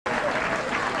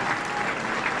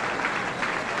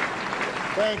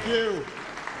Thank you.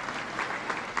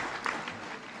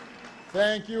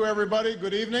 Thank you, everybody.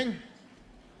 Good evening.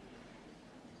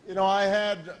 You know, I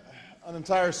had an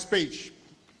entire speech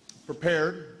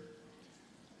prepared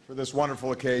for this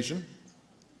wonderful occasion.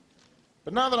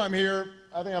 But now that I'm here,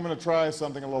 I think I'm going to try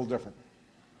something a little different.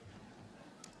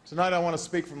 Tonight I want to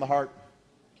speak from the heart.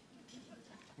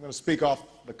 I'm going to speak off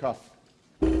the cuff.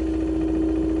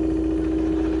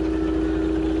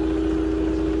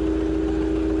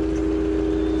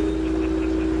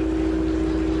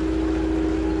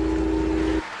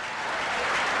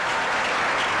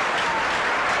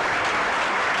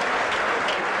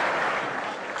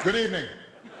 Good evening.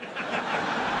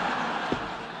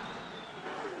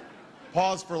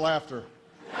 Pause for laughter.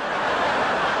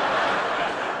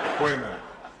 Wait a minute.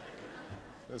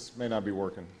 This may not be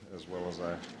working as well as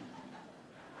I...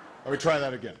 Let me try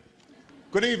that again.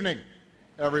 Good evening,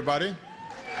 everybody.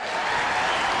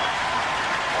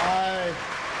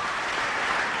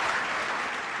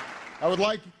 I would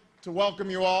like to welcome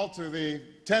you all to the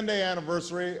 10-day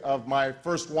anniversary of my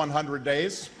first 100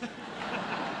 days.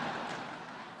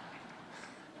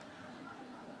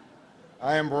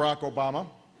 I am Barack Obama.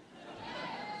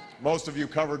 Most of you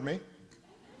covered me.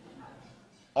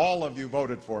 All of you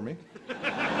voted for me.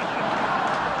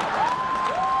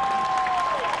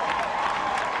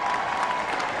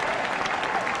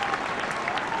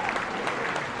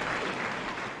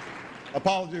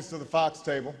 Apologies to the Fox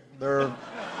table. Where are they?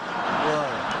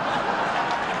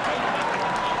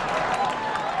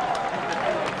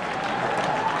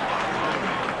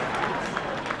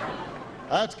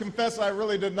 I have to confess I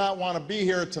really did not want to be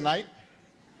here tonight,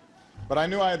 but I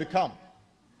knew I had to come.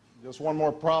 Just one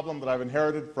more problem that I've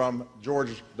inherited from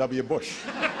George W. Bush.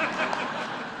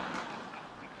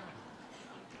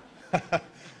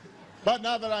 But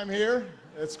now that I'm here,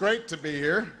 it's great to be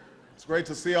here. It's great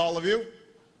to see all of you.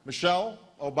 Michelle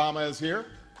Obama is here,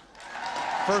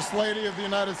 First Lady of the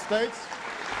United States.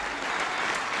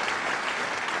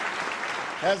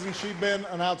 Hasn't she been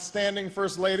an outstanding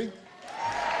First Lady?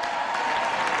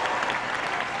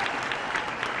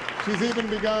 She's even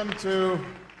begun to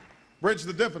bridge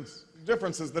the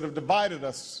differences that have divided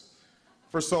us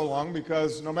for so long,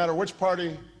 because no matter which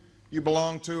party you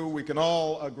belong to, we can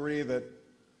all agree that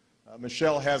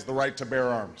Michelle has the right to bear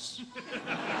arms.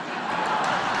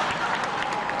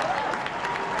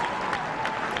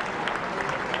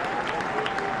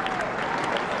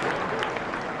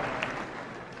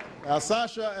 Now,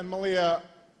 Sasha and Malia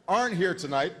aren't here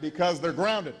tonight because they're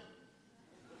grounded.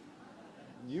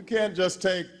 You can't just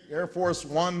take Air Force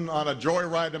One on a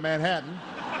joyride to Manhattan.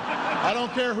 I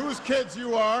don't care whose kids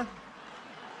you are.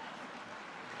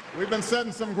 We've been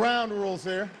setting some ground rules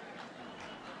here.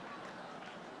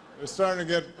 We're starting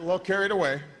to get a little carried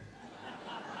away.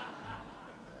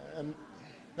 And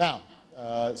now,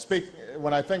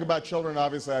 when I think about children,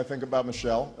 obviously I think about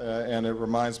Michelle, and it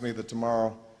reminds me that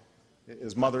tomorrow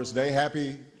is Mother's Day.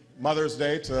 Happy Mother's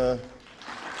Day to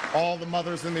all the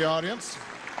mothers in the audience.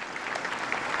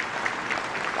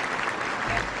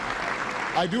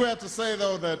 I do have to say,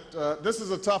 though, that this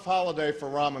is a tough holiday for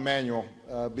Rahm Emanuel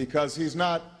because he's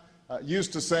not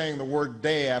used to saying the word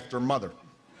day after mother.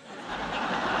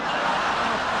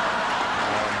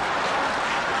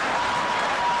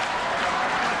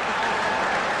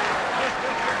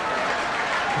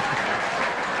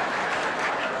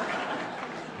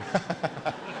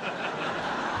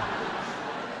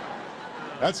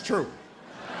 That's true.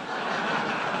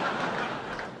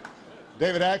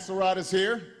 David Axelrod is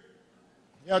here.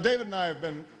 You know, David and I have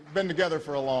been together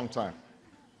for a long time.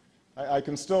 I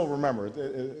can still remember it.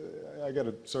 I get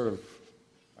a sort of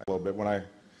a little bit when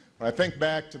I think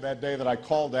back to that day that I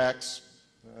called Ax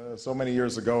so many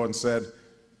years ago and said,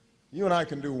 "You and I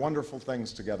can do wonderful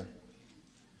things together."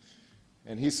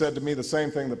 And he said to me the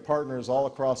same thing that partners all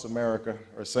across America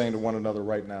are saying to one another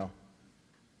right now: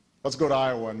 "Let's go to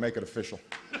Iowa and make it official."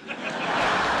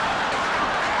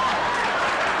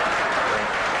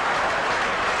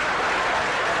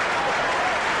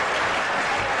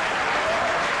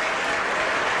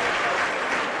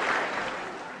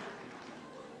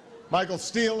 Michael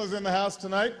Steele is in the house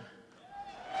tonight.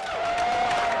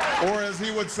 Or as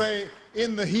he would say,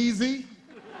 in the heezy.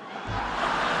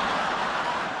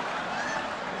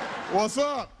 What's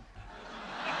up?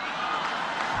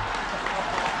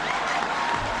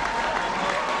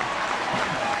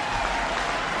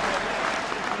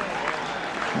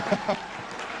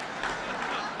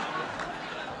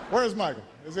 Where's Michael?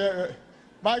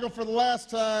 Michael, for the last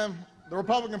time, the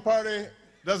Republican Party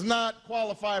does not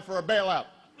qualify for a bailout.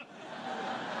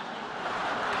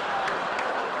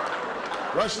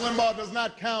 Rush Limbaugh does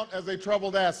not count as a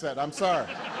troubled asset. I'm sorry.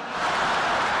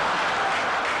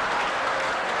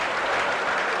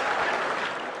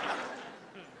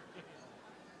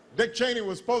 Dick Cheney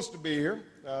was supposed to be here,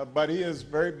 but he is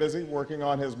very busy working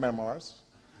on his memoirs,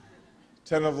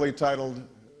 tentatively titled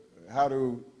How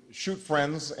to Shoot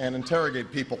Friends and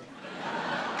Interrogate People.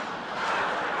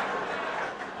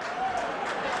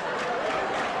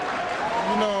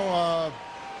 You know,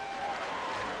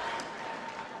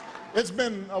 it's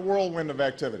been a whirlwind of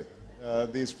activity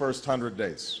these first 100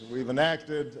 days. We've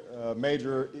enacted a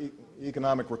major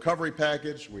economic recovery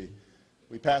package. We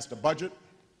passed a budget.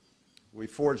 We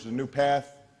forged a new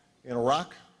path in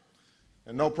Iraq.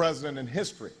 And no president in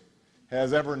history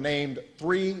has ever named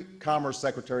 3 commerce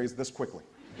secretaries this quickly.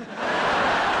 Which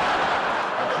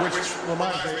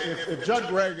reminds me, if Judd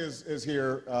Gregg is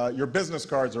here, your business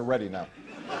cards are ready now.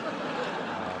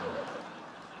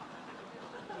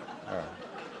 All right.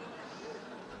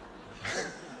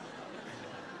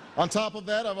 On top of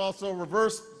that, I've also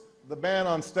reversed the ban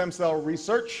on stem cell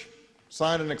research,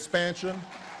 signed an expansion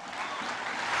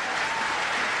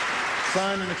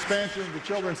of the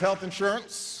children's health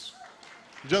insurance.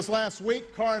 Just last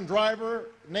week, Car and Driver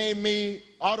named me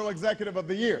Auto Executive of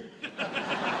the Year.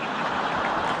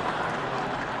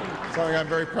 Something I'm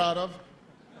very proud of.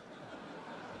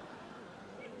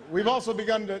 We've also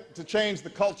begun to change the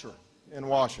culture in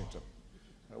Washington.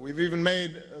 We've even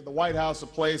made the White House a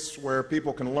place where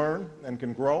people can learn and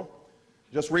can grow.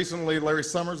 Just recently, Larry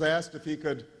Summers asked if he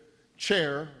could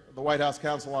chair the White House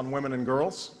Council on Women and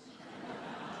Girls.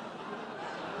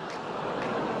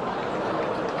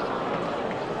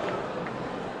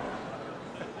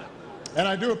 And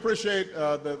I do appreciate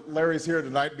that Larry's here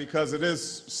tonight because it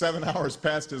is 7 hours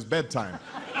past his bedtime.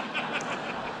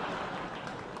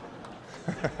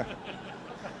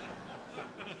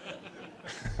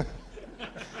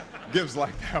 Gives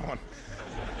like that one.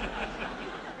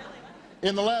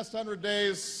 In the last 100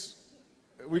 days,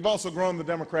 we've also grown the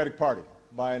Democratic Party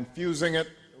by infusing it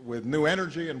with new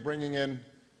energy and bringing in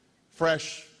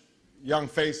fresh, young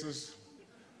faces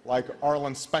like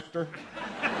Arlen Specter.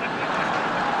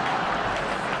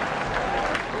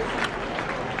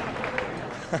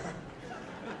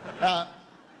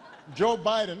 Joe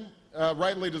Biden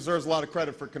rightly deserves a lot of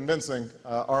credit for convincing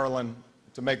Arlen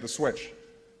to make the switch.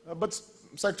 But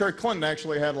Secretary Clinton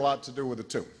actually had a lot to do with it,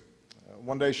 too.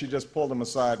 One day she just pulled him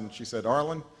aside and she said,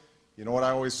 "Arlen, you know what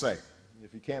I always say,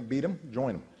 if you can't beat him,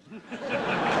 join him."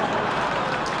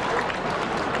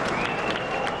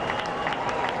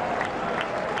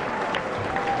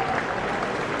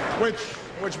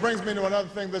 Which brings me to another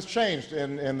thing that's changed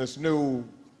in this new,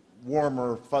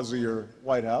 warmer, fuzzier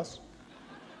White House.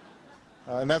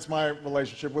 And that's my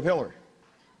relationship with Hillary.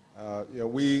 You know,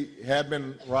 we had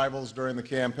been rivals during the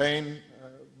campaign,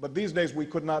 but these days we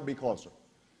could not be closer.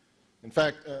 In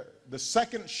fact, the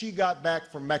second she got back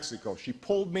from Mexico, she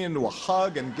pulled me into a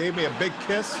hug and gave me a big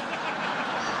kiss.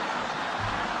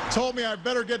 Told me I'd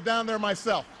better get down there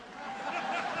myself.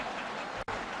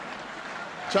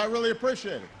 Which I really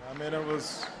appreciated. I mean, it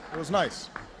was nice.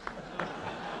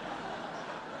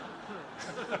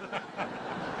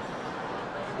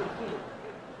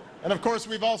 And of course,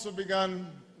 we've also begun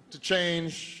to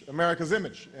change America's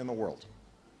image in the world.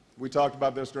 We talked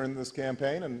about this during this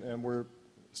campaign, and we're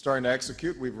starting to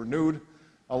execute. We've renewed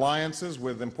alliances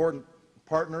with important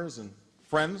partners and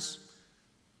friends.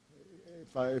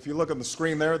 If you look on the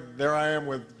screen there I am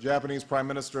with Japanese Prime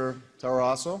Minister Taro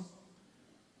Aso.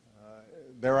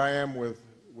 There I am with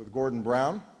Gordon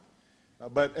Brown.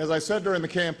 But as I said during the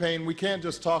campaign, we can't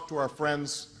just talk to our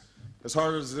friends. As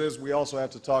hard as it is, we also have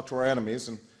to talk to our enemies.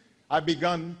 And I've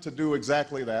begun to do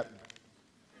exactly that.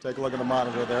 Take a look at the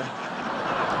monitor there.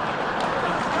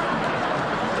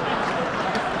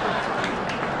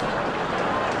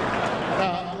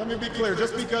 Now, let me be clear.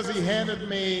 Just because he handed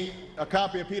me a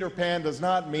copy of Peter Pan does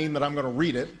not mean that I'm going to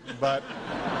read it, but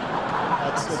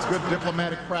it's good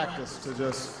diplomatic practice to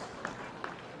just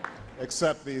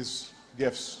accept these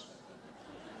gifts.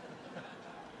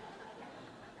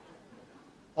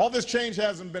 All this change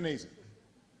hasn't been easy.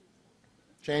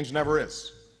 Change never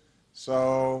is.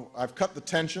 So I've cut the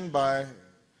tension by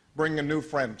bringing a new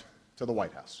friend to the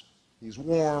White House. He's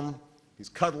warm, he's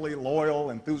cuddly, loyal,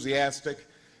 enthusiastic.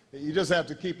 You just have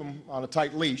to keep him on a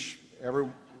tight leash. Every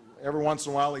once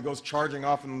in a while he goes charging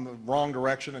off in the wrong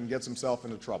direction and gets himself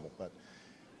into trouble. But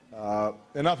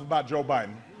enough about Joe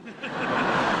Biden.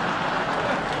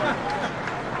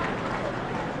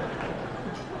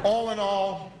 All in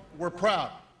all, we're proud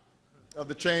of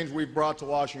the change we've brought to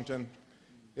Washington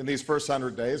in these first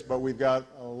 100 days, but we've got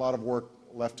a lot of work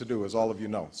left to do, as all of you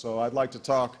know. So I'd like to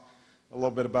talk a little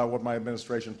bit about what my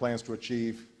administration plans to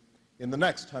achieve in the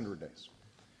next 100 days.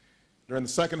 During the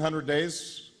second 100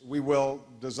 days, we will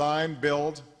design,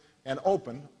 build, and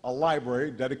open a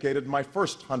library dedicated to my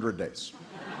first 100 days.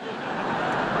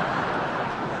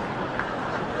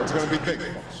 It's going to be big,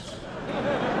 folks.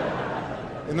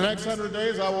 In the next 100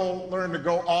 days, I will learn to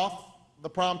go off the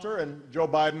prompter, and Joe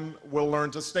Biden will learn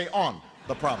to stay on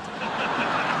the prompter.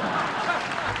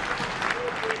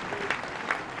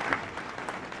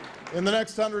 In the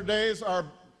next 100 days, our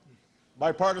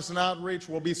bipartisan outreach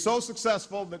will be so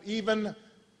successful that even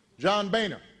John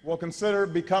Boehner will consider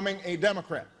becoming a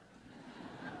Democrat.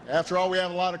 After all, we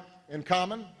have a lot in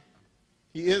common.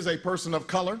 He is a person of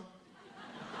color,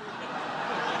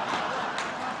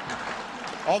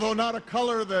 although not a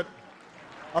color that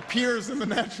appears in the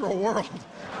natural world.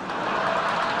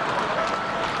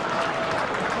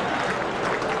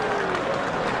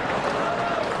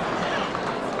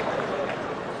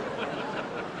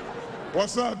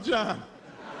 What's up, John?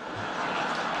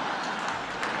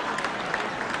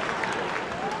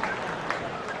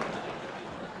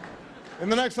 In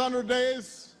the next 100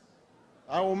 days,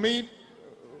 I will meet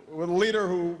with a leader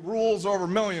who rules over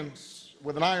millions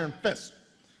with an iron fist,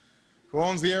 who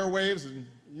owns the airwaves and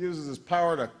uses his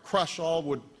power to crush all who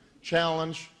would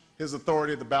challenge his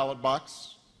authority at the ballot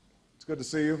box. It's good to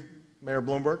see you, Mayor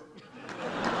Bloomberg.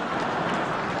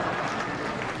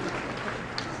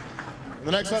 In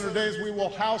the next 100 days, we will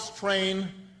house train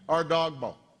our dog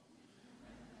Bo.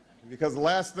 Because the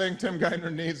last thing Tim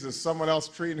Geithner needs is someone else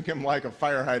treating him like a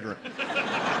fire hydrant.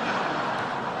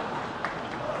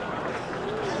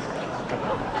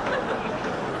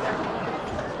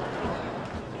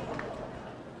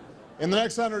 In the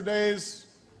next 100 days,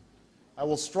 I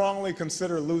will strongly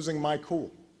consider losing my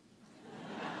cool.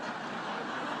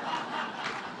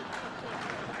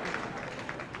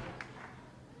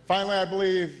 Finally, I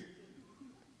believe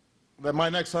that my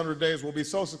next 100 days will be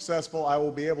so successful, I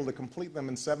will be able to complete them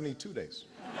in 72 days.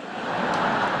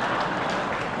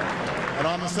 And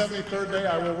on the 73rd day,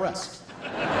 I will rest.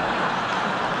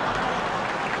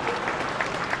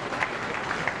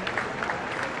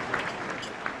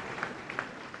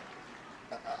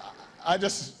 I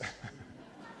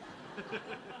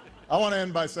want to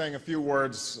end by saying a few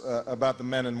words about the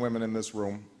men and women in this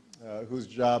room whose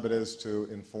job it is to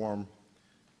inform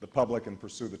the public and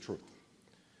pursue the truth.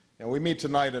 And we meet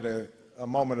tonight at a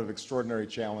moment of extraordinary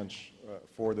challenge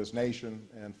for this nation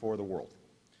and for the world.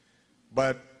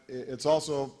 But it's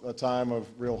also a time of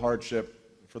real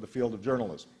hardship for the field of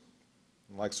journalism.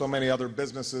 And like so many other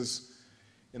businesses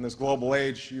in this global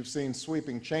age, you've seen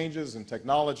sweeping changes in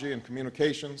technology and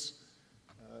communications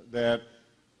that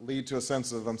lead to a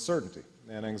sense of uncertainty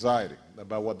and anxiety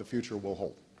about what the future will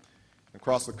hold.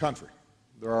 Across the country,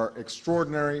 there are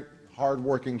extraordinary,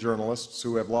 hard-working journalists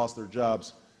who have lost their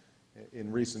jobs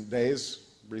in recent days,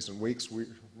 recent weeks,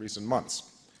 recent months.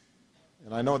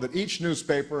 And I know that each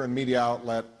newspaper and media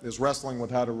outlet is wrestling with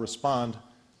how to respond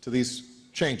to these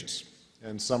changes,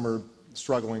 and some are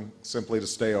struggling simply to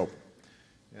stay open.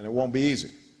 And it won't be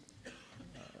easy.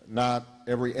 Not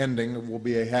every ending will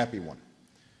be a happy one.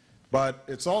 But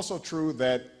it's also true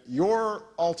that your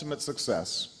ultimate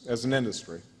success as an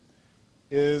industry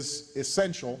is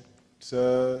essential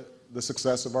to the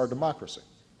success of our democracy.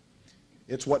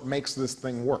 It's what makes this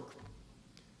thing work.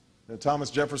 And Thomas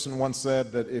Jefferson once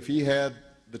said that if he had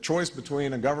the choice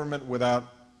between a government without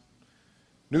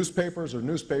newspapers or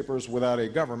newspapers without a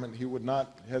government, he would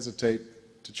not hesitate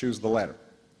to choose the latter.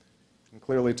 And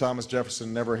clearly Thomas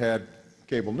Jefferson never had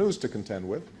cable news to contend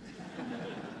with.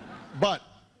 But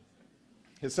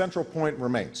his central point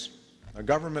remains. A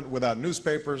government without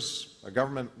newspapers, a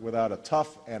government without a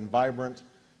tough and vibrant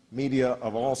media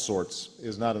of all sorts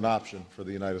is not an option for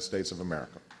the United States of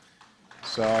America.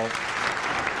 So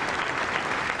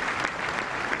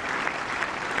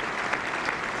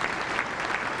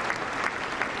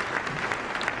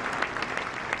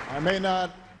I may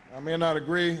not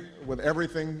agree with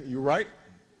everything you write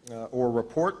or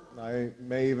report. I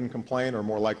may even complain, or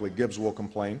more likely Gibbs will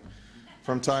complain,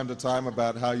 from time to time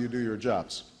about how you do your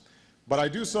jobs. But I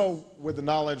do so with the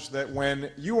knowledge that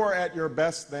when you are at your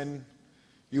best, then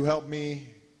you help me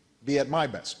be at my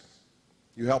best.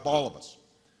 You help all of us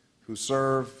who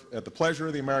serve at the pleasure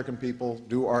of the American people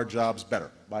do our jobs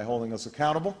better by holding us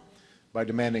accountable, by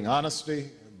demanding honesty,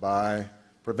 by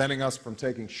preventing us from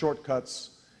taking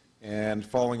shortcuts and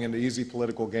falling into easy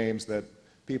political games that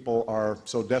people are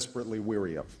so desperately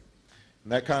weary of.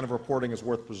 And that kind of reporting is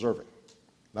worth preserving,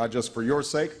 not just for your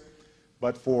sake,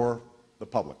 but for the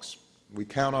public's. We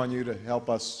count on you to help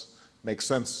us make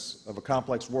sense of a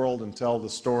complex world and tell the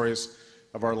stories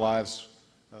of our lives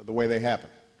the way they happen.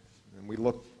 And we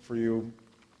look for you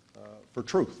for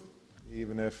truth,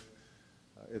 even if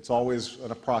it's always an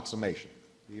approximation,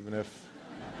 even if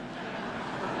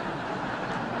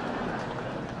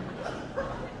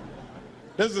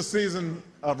This is a season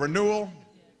of renewal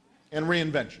and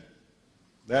reinvention.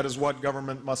 That is what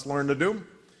government must learn to do.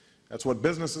 That's what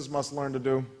businesses must learn to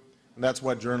do. And that's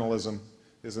what journalism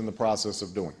is in the process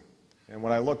of doing. And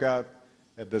when I look out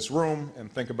at this room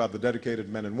and think about the dedicated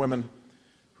men and women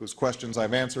whose questions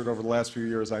I've answered over the last few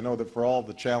years, I know that for all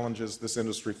the challenges this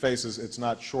industry faces, it's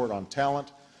not short on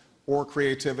talent or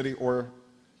creativity or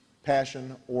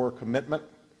passion or commitment.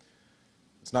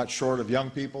 It's not short of young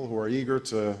people who are eager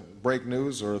to break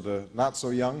news, or the not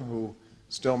so young who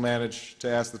still manage to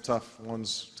ask the tough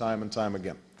ones time and time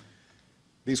again.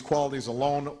 These qualities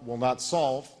alone will not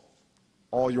solve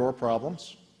all your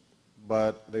problems,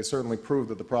 but they certainly prove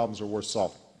that the problems are worth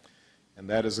solving. And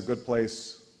that is a good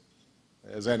place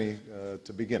as any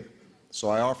to begin. So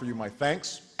I offer you my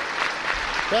thanks.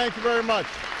 Thank you very much.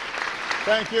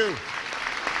 Thank you.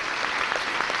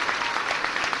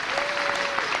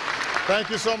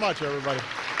 Thank you so much, everybody.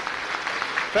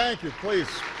 Thank you.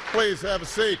 Please have a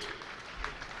seat.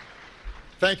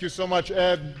 Thank you so much,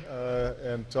 Ed,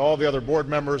 and to all the other board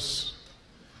members,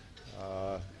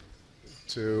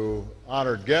 to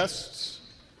honored guests,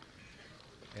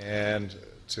 and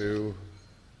to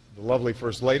the lovely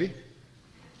First Lady.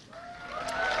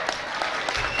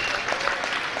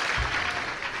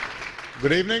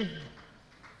 Good evening.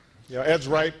 You know, Ed's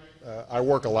right. I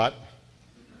work a lot.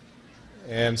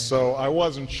 And so I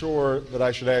wasn't sure that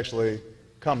I should actually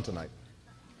come tonight.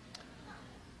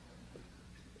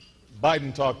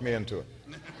 Biden talked me into it.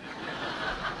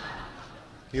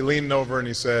 He leaned over and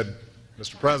he said,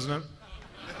 "Mr. President,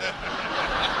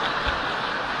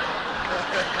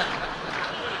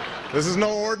 this is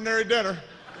no ordinary dinner.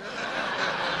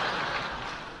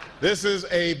 This is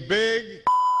a big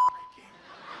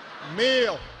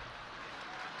meal.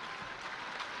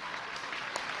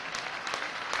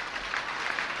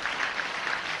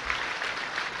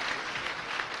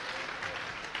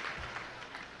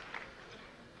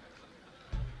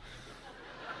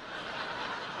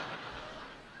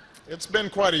 It's been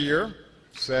quite a year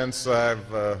since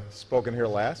I've spoken here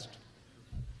last.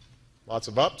 Lots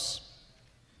of ups,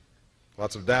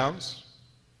 lots of downs,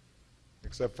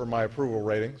 except for my approval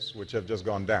ratings, which have just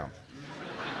gone down.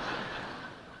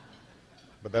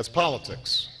 But that's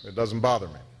politics. It doesn't bother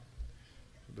me.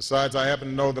 Besides, I happen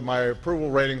to know that my approval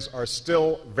ratings are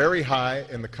still very high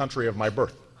in the country of my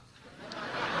birth.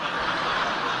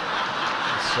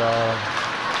 So...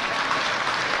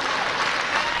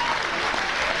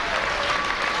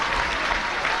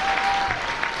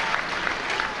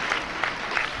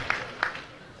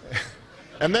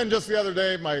 And then just the other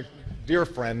day, my dear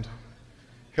friend,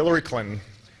 Hillary Clinton,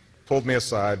 pulled me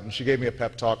aside and she gave me a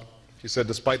pep talk. She said,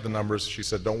 despite the numbers, she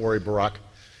said, "Don't worry, Barack,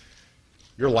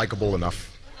 you're likable enough."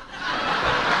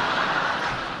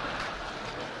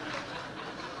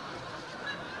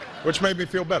 Which made me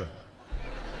feel better.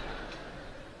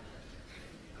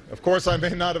 Of course, I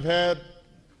may not have had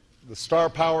the star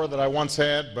power that I once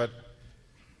had, but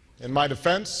in my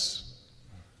defense,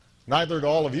 neither do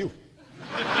all of you.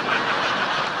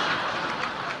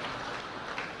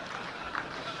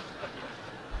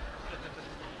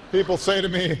 People say to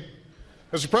me,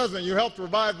 "Mr. President, you helped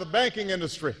revive the banking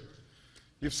industry.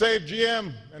 You've saved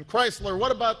GM and Chrysler. What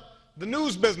about the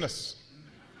news business?"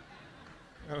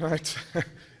 And I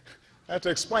have to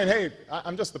explain, hey,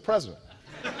 I'm just the president.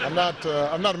 I'm not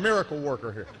a miracle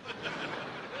worker here.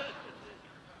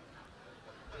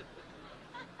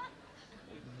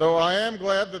 Though I am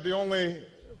glad that the only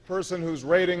person whose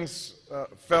ratings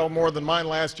fell more than mine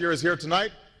last year is here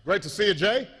tonight. Great to see you,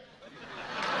 Jay.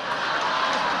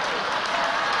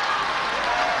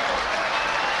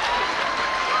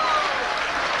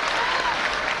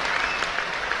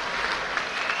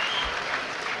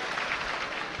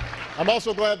 I'm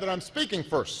also glad that I'm speaking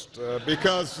first,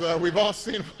 because we've all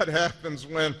seen what happens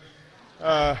when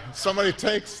somebody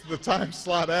takes the time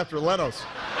slot after Leno's.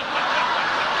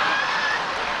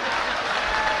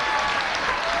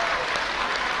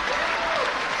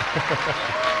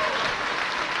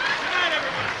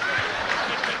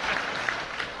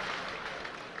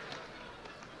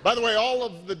 By the way, all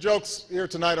of the jokes here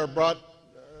tonight are brought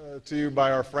to you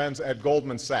by our friends at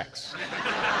Goldman Sachs.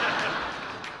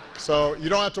 So you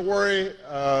don't have to worry.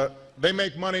 They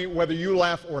make money whether you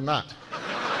laugh or not.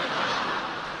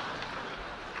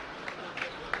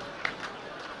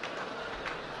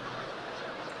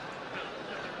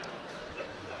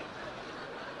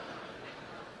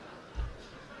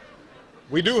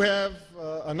 We do have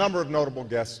a number of notable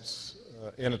guests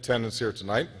in attendance here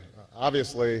tonight.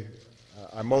 Obviously,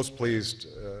 I'm most pleased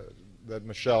that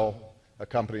Michelle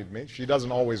accompanied me. She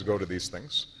doesn't always go to these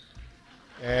things.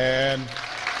 And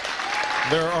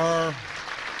there are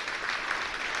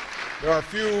There are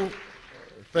few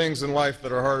things in life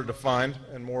that are harder to find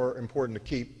and more important to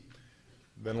keep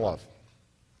than love.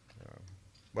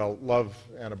 Well, love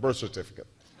and a birth certificate.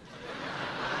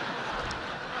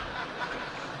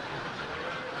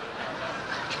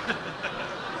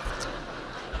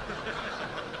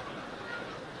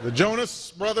 The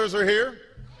Jonas brothers are here.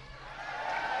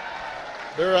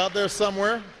 They're out there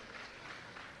somewhere.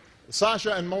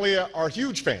 Sasha and Malia are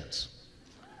huge fans.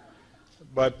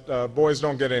 But boys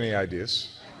don't get any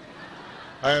ideas.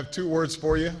 I have 2 words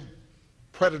for you: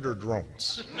 predator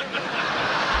drones.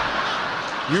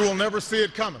 You will never see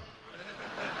it coming.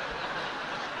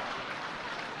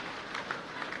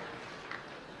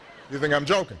 You think I'm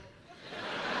joking?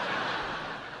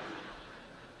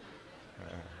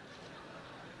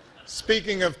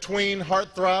 Speaking of tween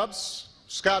heartthrobs,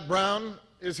 Scott Brown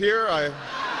is here. I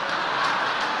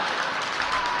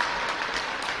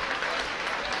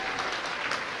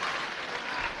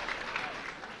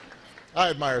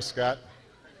admire Scott.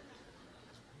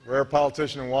 Rare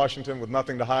politician in Washington with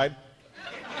nothing to hide.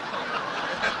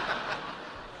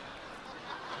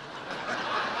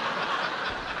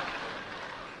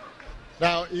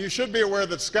 Now, you should be aware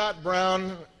that Scott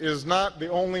Brown is not the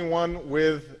only one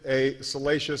with a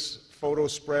salacious photo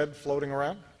spread floating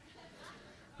around.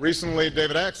 Recently,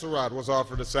 David Axelrod was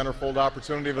offered a centerfold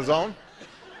opportunity of his own.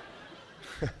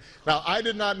 Now, I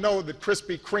did not know that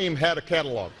Krispy Kreme had a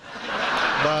catalog,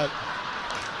 but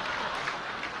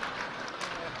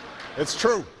it's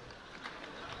true.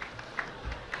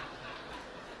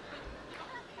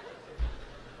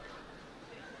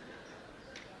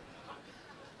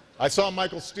 I saw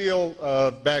Michael Steele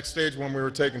backstage when we were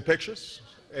taking pictures,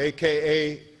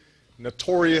 a.k.a.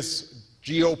 Notorious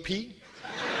GOP.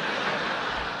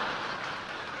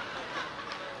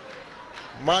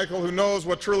 Michael, who knows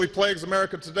what truly plagues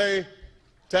America today,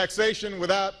 taxation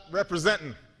without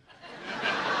representing.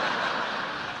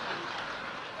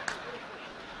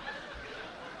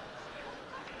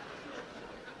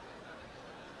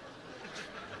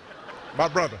 My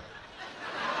brother.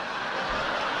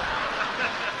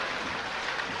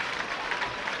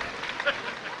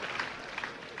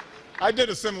 I did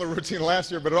a similar routine last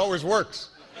year, but it always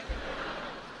works.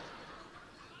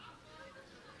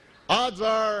 Odds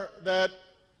are that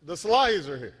the Salahis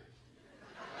are here.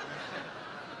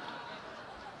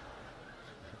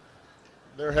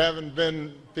 There haven't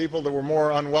been people that were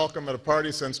more unwelcome at a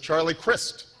party since Charlie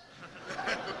Crist.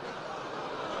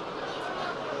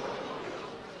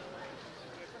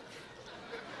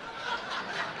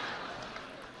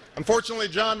 Unfortunately,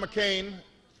 John McCain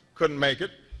couldn't make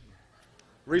it.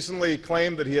 Recently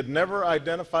claimed that he had never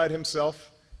identified himself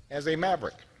as a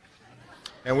maverick.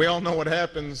 And we all know what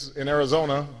happens in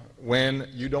Arizona when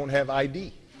you don't have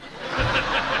ID.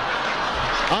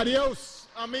 Adios,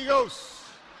 amigos.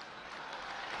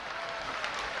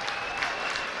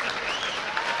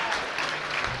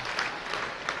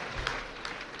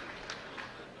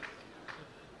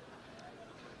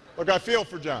 Look, I feel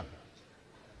for John.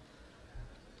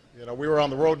 You know, we were on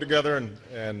the road together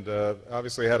and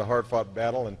obviously had a hard-fought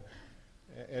battle,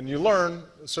 and you learn,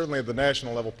 certainly at the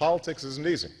national level, politics isn't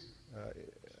easy.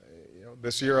 You know,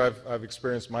 this year I've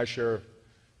experienced my share of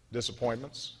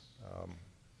disappointments.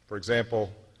 For example,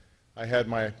 I had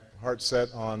my heart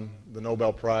set on the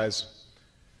Nobel Prize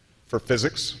for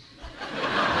physics.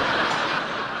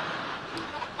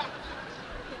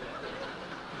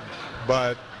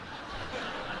 But,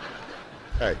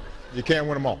 hey, you can't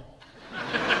win them all.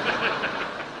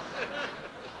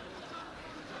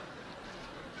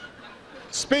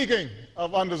 Speaking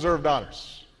of undeserved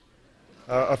honors,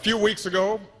 a few weeks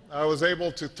ago, I was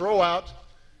able to throw out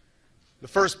the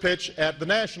first pitch at the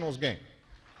Nationals game.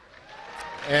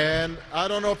 And I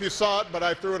don't know if you saw it, but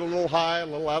I threw it a little high, a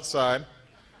little outside.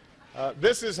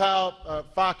 This is how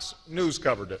Fox News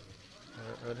covered it.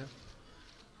 Right here.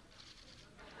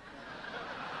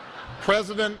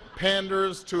 President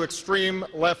panders to extreme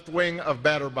left wing of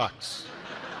batter box.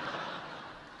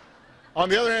 On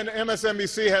the other hand,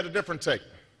 MSNBC had a different take.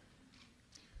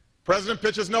 President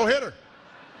pitches no-hitter.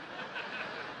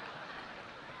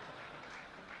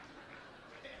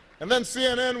 And then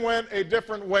CNN went a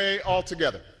different way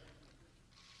altogether.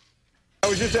 I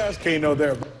was just asking,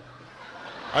 there.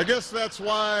 I guess that's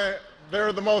why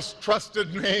they're the most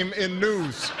trusted name in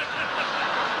news.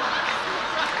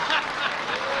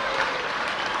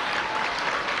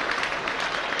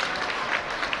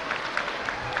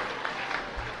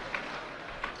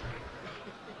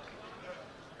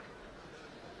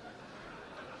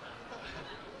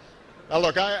 Now,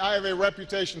 look, I have a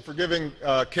reputation for giving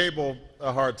cable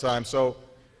a hard time, so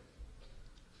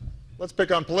let's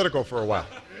pick on Politico for a while.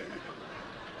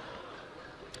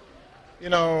 You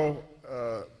know,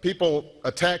 people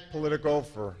attack Politico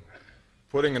for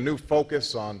putting a new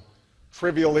focus on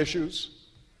trivial issues,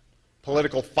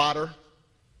 political fodder,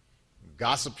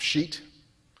 gossip sheet.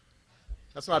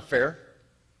 That's not fair.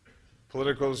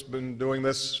 Politico's been doing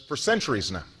this for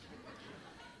centuries now.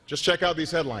 Just check out these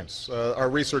headlines.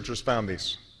 Our researchers found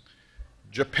these.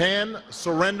 Japan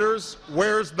surrenders,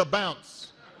 where's the bounce?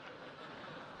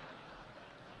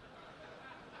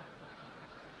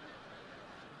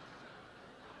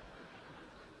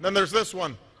 Then there's this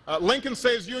one. Lincoln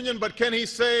saves Union, but can he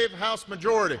save House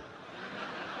majority?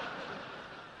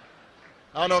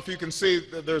 I don't know if you can see,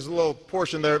 there's a little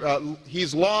portion there.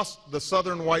 He's lost the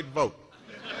Southern white vote.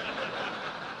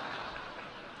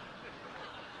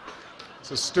 It's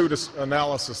astute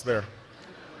analysis there.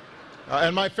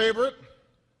 And my favorite,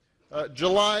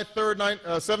 July 3rd,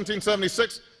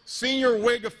 1776, senior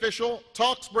Whig official,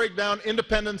 talks break down,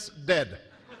 independence dead.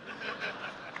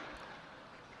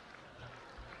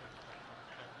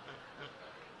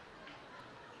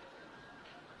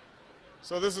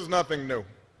 So this is nothing new.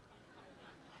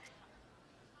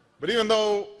 But even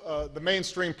though the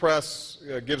mainstream press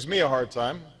gives me a hard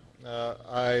time,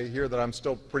 I hear that I'm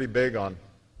still pretty big on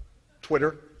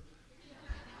Twitter,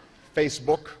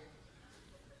 Facebook,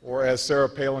 or as Sarah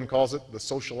Palin calls it, the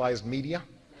socialized media.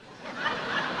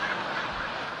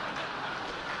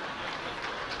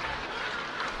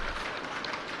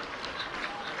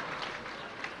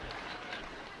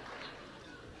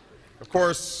 Of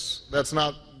course, that's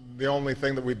not the only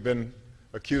thing that we've been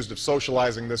accused of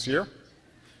socializing this year.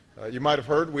 You might have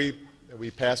heard we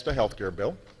passed a health care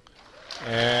bill,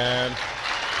 and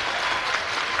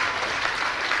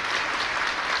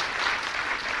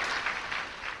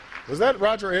was that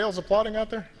Roger Ailes applauding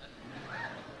out there?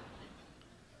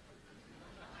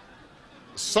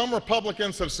 Some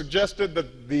Republicans have suggested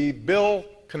that the bill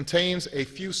contains a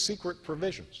few secret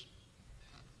provisions.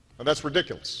 Now, that's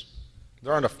ridiculous.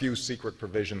 There aren't a few secret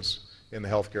provisions in the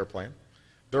health care plan.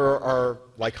 There are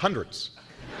like hundreds.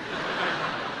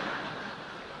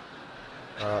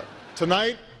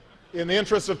 Tonight, in the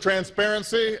interest of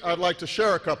transparency, I'd like to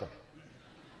share a couple.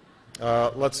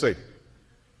 Let's see.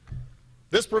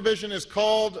 This provision is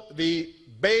called the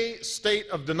Bay State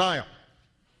of Denial.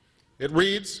 It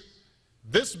reads,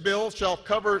 this bill shall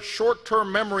cover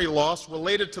short-term memory loss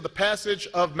related to the passage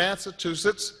of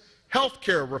Massachusetts health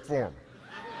care reform.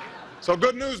 So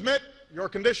good news, Mitt, your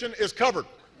condition is covered.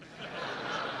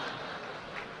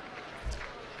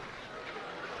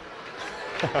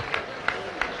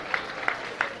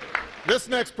 This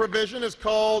next provision is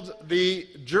called the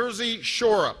Jersey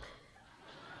Shore-Up.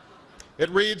 It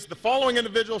reads, the following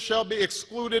individuals shall be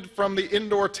excluded from the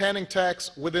indoor tanning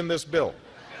tax within this bill.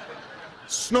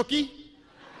 Snooki,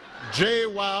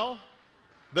 JWoww,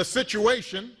 The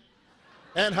Situation,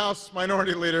 and House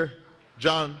Minority Leader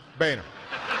John Boehner.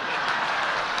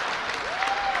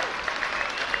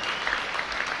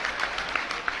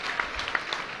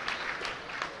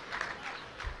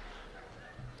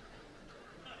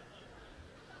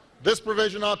 This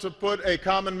provision ought to put a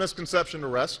common misconception to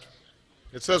rest.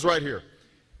 It says right here,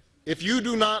 if you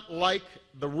do not like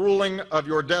the ruling of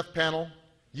your death panel,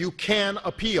 you can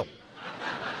appeal.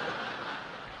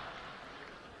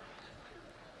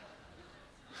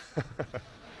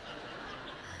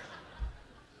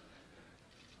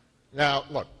 Now,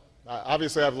 look,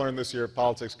 obviously I've learned this year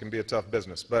politics can be a tough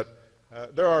business, but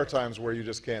there are times where you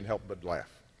just can't help but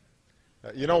laugh.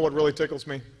 You know what really tickles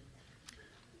me?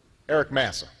 Eric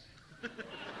Massa.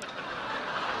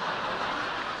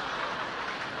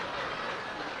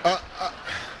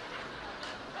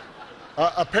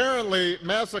 Apparently,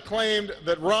 Massa claimed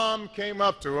that Rahm came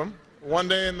up to him one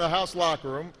day in the House locker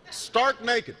room, stark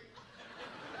naked,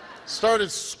 started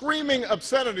screaming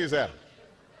obscenities at him.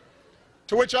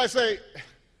 To which I say,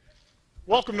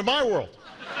 welcome to my world.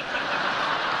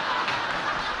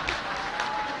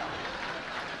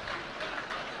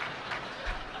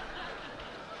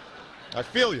 I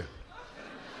feel you.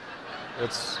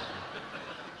 It's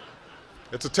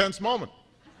a tense moment.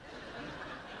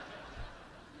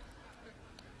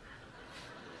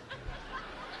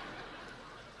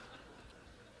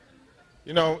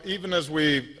 You know, even as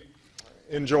we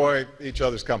enjoy each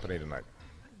other's company tonight,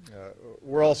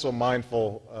 we're also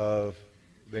mindful of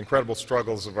the incredible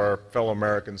struggles of our fellow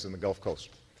Americans in the Gulf Coast,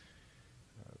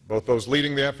 both those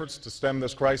leading the efforts to stem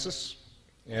this crisis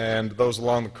and those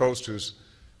along the coast whose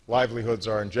livelihoods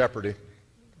are in jeopardy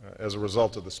as a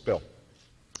result of the spill.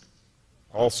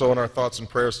 Also in our thoughts and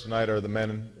prayers tonight are the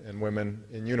men and women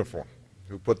in uniform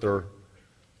who put their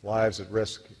lives at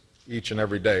risk each and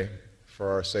every day for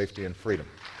our safety and freedom.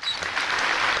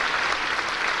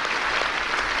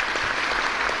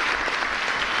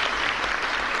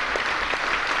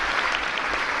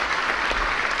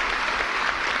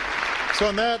 So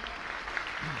in that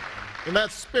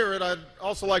spirit, I'd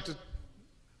also like to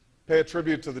pay a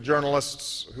tribute to the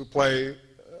journalists who play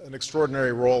an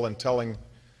extraordinary role in telling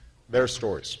their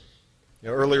stories.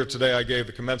 Earlier today I gave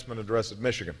the commencement address at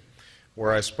Michigan,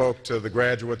 where I spoke to the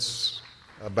graduates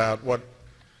about what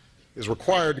is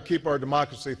required to keep our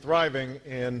democracy thriving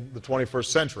in the 21st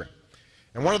century.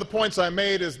 And one of the points I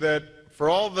made is that for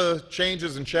all the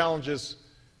changes and challenges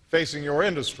facing your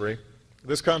industry,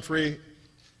 this country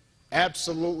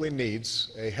absolutely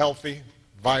needs a healthy,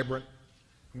 vibrant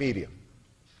media.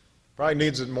 Probably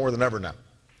needs it more than ever now.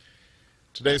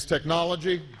 Today's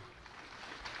technology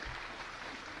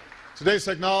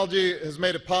has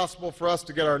made it possible for us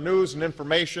to get our news and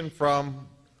information from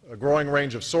a growing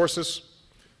range of sources.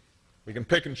 We can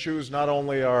pick and choose not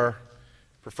only our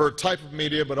preferred type of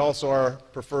media, but also our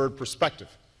preferred perspective.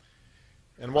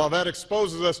 And while that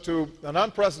exposes us to an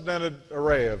unprecedented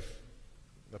array of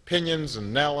opinions and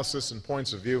analysis and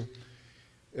points of view,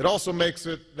 it also makes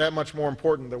it that much more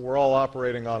important that we're all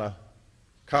operating on a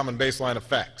common baseline of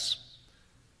facts.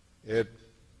 It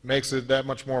makes it that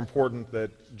much more important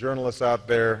that journalists out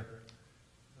there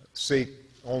seek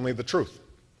only the truth.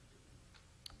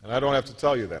 And I don't have to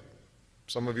tell you that.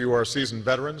 Some of you are seasoned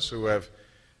veterans who have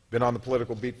been on the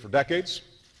political beat for decades.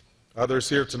 Others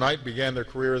here tonight began their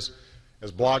careers as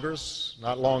bloggers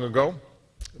not long ago.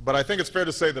 But I think it's fair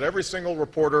to say that every single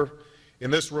reporter in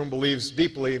this room believes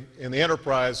deeply in the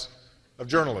enterprise of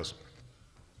journalism.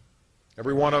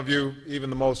 Every one of you, even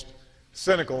the most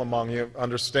cynical among you,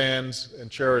 understands and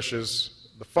cherishes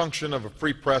the function of a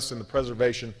free press in the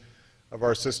preservation of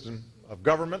our system of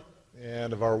government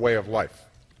and of our way of life.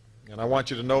 And I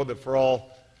want you to know that for all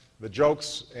the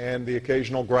jokes and the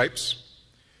occasional gripes,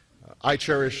 I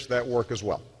cherish that work as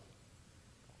well.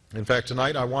 In fact,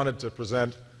 tonight I wanted to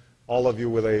present all of you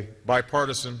with a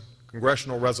bipartisan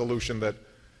congressional resolution that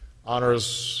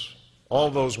honors all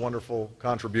those wonderful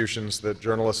contributions that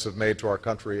journalists have made to our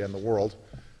country and the world,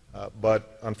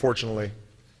 but unfortunately,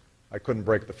 I couldn't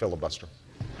break the filibuster.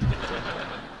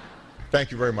 Thank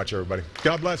you very much, everybody.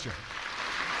 God bless you.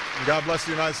 And God bless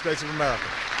the United States of America.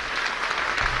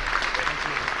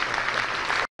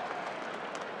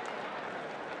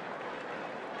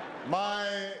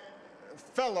 My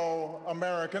fellow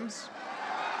Americans,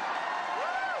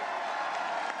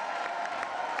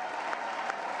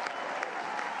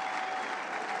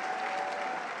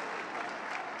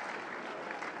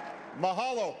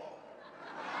 mahalo.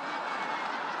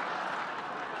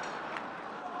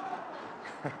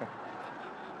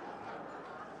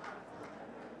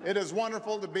 It is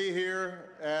wonderful to be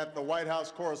here at the White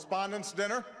House Correspondents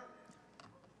Dinner.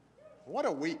 What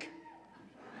a week.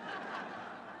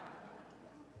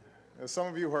 As some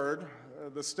of you heard,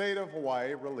 the state of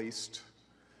Hawaii released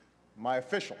my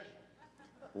official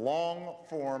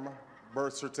long-form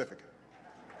birth certificate.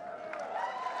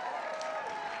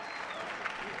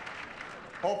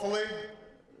 Hopefully,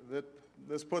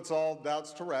 this puts all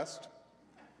doubts to rest.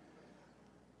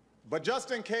 But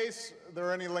just in case there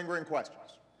are any lingering questions,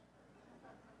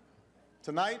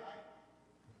 tonight,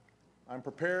 I'm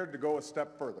prepared to go a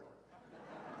step further.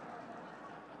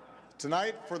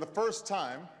 Tonight, for the first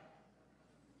time,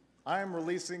 I am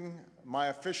releasing my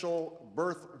official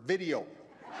birth video.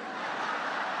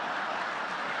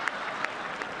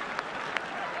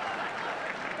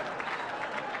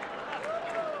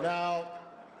 Now,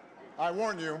 I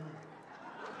warn you,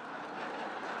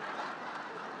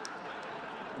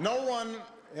 no one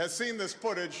has seen this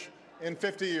footage in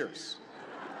 50 years,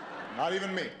 not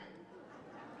even me.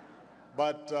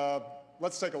 But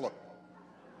let's take a look.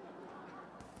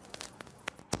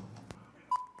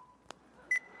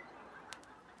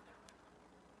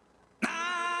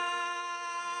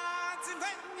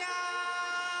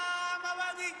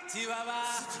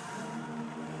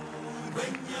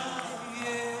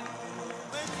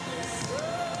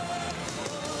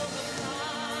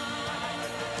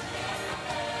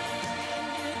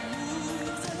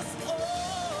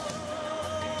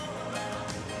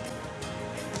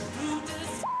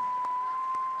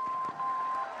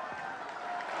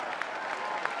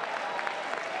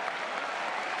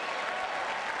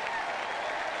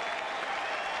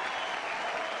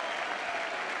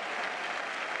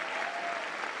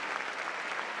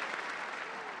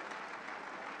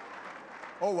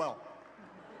 Oh well,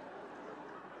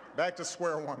 back to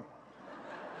square one.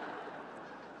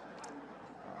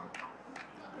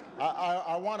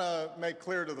 I want to make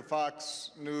clear to the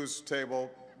Fox News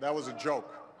table, that was a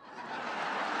joke.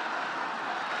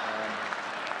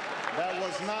 That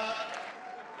was not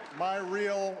my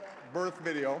real birth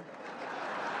video.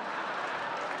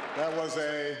 That was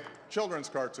a children's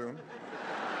cartoon.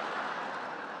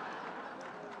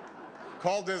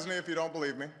 Call Disney if you don't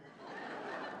believe me.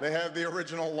 They have the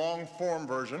original long-form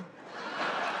version.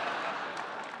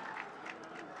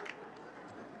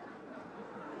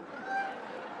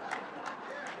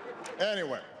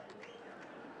 Anyway,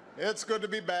 it's good to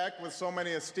be back with so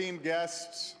many esteemed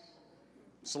guests,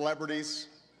 celebrities,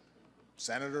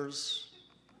 senators,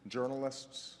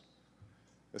 journalists,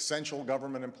 essential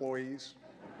government employees,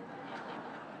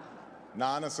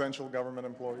 non-essential government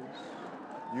employees.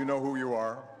 You know who you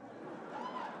are.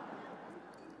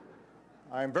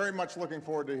 I'm very much looking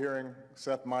forward to hearing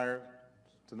Seth Meyers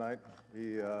tonight.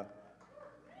 He's a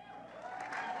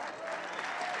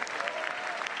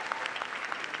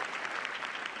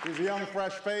young,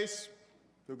 fresh face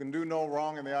who can do no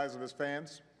wrong in the eyes of his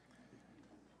fans.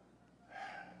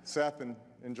 Seth,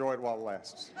 enjoy it while it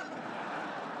lasts.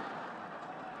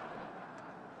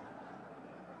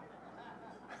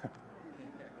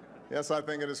 Yes, I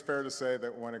think it is fair to say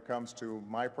that when it comes to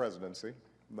my presidency,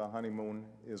 the honeymoon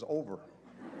is over.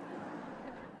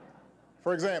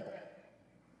 For example,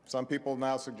 some people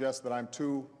now suggest that I'm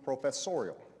too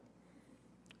professorial,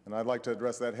 and I'd like to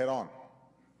address that head on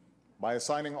by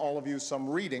assigning all of you some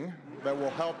reading that will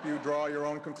help you draw your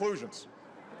own conclusions.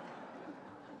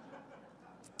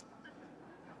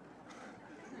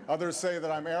 Others say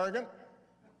that I'm arrogant,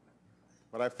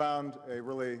 but I found a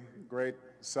really great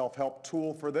self-help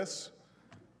tool for this: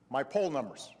 my poll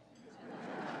numbers.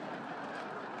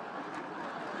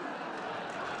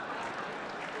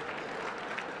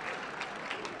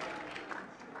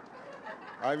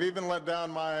 I've even let down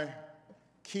my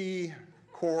key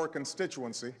core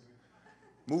constituency,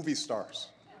 movie stars.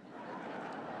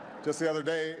 Just the other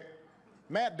day,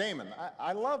 Matt Damon.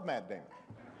 I love Matt Damon.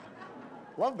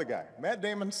 Love the guy. Matt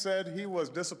Damon said he was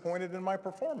disappointed in my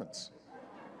performance.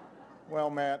 Well,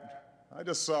 Matt, I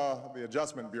just saw the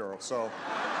Adjustment Bureau, so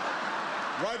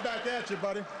right back at you,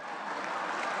 buddy.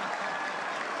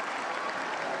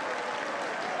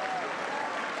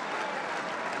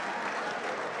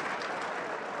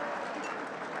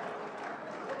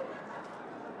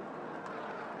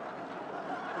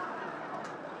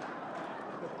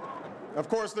 Of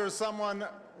course, there's someone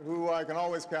who I can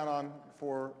always count on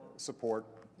for support,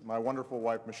 my wonderful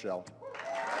wife, Michelle.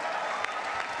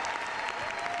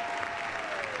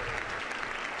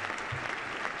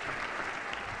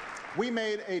 We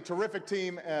made a terrific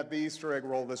team at the Easter egg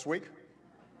roll this week.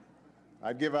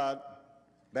 I'd give out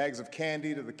bags of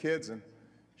candy to the kids, and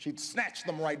she'd snatch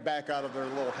them right back out of their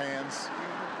little hands.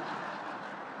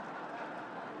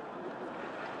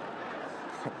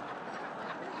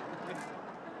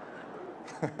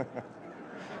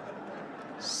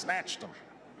 Snatched them.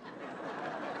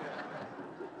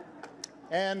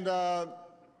 And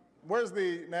where's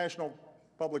the National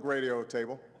Public Radio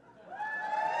table?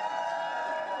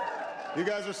 You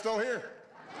guys are still here.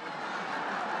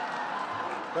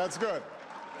 That's good.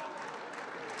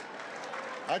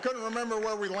 I couldn't remember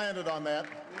where we landed on that.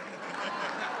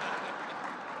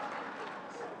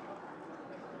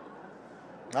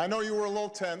 I know you were a little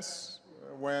tense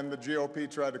when the GOP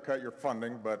tried to cut your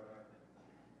funding, but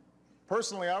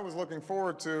personally, I was looking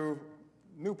forward to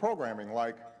new programming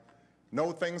like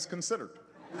No Things Considered.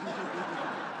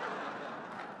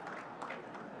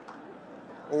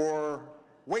 Or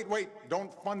Wait,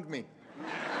 Don't Fund Me.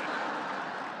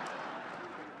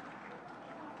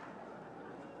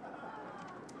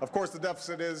 Of course, the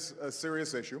deficit is a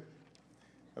serious issue.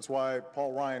 That's why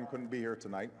Paul Ryan couldn't be here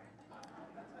tonight.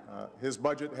 His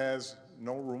budget has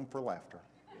no room for laughter.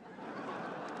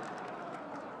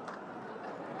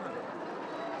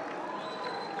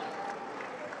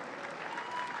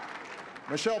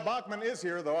 Michelle Bachmann is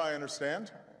here, though, I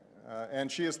understand, and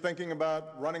she is thinking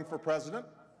about running for president,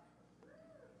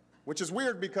 which is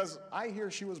weird because I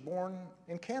hear she was born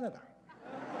in Canada.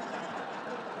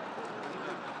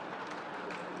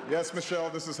 Yes, Michelle,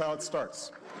 this is how it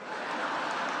starts.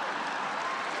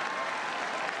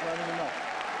 Letting you know.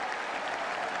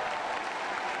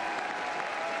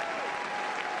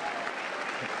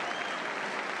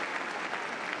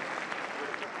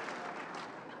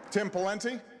 Tim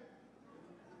Pawlenty.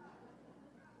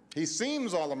 He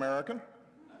seems all-American,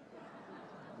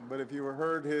 but if you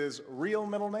heard his real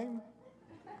middle name,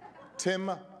 Tim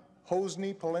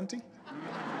Hosney Pawlenty.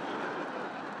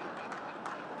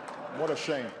 What a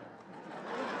shame.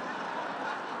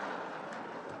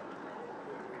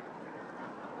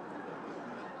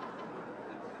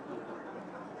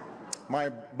 My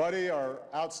buddy, our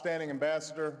outstanding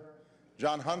ambassador,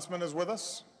 John Huntsman, is with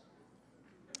us.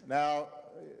 Now,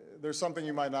 there's something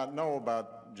you might not know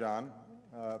about John.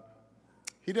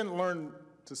 He didn't learn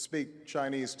to speak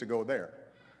Chinese to go there.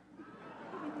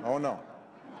 Oh, no.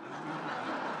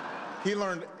 He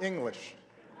learned English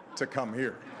to come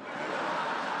here.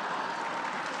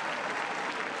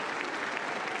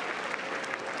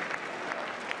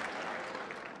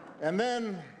 And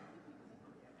then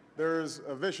there's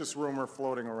a vicious rumor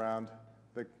floating around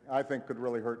that I think could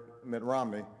really hurt Mitt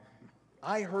Romney.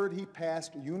 I heard he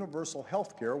passed universal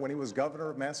health care when he was governor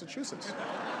of Massachusetts.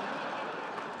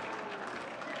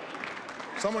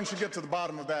 Someone should get to the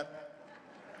bottom of that.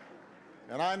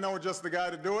 And I know just the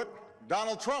guy to do it.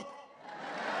 Donald Trump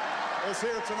is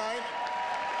here tonight.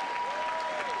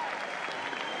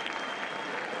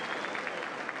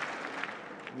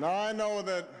 Now, I know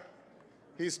that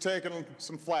he's taken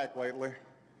some flack lately,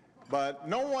 but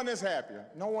no one is happier,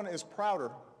 no one is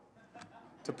prouder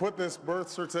to put this birth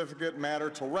certificate matter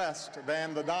to rest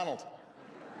than the Donald.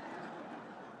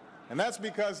 And that's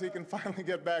because he can finally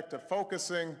get back to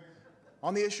focusing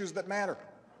on the issues that matter.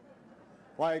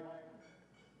 Like,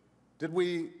 did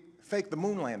we fake the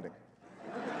moon landing?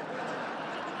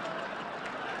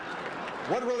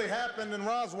 What really happened in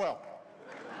Roswell?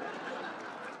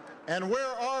 And where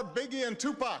are Biggie and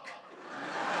Tupac?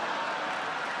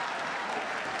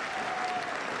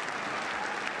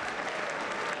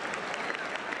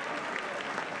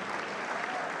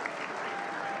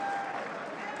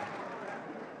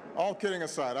 All kidding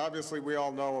aside, obviously we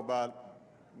all know about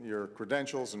your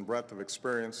credentials and breadth of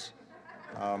experience.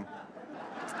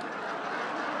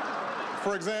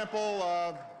 For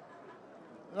example,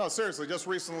 no, seriously, just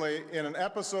recently in an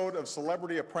episode of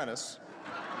Celebrity Apprentice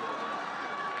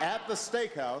at the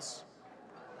steakhouse,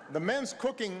 the men's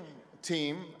cooking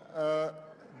team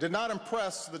did not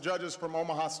impress the judges from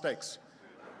Omaha Steaks.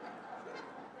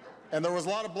 And there was a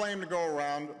lot of blame to go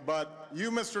around, but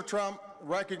you, Mr. Trump,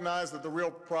 recognized that the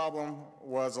real problem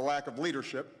was a lack of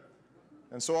leadership.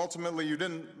 And so ultimately you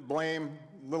didn't blame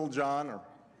Little John or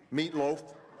Meatloaf.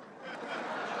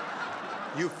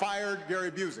 You fired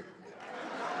Gary Busey.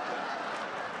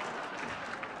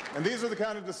 And these are the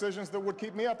kind of decisions that would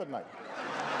keep me up at night.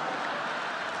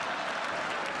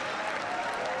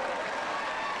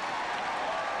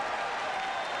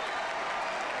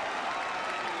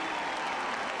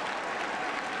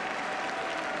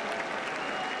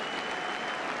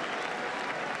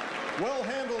 Well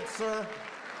handled, sir.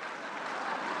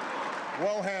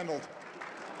 Well handled.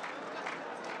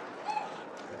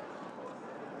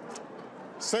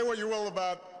 Say what you will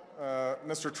about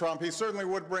Mr. Trump. He certainly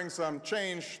would bring some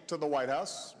change to the White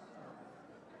House.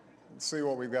 Let's see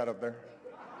what we've got up there.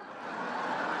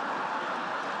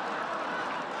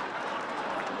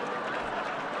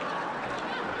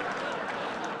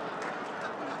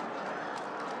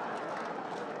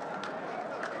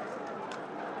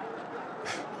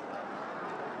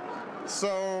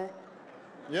 So,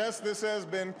 yes, this has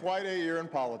been quite a year in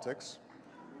politics,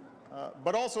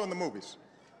 but also in the movies.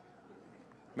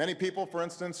 Many people, for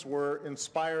instance, were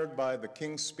inspired by The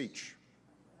King's Speech.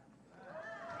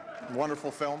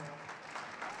 Wonderful film.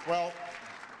 Well,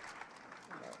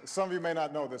 some of you may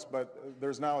not know this, but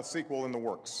there's now a sequel in the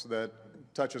works that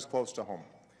touches close to home.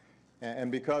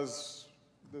 And because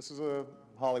this is a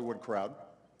Hollywood crowd,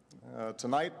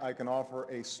 tonight I can offer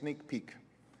a sneak peek.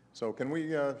 So can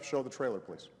we show the trailer,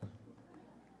 please?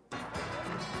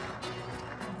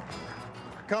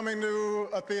 Coming to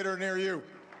a theater near you.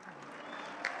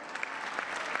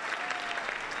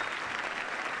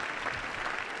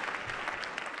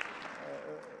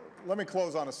 Let me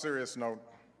close on a serious note.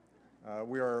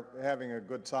 We are having a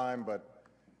good time, but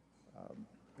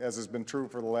as has been true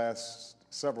for the last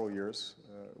several years,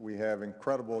 we have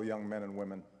incredible young men and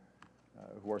women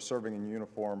who are serving in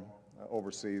uniform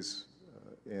overseas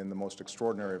in the most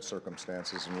extraordinary of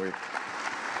circumstances, and we are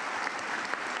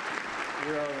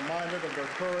reminded of their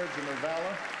courage and their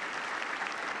valor.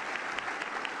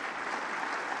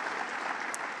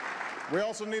 We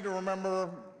also need to remember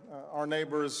our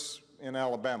neighbors in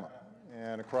Alabama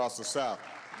and across the South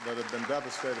that have been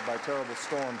devastated by terrible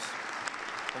storms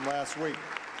from last week.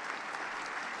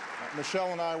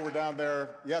 Michelle and I were down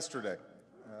there yesterday,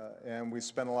 and we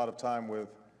spent a lot of time with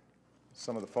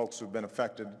some of the folks who've been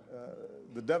affected.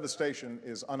 The devastation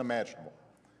is unimaginable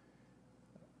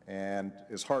and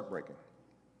is heartbreaking,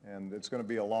 and it's going to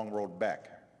be a long road back.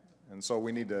 And so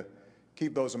we need to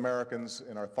keep those Americans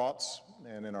in our thoughts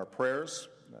and in our prayers,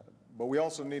 but we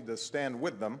also need to stand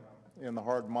with them in the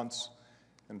hard months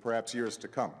and perhaps years to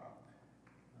come.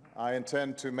 I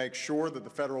intend to make sure that the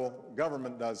federal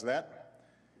government does that,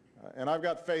 and I've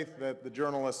got faith that the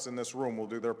journalists in this room will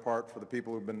do their part for the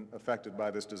people who've been affected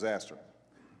by this disaster,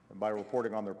 by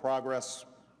reporting on their progress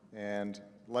and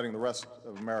letting the rest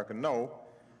of America know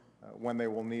when they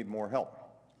will need more help.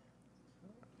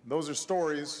 Those are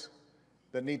stories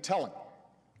that need telling.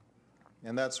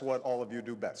 And that's what all of you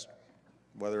do best,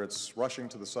 whether it's rushing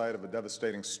to the site of a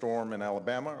devastating storm in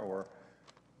Alabama or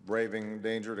braving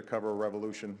danger to cover a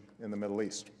revolution in the Middle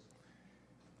East.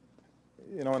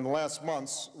 You know, in the last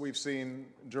months, we've seen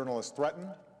journalists threatened,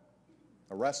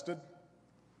 arrested,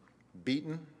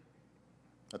 beaten,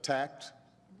 attacked,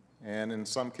 and in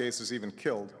some cases even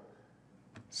killed,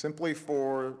 simply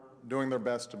for doing their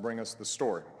best to bring us the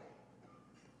story,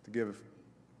 to give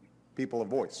people a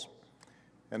voice,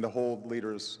 and to hold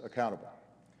leaders accountable.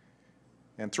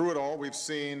 And through it all, we've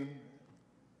seen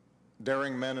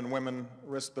daring men and women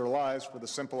risk their lives for the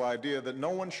simple idea that no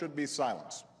one should be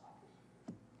silenced,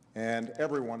 and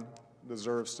everyone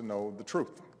deserves to know the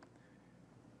truth.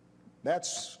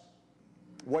 That's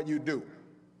what you do.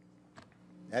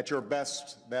 At your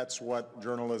best, that's what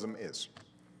journalism is.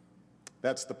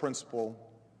 That's the principle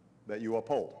that you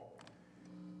uphold.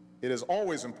 It is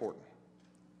always important,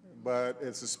 but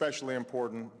it's especially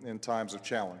important in times of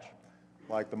challenge,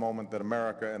 like the moment that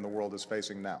America and the world is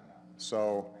facing now.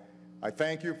 So I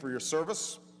thank you for your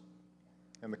service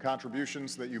and the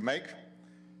contributions that you make.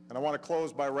 And I want to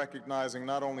close by recognizing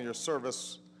not only your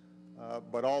service,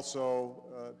 but also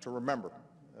to remember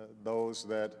those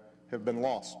that have been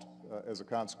lost as a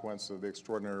consequence of the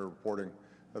extraordinary reporting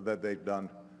that they've done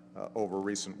over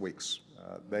recent weeks.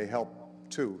 They help,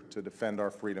 too, to defend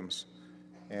our freedoms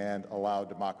and allow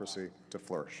democracy to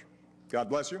flourish. God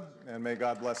bless you, and may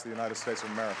God bless the United States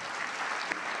of America.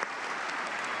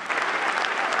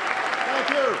 Thank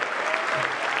you.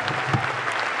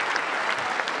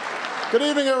 Good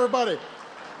evening, everybody.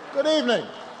 Good evening.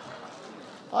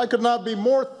 I could not be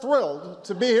more thrilled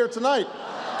to be here tonight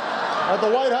at the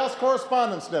White House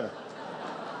Correspondents Dinner.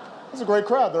 It's a great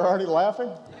crowd. They're already laughing.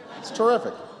 It's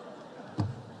terrific.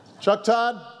 Chuck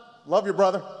Todd, love you,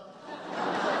 brother.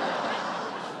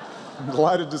 I'm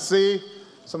delighted to see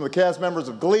some of the cast members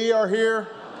of Glee are here.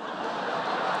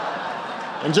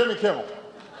 And Jimmy Kimmel.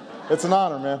 It's an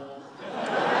honor, man.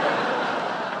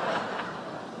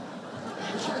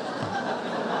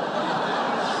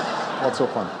 What's so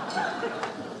fun?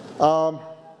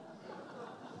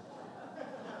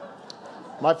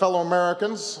 My fellow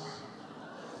Americans,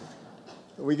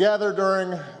 we gather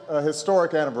during a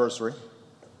historic anniversary.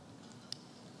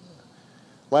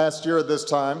 Last year at this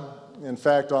time, in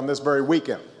fact, on this very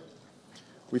weekend,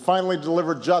 we finally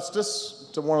delivered justice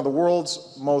to one of the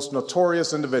world's most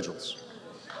notorious individuals.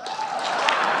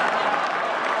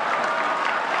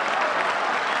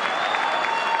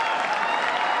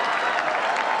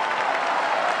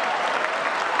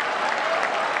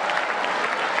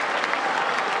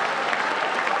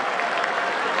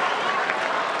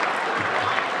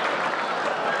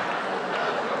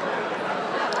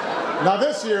 Now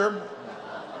this year,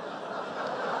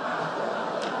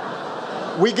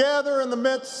 we gather in the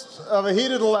midst of a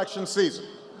heated election season,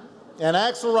 and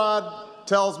Axelrod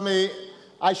tells me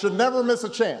I should never miss a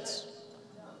chance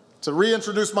to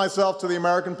reintroduce myself to the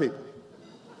American people.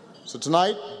 So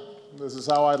tonight, this is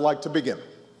how I'd like to begin.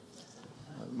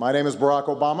 My name is Barack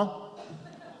Obama.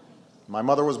 My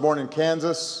mother was born in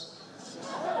Kansas.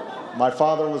 My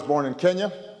father was born in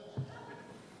Kenya.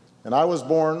 And I was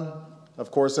born, of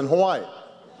course, in Hawaii.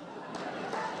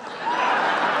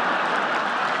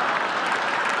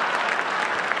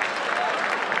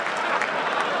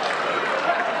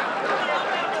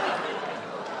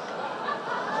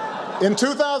 In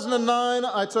 2009,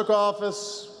 I took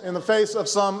office in the face of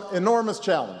some enormous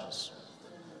challenges.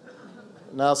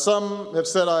 Now, some have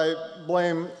said I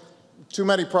blame too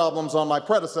many problems on my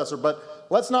predecessor, but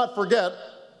let's not forget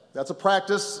that's a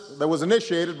practice that was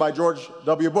initiated by George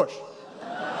W. Bush.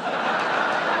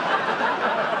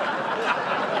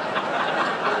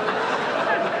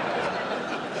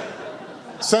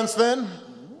 Since then,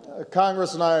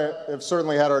 Congress and I have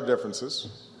certainly had our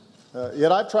differences,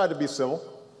 yet I've tried to be civil,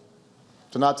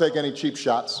 to not take any cheap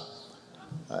shots.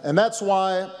 And that's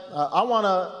why I want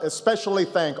to especially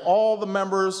thank all the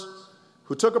members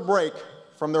who took a break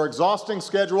from their exhausting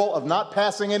schedule of not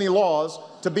passing any laws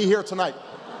to be here tonight.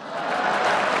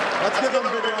 Let's give them a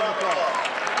big round of applause.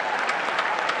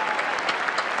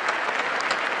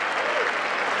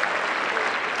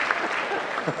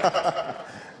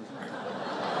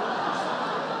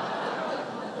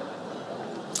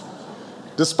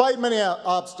 Despite many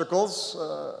obstacles,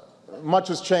 much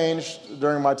has changed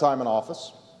during my time in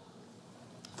office.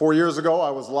 4 years ago,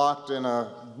 I was locked in a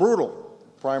brutal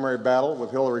primary battle with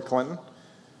Hillary Clinton.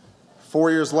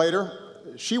 4 years later,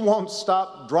 she won't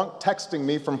stop drunk texting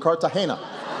me from Cartagena.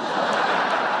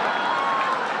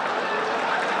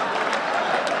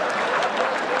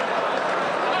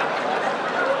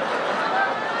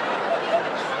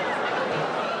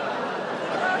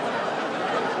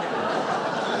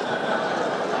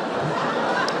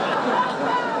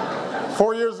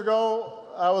 4 years ago,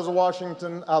 I was a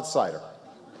Washington outsider.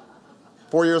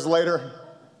 4 years later,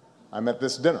 I'm at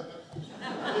this dinner.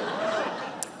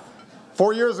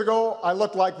 4 years ago, I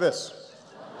looked like this.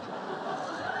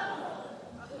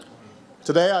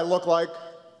 Today, I look like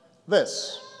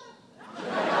this.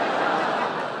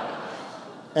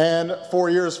 And 4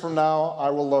 years from now,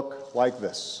 I will look like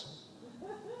this.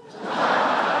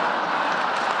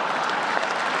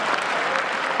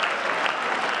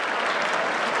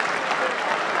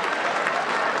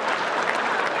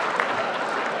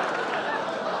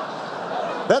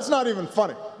 That's not even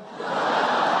funny.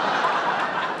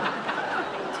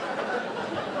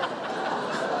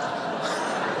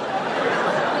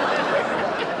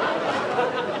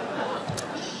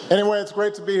 Anyway, it's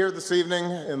great to be here this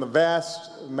evening in the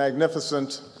vast,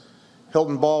 magnificent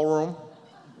Hilton Ballroom,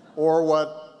 or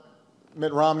what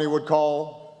Mitt Romney would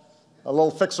call a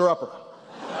little fixer-upper.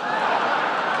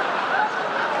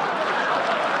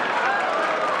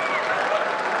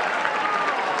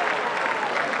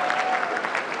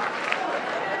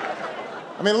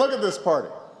 I mean, look at this party.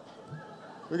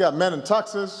 We got men in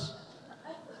tuxes,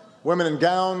 women in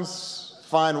gowns,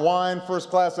 fine wine,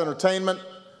 first-class entertainment.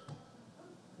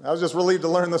 I was just relieved to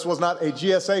learn this was not a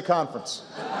GSA conference.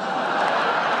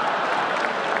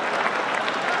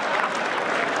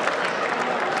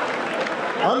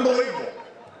 Unbelievable.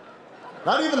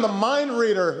 Not even the mind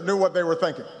reader knew what they were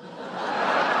thinking.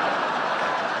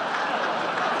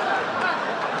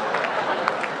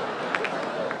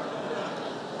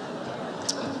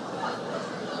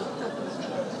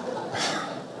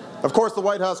 Of course, the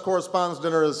White House Correspondents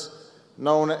Dinner is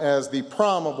known as the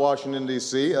prom of Washington,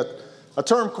 D.C., a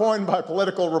term coined by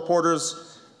political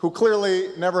reporters who clearly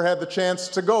never had the chance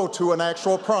to go to an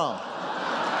actual prom.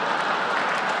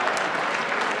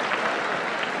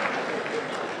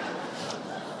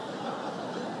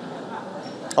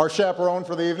 Our chaperone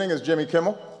for the evening is Jimmy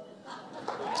Kimmel.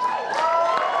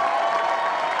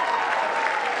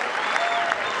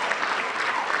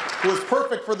 Who is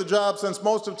perfect for the job since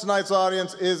most of tonight's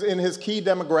audience is in his key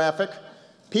demographic,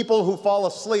 people who fall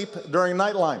asleep during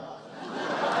Nightline.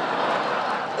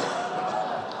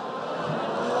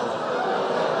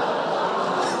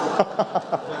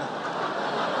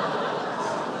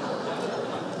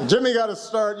 Jimmy got his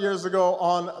start years ago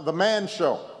on The Man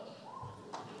Show.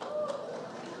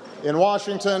 In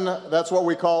Washington, that's what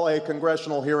we call a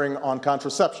congressional hearing on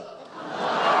contraception.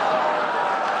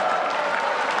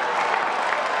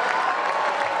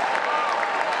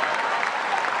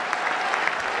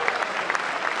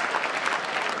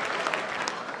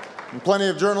 And plenty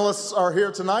of journalists are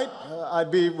here tonight.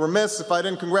 I'd be remiss if I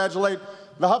didn't congratulate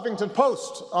the Huffington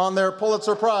Post on their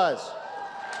Pulitzer Prize.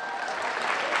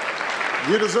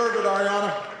 You deserve it,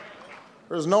 Ariana.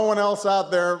 There's no one else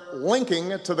out there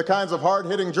linking to the kinds of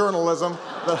hard-hitting journalism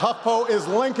that HuffPo is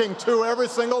linking to every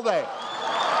single day.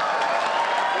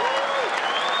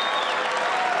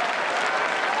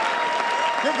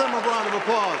 Give them a round of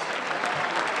applause.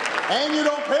 And you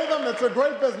don't pay them, it's a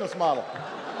great business model.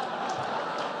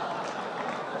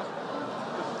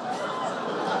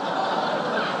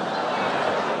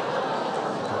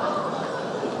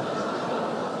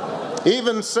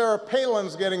 Even Sarah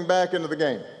Palin's getting back into the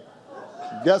game.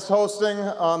 Guest hosting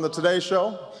on the Today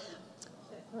Show,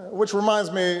 which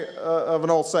reminds me of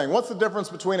an old saying. What's the difference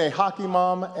between a hockey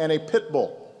mom and a pit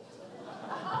bull?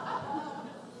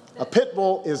 A pit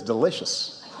bull is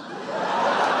delicious.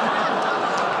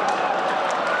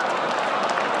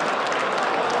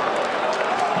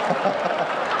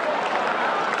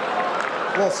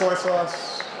 A little soy sauce.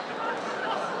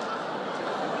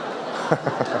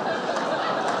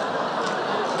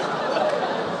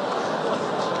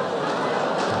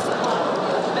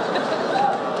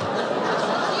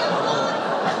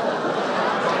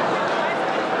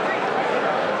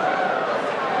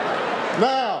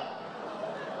 Now,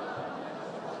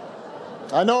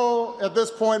 I know at this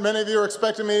point many of you are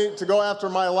expecting me to go after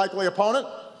my likely opponent,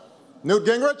 Newt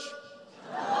Gingrich.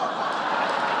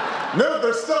 Newt,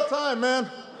 there's still time, man.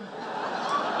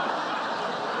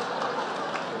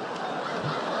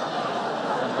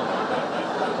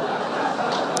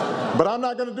 But I'm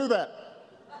not going to do that.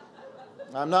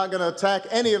 I'm not going to attack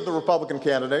any of the Republican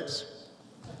candidates.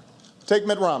 Take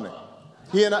Mitt Romney.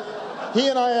 He and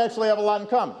I actually have a lot in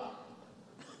common.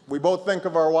 We both think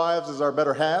of our wives as our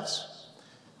better halves,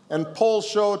 and polls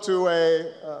show to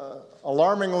a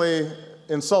alarmingly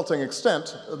insulting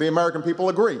extent the American people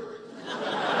agree.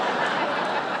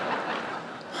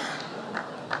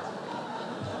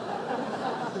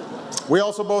 We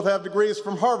also both have degrees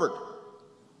from Harvard.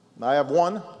 I have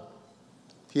one.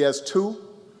 He has two.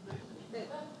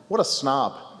 What a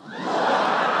snob.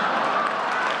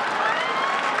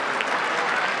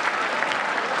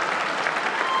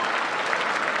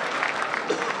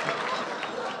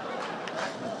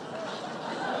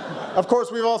 Of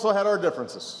course, we've also had our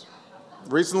differences.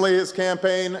 Recently, his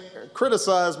campaign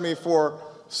criticized me for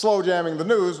slow jamming the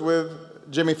news with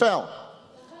Jimmy Fallon.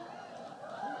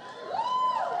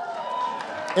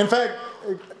 In fact,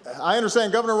 I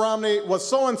understand Governor Romney was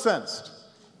so incensed,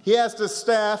 he asked his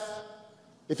staff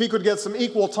if he could get some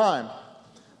equal time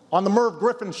on the Merv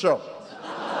Griffin show.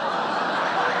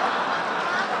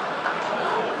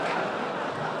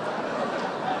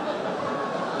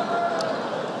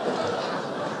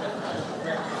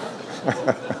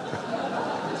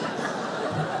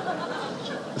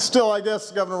 Still, I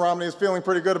guess Governor Romney is feeling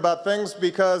pretty good about things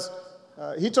because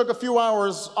he took a few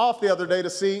hours off the other day to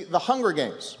see The Hunger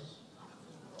Games.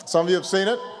 Some of you have seen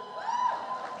it.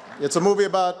 It's a movie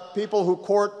about people who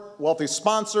court wealthy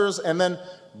sponsors and then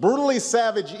brutally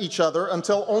savage each other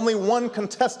until only one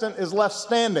contestant is left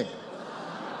standing.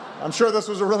 I'm sure this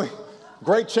was a really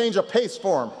great change of pace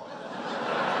for him.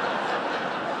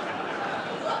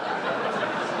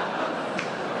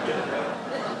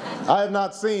 I have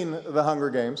not seen The Hunger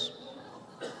Games.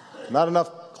 Not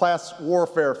enough class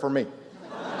warfare for me.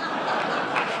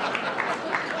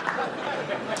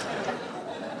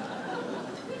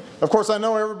 Of course, I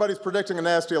know everybody's predicting a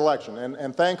nasty election,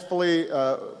 and thankfully,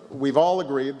 we've all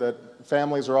agreed that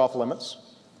families are off limits.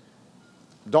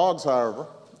 Dogs, however,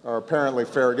 are apparently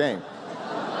fair game.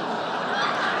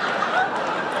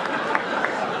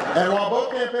 And while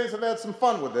both campaigns have had some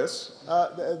fun with this,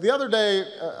 the other day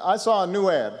I saw a new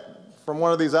ad from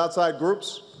one of these outside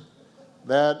groups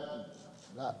that,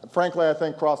 frankly, I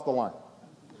think crossed the line.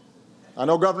 I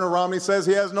know Governor Romney says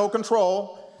he has no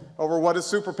control over what his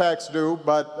super PACs do,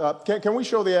 but can we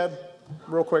show the ad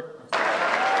real quick?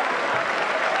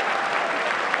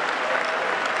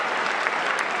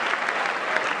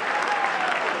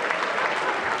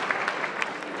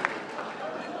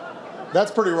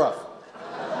 That's pretty rough,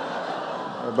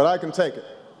 but I can take it,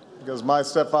 because my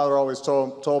stepfather always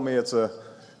told me it's a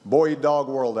boy-dog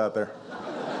world out there.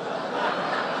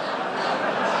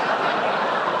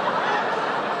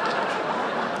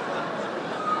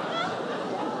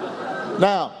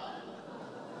 Now,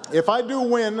 if I do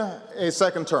win a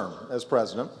second term as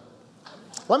president,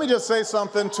 let me just say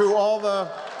something to all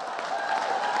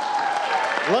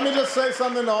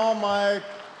my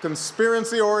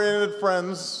conspiracy-oriented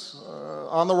friends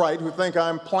on the right who think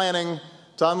I'm planning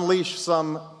to unleash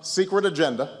some secret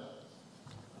agenda.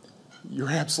 You're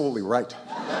absolutely right.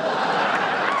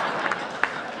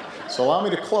 So allow me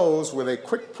to close with a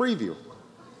quick preview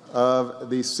of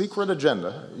the secret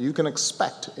agenda you can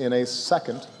expect in a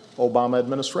second Obama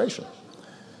administration.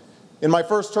 In my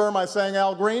first term, I sang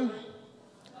Al Green.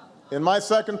 In my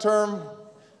second term,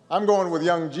 I'm going with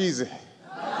young Jeezy.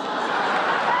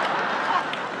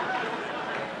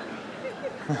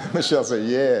 Michelle said,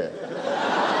 yeah.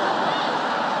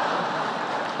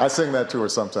 I sing that to her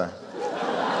sometime.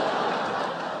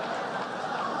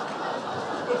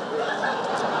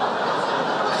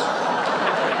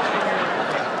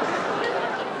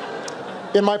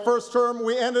 In my first term,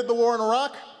 we ended the war in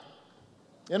Iraq.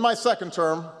 In my second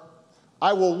term,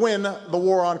 I will win the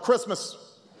war on Christmas.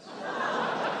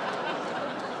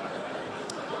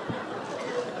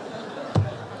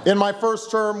 In my first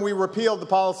term, we repealed the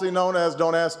policy known as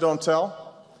Don't Ask, Don't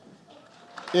Tell.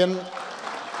 In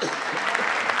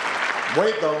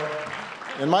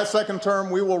my second term,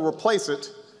 we will replace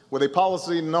it with a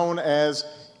policy known as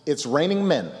It's Raining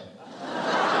Men.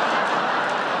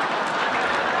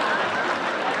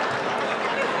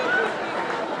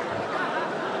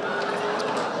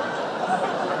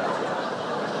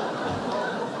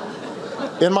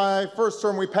 In my first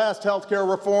term, we passed health care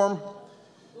reform.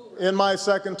 In my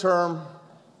second term,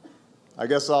 I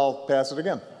guess I'll pass it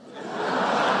again.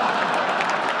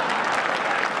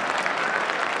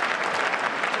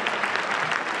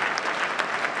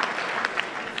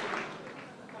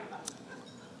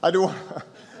 I do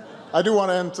want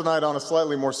to end tonight on a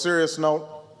slightly more serious note.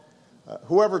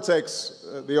 Whoever takes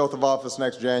the oath of office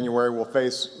next January will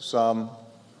face some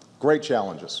great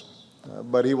challenges,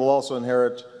 but he will also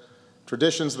inherit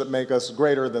traditions that make us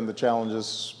greater than the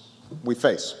challenges we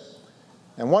face.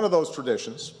 And one of those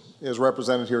traditions is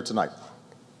represented here tonight.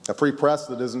 A free press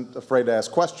that isn't afraid to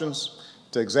ask questions,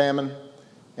 to examine,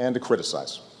 and to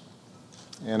criticize.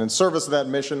 And in service of that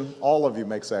mission, all of you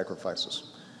make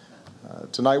sacrifices.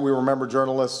 Tonight we remember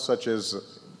journalists such as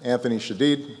Anthony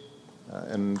Shadid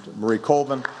and Marie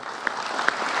Colvin.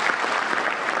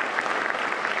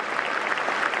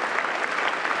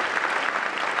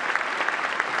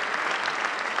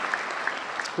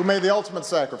 Who made the ultimate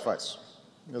sacrifice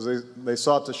as they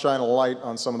sought to shine a light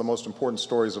on some of the most important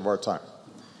stories of our time.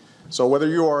 So whether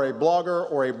you are a blogger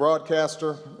or a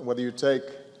broadcaster, whether you take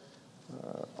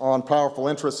on powerful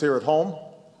interests here at home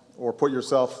or put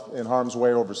yourself in harm's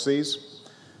way overseas,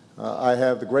 I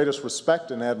have the greatest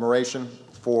respect and admiration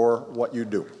for what you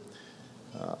do.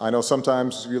 I know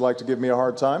sometimes you like to give me a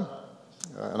hard time,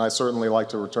 and I certainly like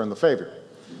to return the favor.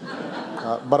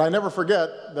 But I never forget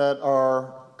that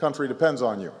our country depends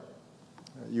on you.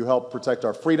 You help protect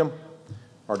our freedom,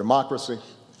 our democracy,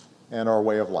 and our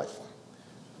way of life.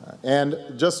 And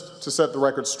just to set the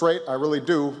record straight, I really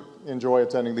do enjoy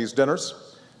attending these dinners.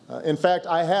 In fact,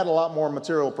 I had a lot more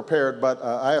material prepared, but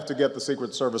I have to get the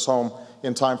Secret Service home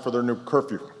in time for their new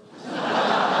curfew.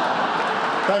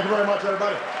 Thank you very much,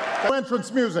 everybody.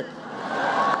 Entrance music.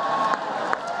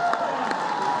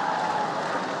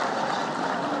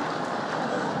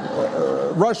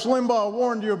 Rush Limbaugh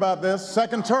warned you about this.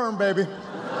 Second term, baby.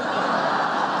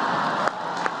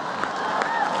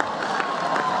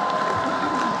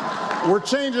 We're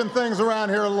changing things around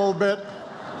here a little bit.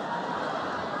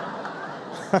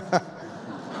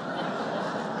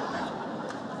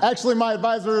 Actually, my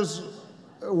advisors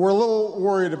were a little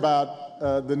worried about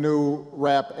the new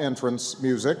rap entrance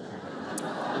music.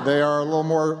 They are a little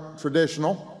more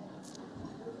traditional.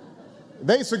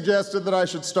 They suggested that I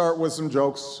should start with some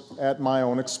jokes at my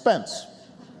own expense,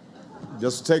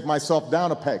 just to take myself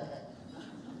down a peg.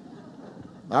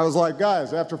 I was like,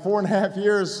 guys, after 4.5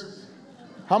 years,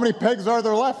 how many pegs are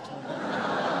there left?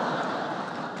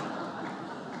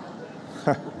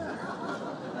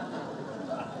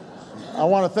 I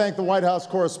want to thank the White House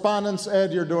Correspondents.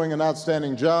 Ed, you're doing an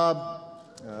outstanding job.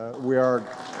 We are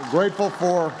grateful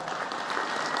for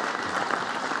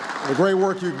the great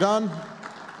work you've done.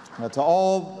 To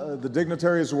all the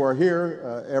dignitaries who are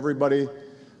here, everybody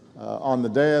on the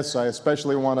dais, I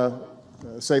especially want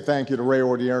to say thank you to Ray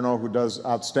Odierno, who does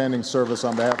outstanding service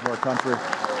on behalf of our country,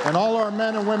 and all our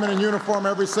men and women in uniform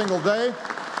every single day.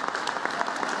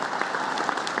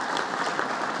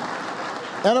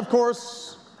 And of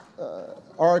course,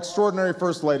 our extraordinary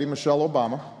First Lady, Michelle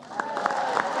Obama.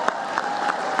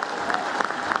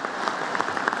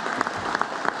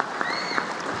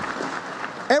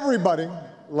 Everybody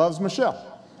loves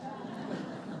Michelle.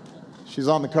 She's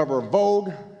on the cover of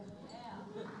Vogue,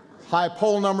 high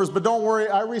poll numbers, but don't worry,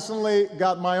 I recently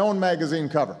got my own magazine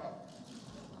cover.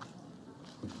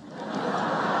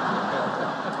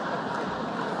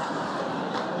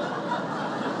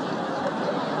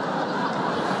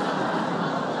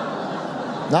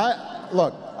 Now,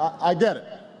 look, I get it.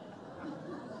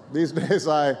 These days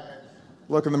I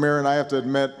look in the mirror and I have to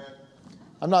admit,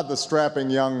 I'm not the strapping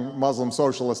young Muslim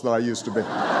socialist that I used to be.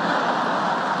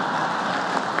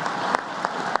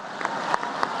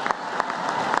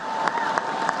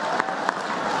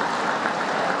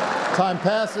 Time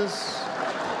passes,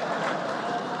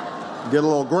 get a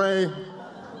little gray,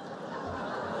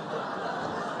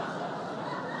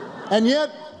 and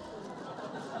yet,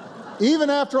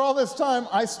 even after all this time,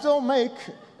 I still make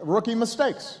rookie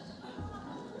mistakes.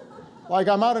 Like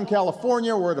I'm out in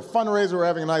California, we're at a fundraiser, we're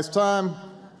having a nice time.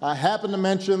 I happen to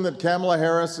mention that Kamala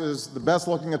Harris is the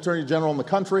best-looking Attorney General in the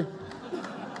country.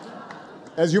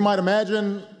 As you might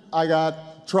imagine, I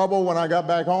got trouble when I got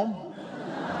back home.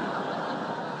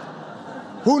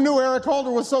 Who knew Eric Holder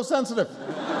was so sensitive?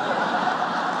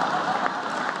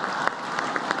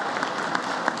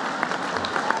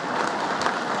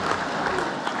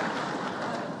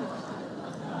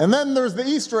 And then there's the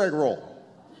Easter egg roll,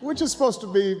 which is supposed to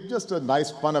be just a nice,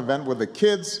 fun event with the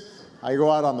kids. I go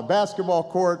out on the basketball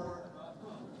court,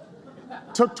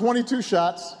 took 22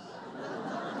 shots,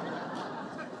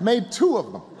 made 2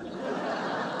 of them.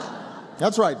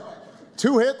 That's right,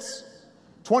 2 hits,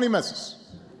 20 misses.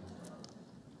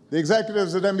 The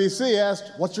executives at NBC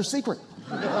asked, "What's your secret?"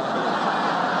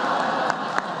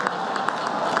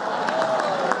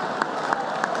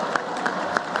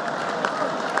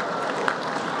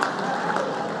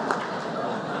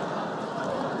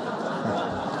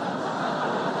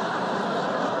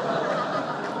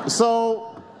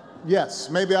 So, yes,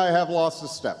 maybe I have lost a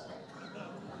step.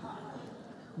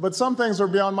 But some things are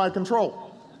beyond my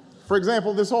control. For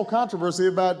example, this whole controversy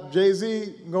about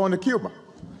Jay-Z going to Cuba.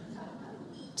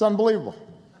 It's unbelievable.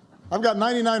 I've got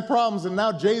 99 problems, and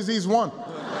now Jay-Z's one.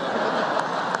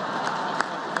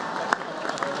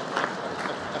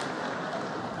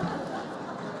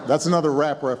 That's another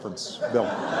rap reference, Bill.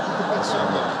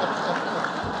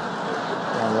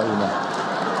 I'll let you know.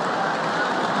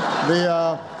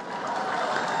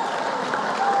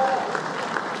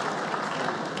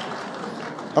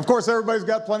 Of course, everybody's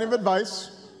got plenty of advice.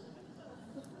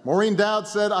 Maureen Dowd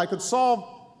said, I could solve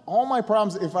all my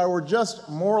problems if I were just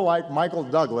more like Michael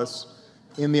Douglas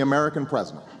in The American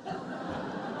President.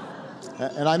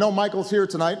 And I know Michael's here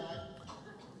tonight.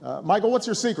 Michael, what's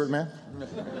your secret, man?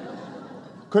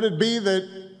 Could it be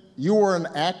that you were an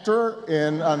actor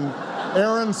in an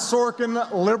Aaron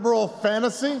Sorkin liberal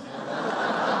fantasy?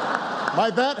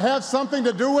 Might that have something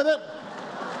to do with it?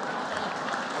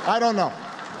 I don't know.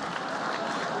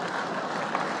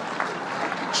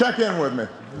 Check in with me.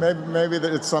 Maybe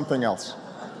that it's something else.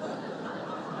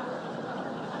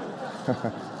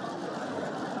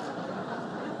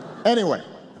 Anyway,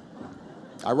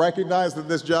 I recognize that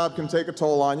this job can take a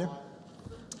toll on you.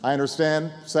 I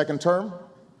understand second term,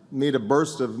 need a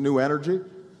burst of new energy,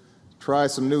 try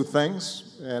some new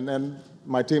things, and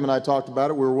my team and I talked about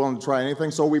it. We were willing to try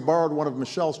anything, so we borrowed one of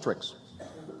Michelle's tricks.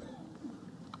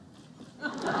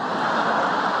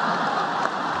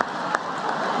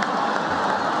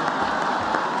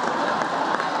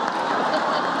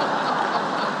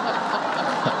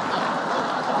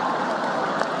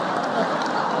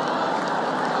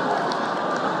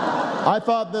 I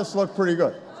thought this looked pretty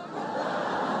good,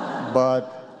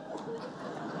 but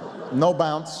no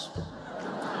bounce.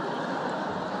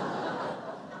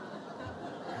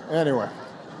 Anyway,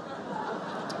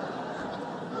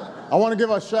 I want to give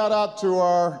a shout out to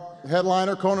our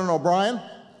headliner, Conan O'Brien.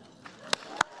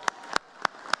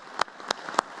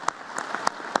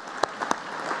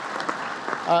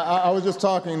 I was just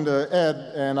talking to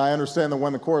Ed, and I understand that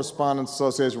when the Correspondents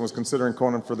Association was considering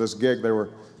Conan for this gig, they were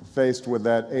faced with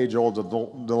that age-old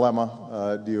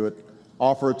dilemma. Do you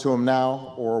offer it to him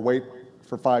now or wait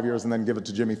for 5 years and then give it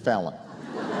to Jimmy Fallon?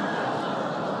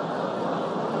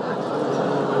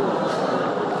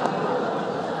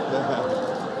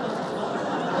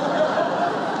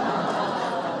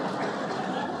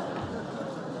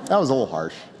 That was a little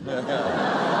harsh.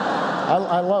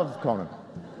 I love Conan.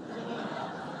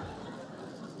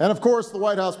 And of course, the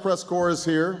White House press corps is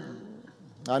here.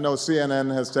 I know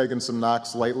CNN has taken some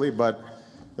knocks lately, but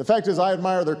the fact is I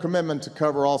admire their commitment to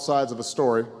cover all sides of a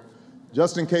story,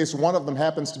 just in case one of them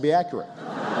happens to be accurate.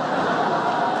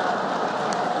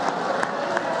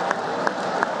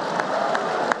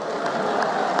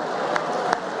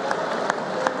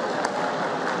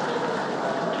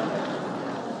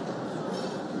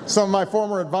 Some of my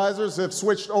former advisors have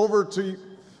switched over to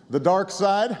the dark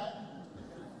side.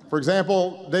 For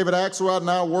example, David Axelrod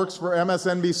now works for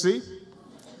MSNBC,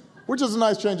 which is a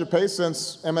nice change of pace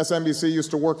since MSNBC used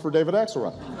to work for David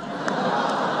Axelrod.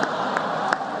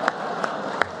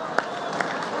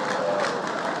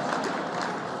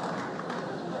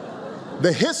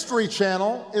 The History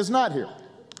Channel is not here.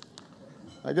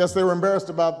 I guess they were embarrassed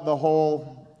about the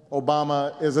whole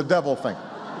Obama is a devil thing.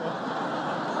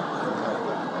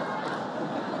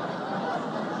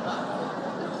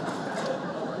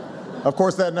 Of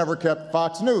course, that never kept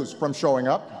Fox News from showing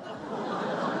up.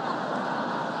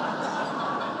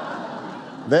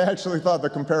 They actually thought the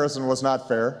comparison was not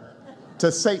fair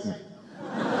to Satan.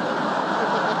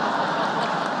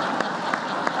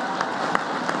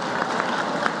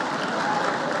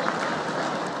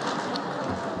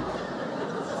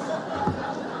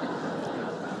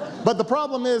 But the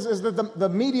problem is that the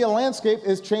media landscape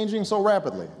is changing so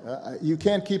rapidly. You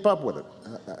can't keep up with it.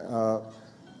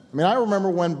 I mean, I remember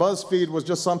when BuzzFeed was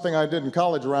just something I did in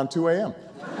college around 2 a.m.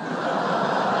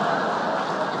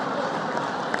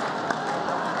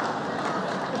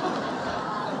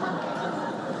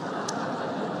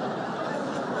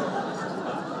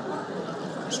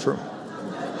 It's true.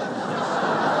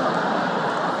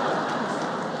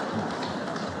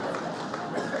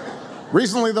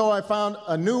 Recently, though, I found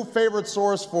a new favorite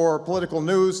source for political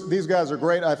news. These guys are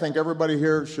great. I think everybody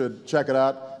here should check it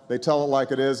out. They tell it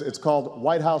like it is. It's called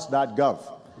whitehouse.gov.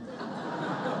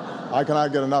 I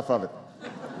cannot get enough of it.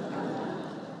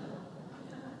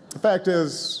 The fact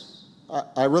is,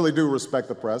 I really do respect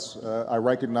the press. I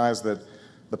recognize that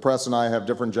the press and I have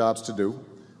different jobs to do.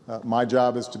 My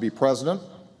job is to be president.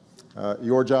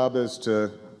 Your job is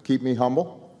to keep me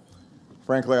humble.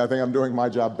 Frankly, I think I'm doing my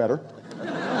job better.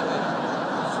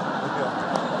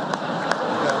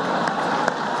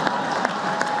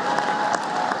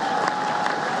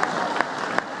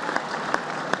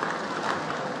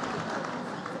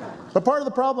 But part of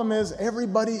the problem is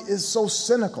everybody is so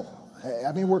cynical.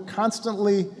 I mean, we're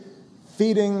constantly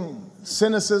feeding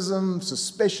cynicism,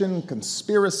 suspicion,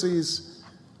 conspiracies.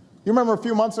 You remember a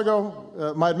few months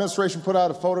ago, my administration put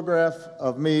out a photograph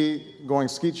of me going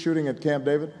skeet shooting at Camp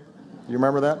David? You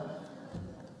remember that?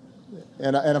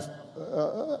 And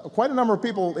quite a number of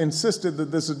people insisted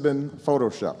that this had been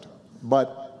photoshopped.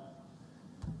 But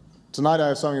tonight I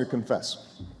have something to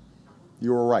confess.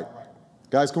 You were right.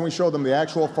 Guys, can we show them the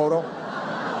actual photo?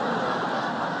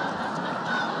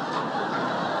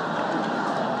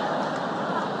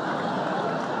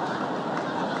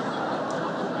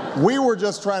 We were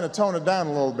just trying to tone it down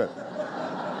a little bit.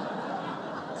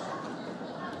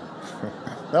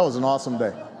 That was an awesome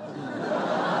day.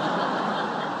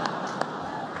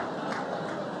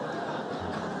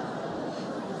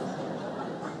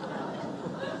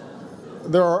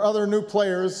 There are other new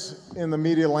players in the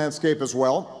media landscape as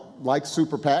well, like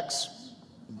super PACs.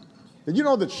 Did you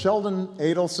know that Sheldon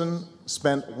Adelson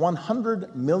spent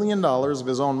 $100 million of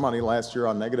his own money last year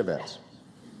on negative ads?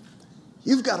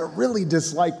 You've got to really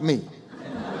dislike me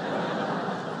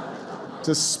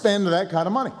to spend that kind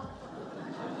of money.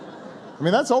 I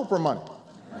mean, that's Oprah money.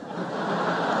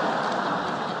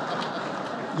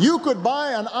 You could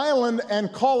buy an island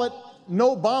and call it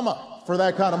Nobama for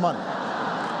that kind of money.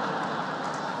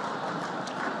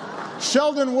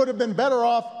 Sheldon would have been better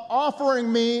off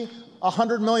offering me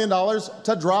 $100 million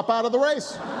to drop out of the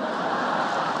race.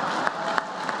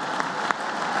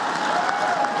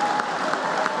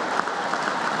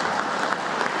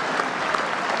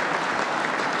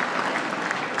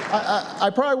 I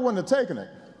probably wouldn't have taken it,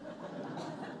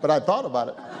 but I thought about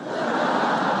it.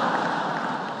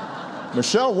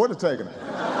 Michelle would have taken it.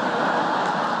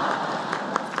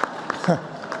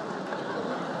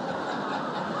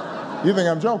 You think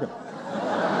I'm joking?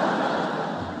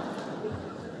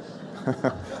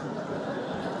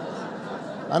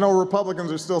 I know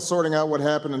Republicans are still sorting out what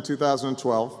happened in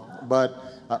 2012, but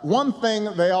one thing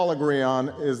they all agree on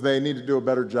is they need to do a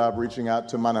better job reaching out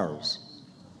to minorities.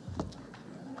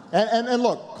 And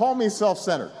look, call me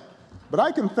self-centered, but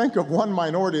I can think of one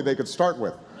minority they could start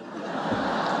with.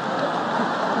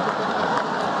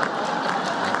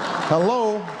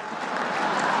 Hello?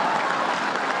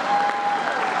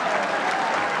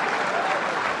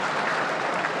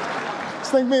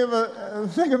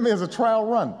 Think of me as a trial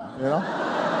run, you know?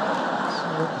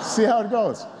 See how it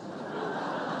goes.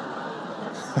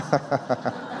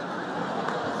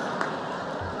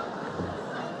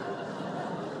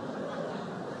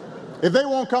 If they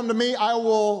won't come to me, I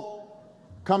will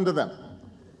come to them.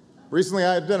 Recently,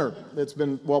 I had dinner. It's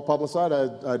been well publicized.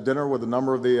 I had dinner with a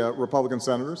number of the Republican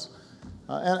senators.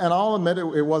 And I'll admit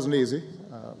it wasn't easy.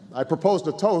 I proposed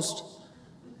a toast.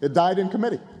 It died in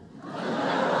committee.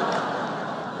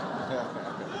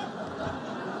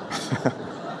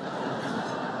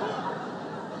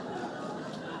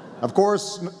 Of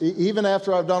course, even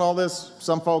after I've done all this,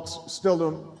 some folks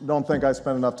still don't think I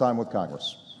spend enough time with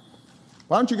Congress.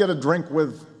 Why don't you get a drink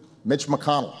with Mitch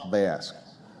McConnell, they ask.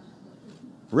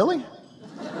 Really?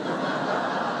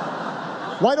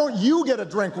 Why don't you get a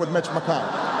drink with Mitch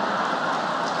McConnell?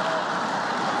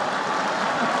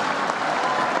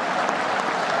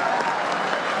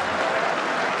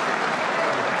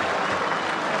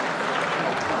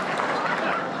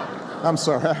 I'm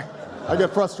sorry, I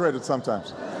get frustrated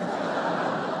sometimes.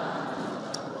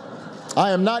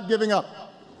 I am not giving up.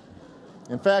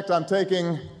 In fact, I'm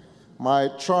taking my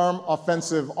charm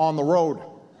offensive on the road.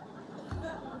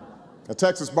 A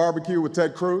Texas barbecue with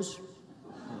Ted Cruz,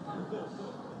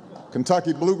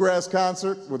 Kentucky bluegrass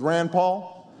concert with Rand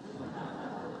Paul,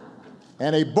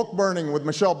 and a book burning with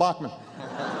Michelle Bachmann.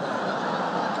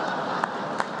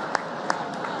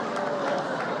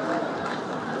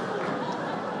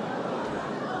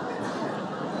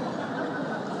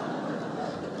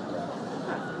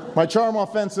 My charm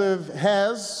offensive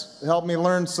has helped me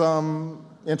learn some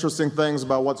interesting things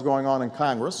about what's going on in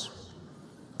Congress.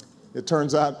 It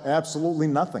turns out absolutely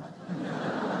nothing.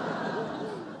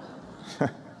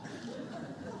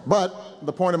 But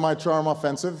the point of my charm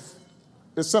offensive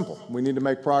is simple. We need to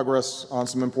make progress on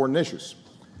some important issues.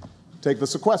 Take the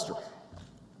sequester.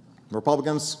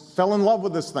 Republicans fell in love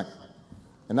with this thing,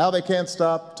 and now they can't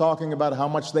stop talking about how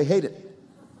much they hate it.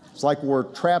 It's like we're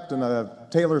trapped in a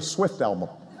Taylor Swift album.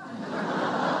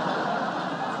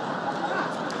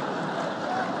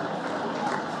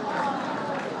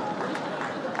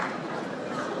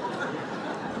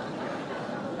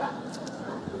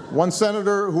 One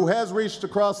senator who has reached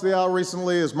across the aisle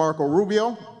recently is Marco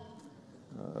Rubio,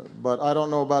 but I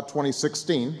don't know about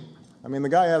 2016. I mean, the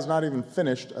guy has not even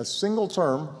finished a single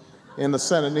term in the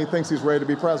Senate, and he thinks he's ready to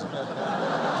be president.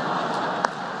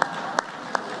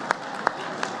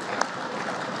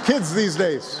 Kids these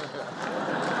days.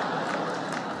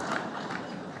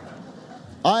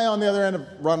 I, on the other hand, have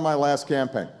run my last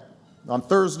campaign. On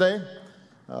Thursday,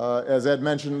 as Ed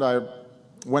mentioned, I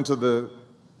went to the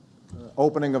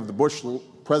opening of the Bush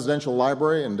Presidential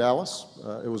Library in Dallas.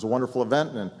 It was a wonderful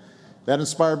event, and that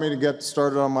inspired me to get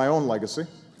started on my own legacy,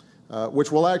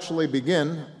 which will actually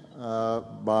begin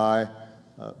by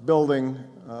building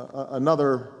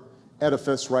another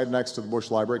edifice right next to the Bush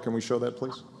Library. Can we show that,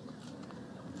 please?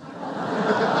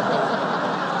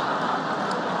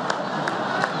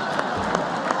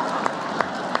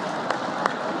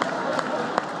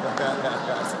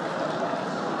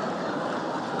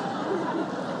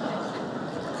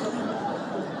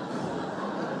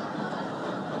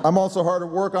 I'm also hard at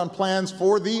work on plans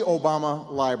for the Obama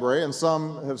Library, and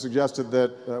some have suggested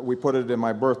that we put it in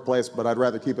my birthplace, but I'd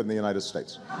rather keep it in the United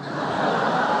States.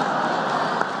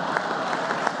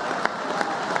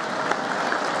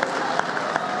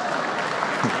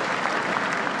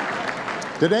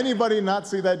 Did anybody not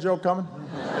see that joke coming?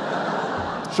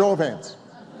 Show of hands.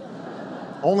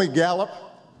 Only Gallup?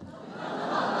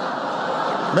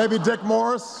 Maybe Dick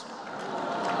Morris?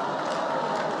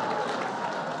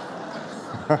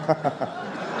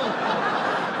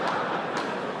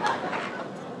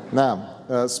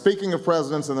 Now, speaking of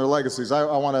presidents and their legacies, I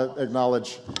want to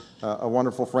acknowledge a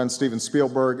wonderful friend, Steven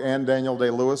Spielberg, and Daniel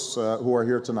Day-Lewis, who are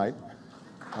here tonight.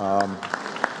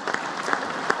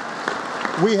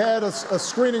 We had a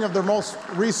screening of their most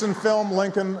recent film,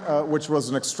 Lincoln, which was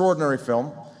an extraordinary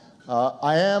film.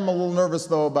 I am a little nervous,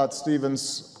 though, about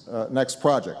Steven's next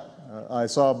project. I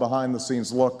saw a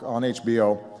behind-the-scenes look on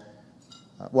HBO.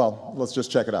 Well, let's just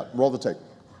check it out. Roll the tape.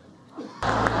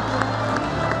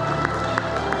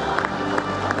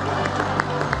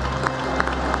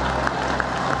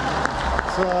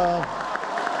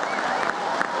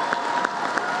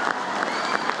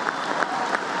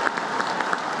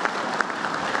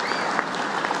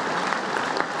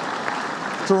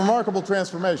 It's a remarkable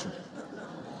transformation.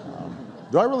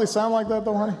 Do I really sound like that,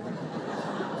 though, honey?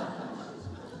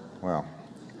 Well.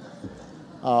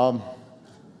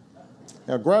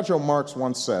 Groucho Marx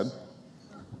once said,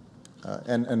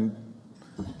 and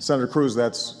Senator Cruz,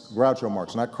 that's Groucho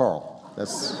Marx, not Carl.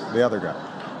 That's the other guy.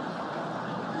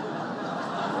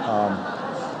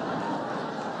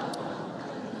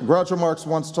 Groucho Marx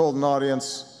once told an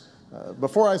audience,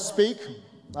 before I speak,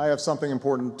 I have something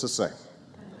important to say.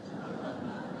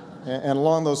 And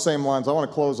along those same lines, I want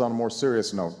to close on a more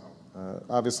serious note.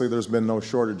 Obviously, there's been no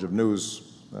shortage of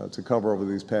news to cover over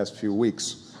these past few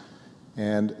weeks.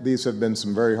 And these have been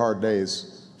some very hard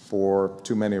days for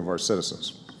too many of our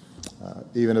citizens.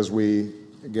 Even as we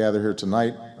gather here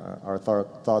tonight, our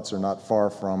thoughts are not far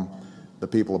from the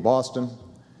people of Boston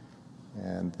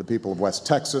and the people of West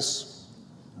Texas.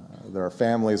 There are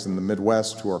families in the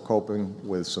Midwest who are coping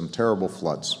with some terrible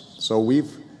floods. So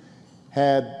we've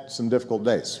had some difficult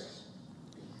days.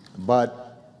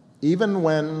 But even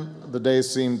when the days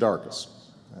seem darkest,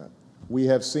 we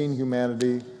have seen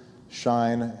humanity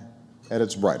shine at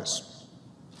its brightest.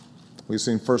 We've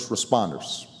seen first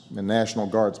responders and National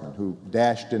Guardsmen who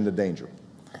dashed into danger,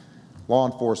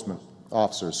 law enforcement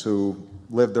officers who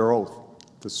lived their oath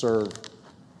to serve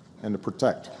and to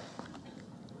protect,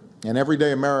 and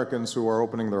everyday Americans who are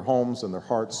opening their homes and their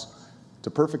hearts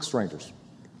to perfect strangers.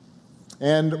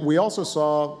 And we also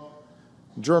saw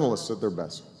journalists at their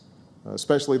best,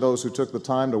 especially those who took the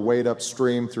time to wade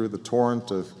upstream through the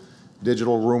torrent of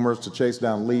digital rumors to chase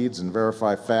down leads and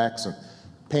verify facts and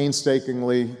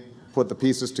painstakingly put the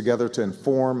pieces together to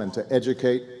inform and to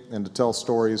educate and to tell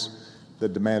stories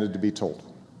that demanded to be told.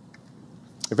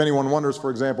 If anyone wonders,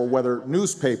 for example, whether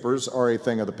newspapers are a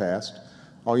thing of the past,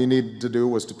 all you need to do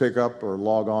was to pick up or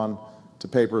log on to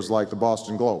papers like the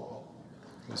Boston Globe.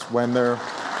 It's when they're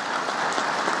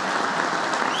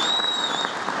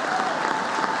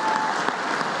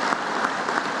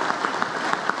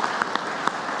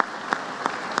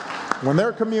when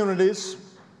their communities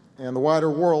and the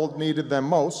wider world needed them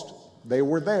most, they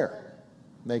were there,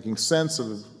 making sense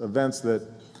of events that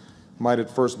might at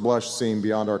first blush seem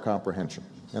beyond our comprehension.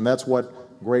 And that's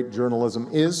what great journalism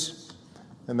is,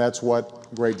 and that's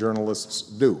what great journalists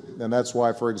do. And that's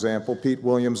why, for example, Pete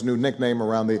Williams' new nickname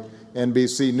around the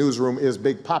NBC newsroom is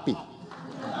Big Papi.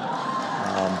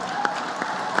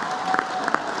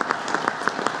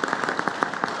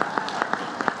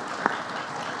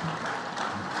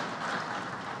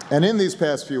 And in these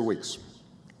past few weeks,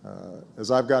 as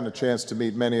I've gotten a chance to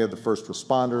meet many of the first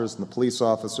responders and the police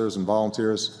officers and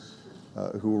volunteers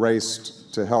who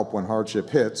raced to help when hardship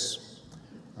hits,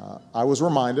 I was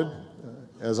reminded,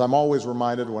 as I'm always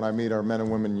reminded when I meet our men and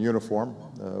women in uniform,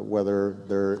 whether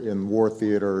they're in war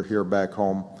theater or here back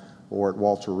home or at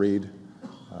Walter Reed,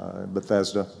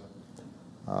 Bethesda,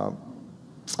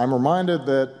 I'm reminded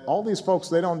that all these folks,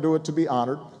 they don't do it to be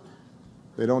honored.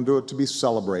 They don't do it to be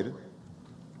celebrated.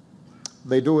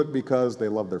 They do it because they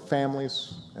love their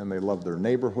families, and they love their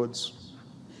neighborhoods,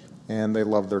 and they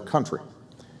love their country.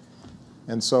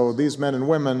 And so these men and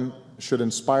women should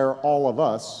inspire all of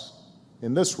us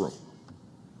in this room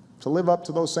to live up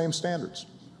to those same standards,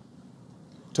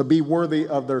 to be worthy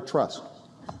of their trust,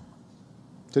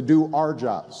 to do our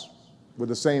jobs with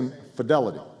the same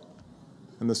fidelity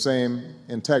and the same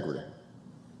integrity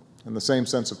and the same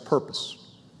sense of purpose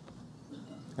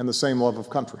and the same love of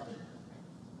country.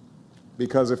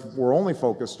 Because if we're only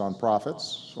focused on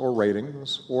profits or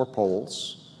ratings or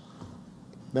polls,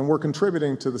 then we're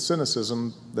contributing to the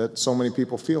cynicism that so many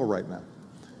people feel right now.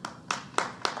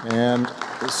 And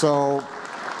so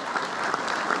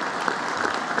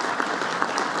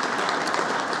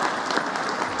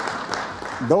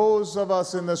those of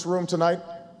us in this room tonight,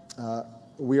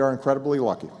 we are incredibly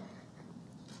lucky.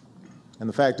 And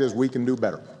the fact is, we can do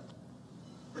better.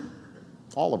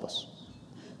 All of us.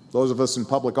 Those of us in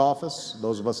public office,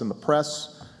 those of us in the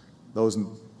press, those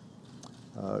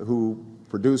who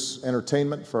produce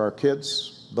entertainment for our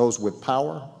kids, those with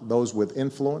power, those with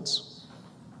influence,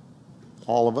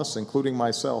 all of us, including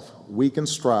myself, we can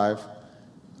strive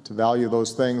to value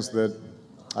those things that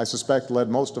I suspect led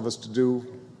most of us to do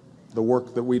the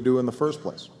work that we do in the first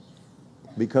place,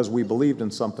 because we believed in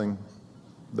something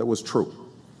that was true,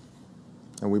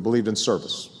 and we believed in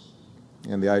service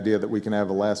and the idea that we can have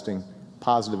a lasting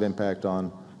positive impact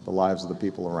on the lives of the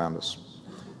people around us.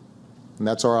 And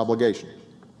that's our obligation.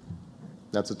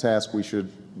 That's a task we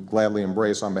should gladly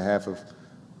embrace on behalf of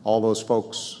all those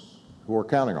folks who are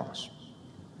counting on us,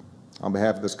 on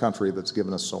behalf of this country that's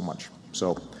given us so much.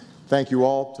 So thank you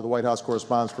all, to the White House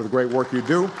correspondents, for the great work you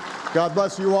do. God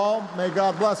bless you all. May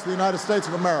God bless the United States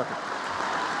of America.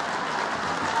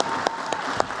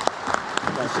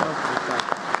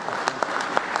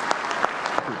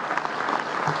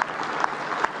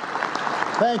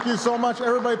 Thank you so much.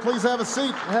 Everybody, please have a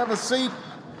seat. Have a seat.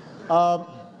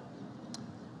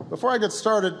 Before I get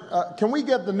started, can we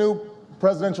get the new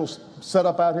presidential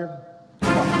setup out here?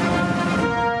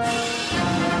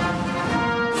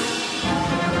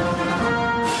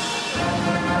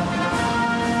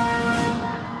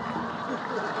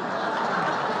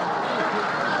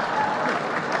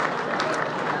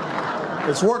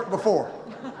 It's worked before.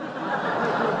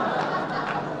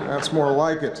 That's more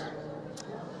like it.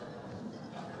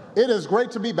 It is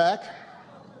great to be back.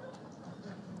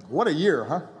 What a year,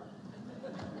 huh?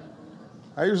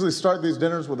 I usually start these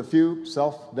dinners with a few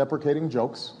self-deprecating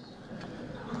jokes.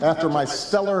 After my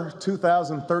stellar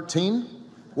 2013,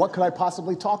 what could I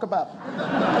possibly talk about?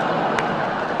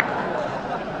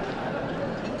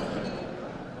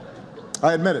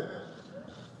 I admit it.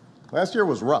 Last year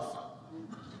was rough.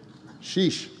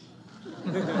 Sheesh.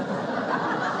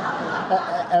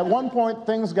 At one point,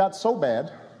 things got so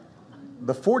bad,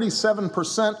 the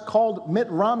 47% called Mitt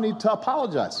Romney to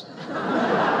apologize.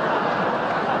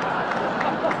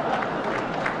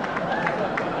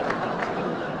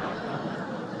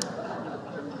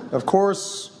 Of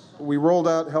course, we rolled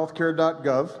out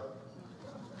healthcare.gov.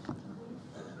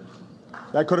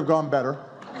 That could have gone better.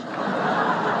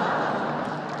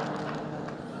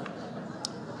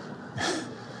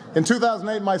 In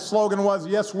 2008, my slogan was,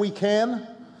 "Yes, we can."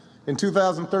 In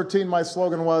 2013, my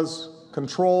slogan was,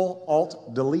 "Control,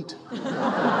 Alt, Delete."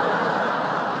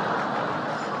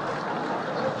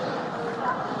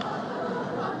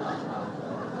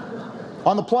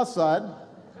 On the plus side,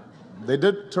 they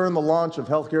did turn the launch of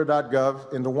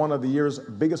healthcare.gov into one of the year's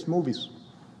biggest movies.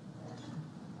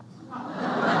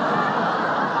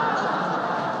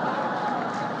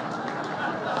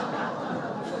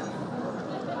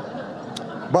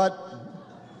 But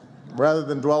rather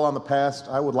than dwell on the past,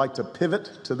 I would like to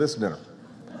pivot to this dinner.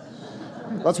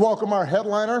 Let's welcome our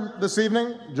headliner this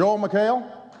evening, Joel McHale.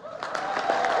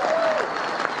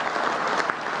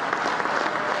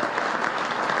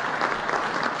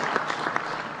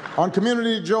 On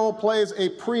Community, Joel plays a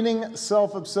preening,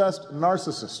 self-obsessed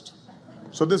narcissist.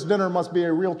 So this dinner must be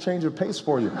a real change of pace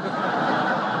for you.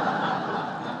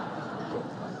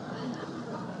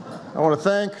 I want to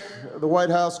thank the White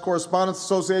House Correspondents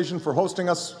Association for hosting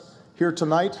us here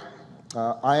tonight.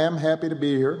 I am happy to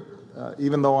be here,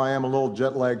 even though I am a little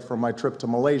jet-lagged from my trip to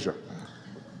Malaysia.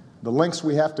 The lengths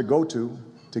we have to go to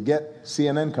get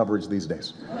CNN coverage these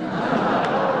days.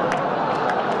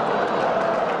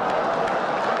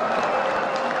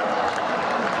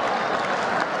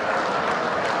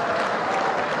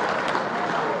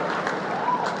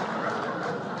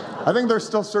 I think they're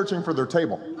still searching for their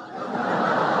table.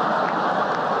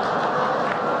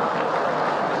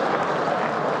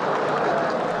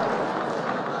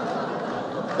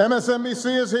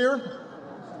 MSNBC is here.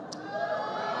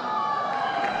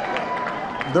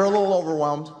 They're a little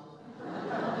overwhelmed.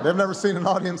 They've never seen an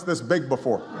audience this big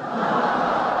before.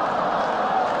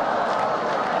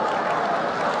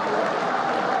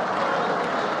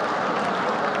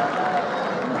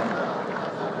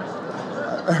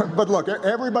 But look,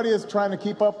 everybody is trying to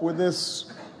keep up with this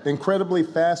incredibly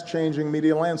fast-changing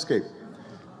media landscape.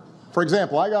 For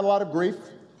example, I got a lot of grief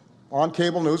on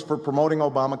cable news for promoting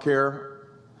Obamacare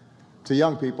to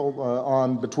young people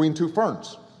on Between Two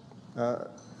Ferns.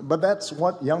 But that's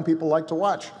what young people like to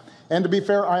watch. And to be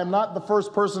fair, I am not the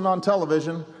first person on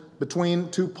television between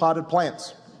two potted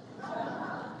plants.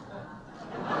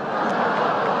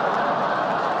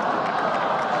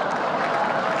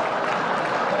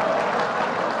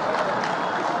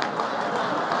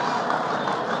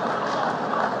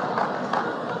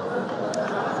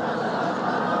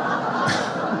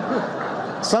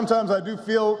 Sometimes I do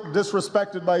feel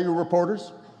disrespected by you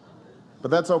reporters, but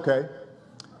that's okay.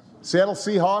 Seattle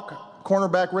Seahawk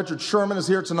cornerback Richard Sherman is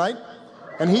here tonight,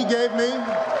 and he gave me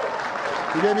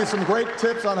some great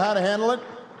tips on how to handle it.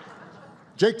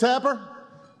 Jake Tapper,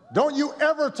 don't you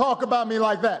ever talk about me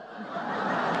like that.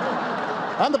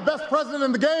 I'm the best president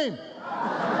in the game.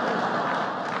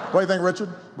 What do you think, Richard?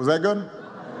 Was that good?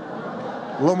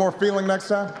 A little more feeling next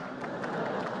time?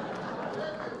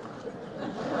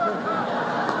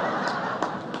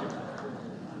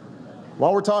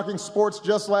 While we're talking sports,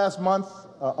 just last month,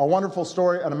 a wonderful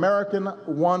story. An American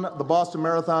won the Boston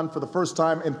Marathon for the first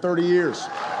time in 30 years.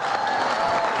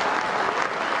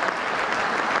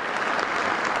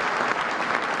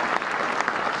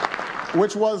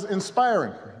 Which was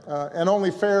inspiring, and only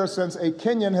fair since a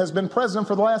Kenyan has been president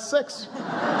for the last 6. We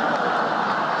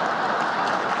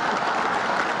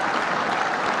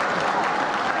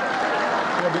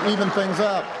had to even things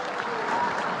up.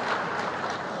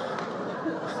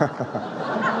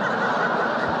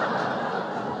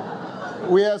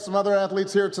 We have some other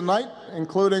athletes here tonight,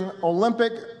 including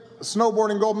Olympic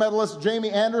snowboarding gold medalist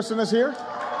Jamie Anderson is here.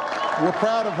 We're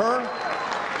proud of her.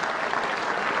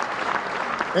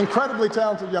 Incredibly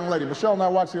talented young lady. Michelle and I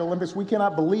watch the Olympics. We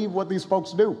cannot believe what these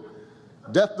folks do.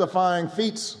 Death-defying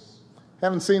feats.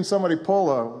 Haven't seen somebody pull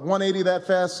a 180 that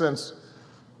fast since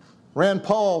Rand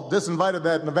Paul disinvited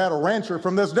that Nevada rancher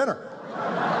from this dinner.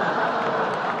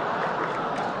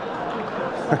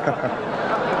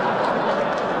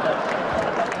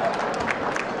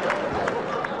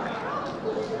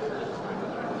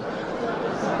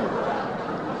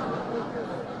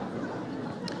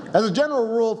 As a general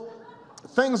rule,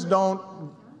 things don't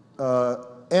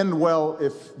end well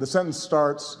if the sentence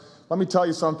starts, "Let me tell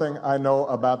you something I know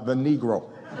about the Negro."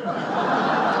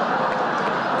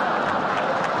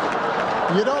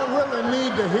 You don't really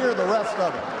need to hear the rest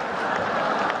of it.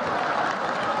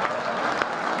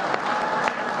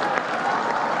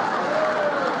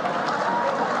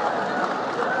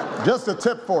 Just a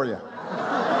tip for you.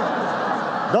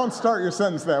 Don't start your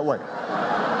sentence that way.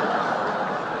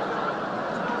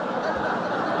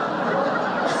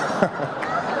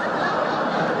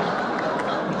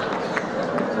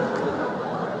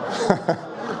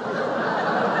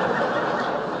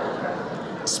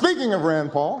 Speaking of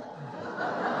Rand Paul,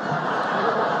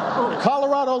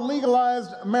 Colorado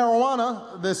legalized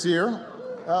marijuana this year.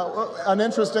 An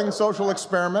interesting social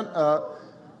experiment.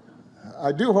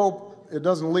 I do hope it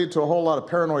doesn't lead to a whole lot of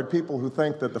paranoid people who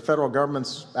think that the federal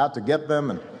government's out to get them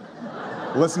and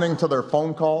listening to their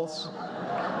phone calls.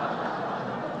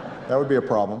 That would be a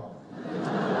problem.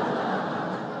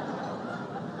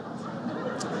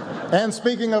 And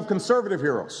speaking of conservative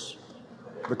heroes,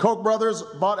 the Koch brothers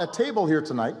bought a table here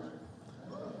tonight,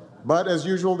 but as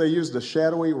usual, they used a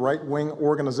shadowy right-wing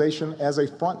organization as a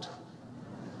front.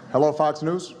 Hello, Fox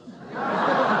News?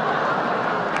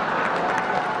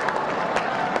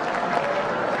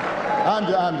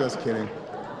 I'm just kidding.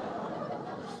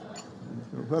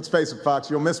 Let's face it, Fox,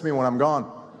 you'll miss me when I'm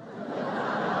gone.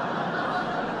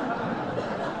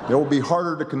 It will be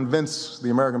harder to convince the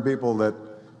American people that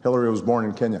Hillary was born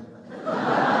in Kenya.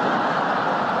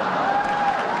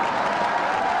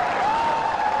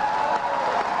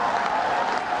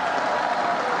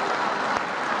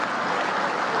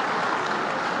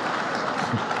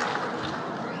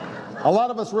 A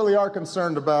lot of us really are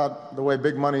concerned about the way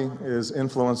big money is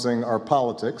influencing our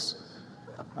politics.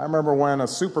 I remember when a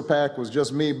super PAC was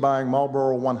just me buying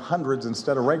Marlboro 100s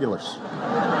instead of regulars.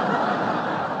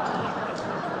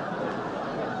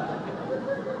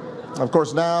 Of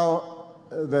course, now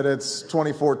that it's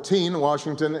 2014,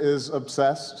 Washington is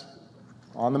obsessed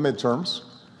on the midterms.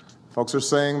 Folks are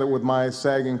saying that with my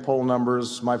sagging poll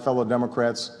numbers, my fellow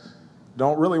Democrats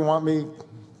don't really want me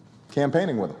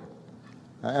campaigning with them.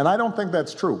 And I don't think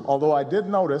that's true, although I did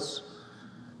notice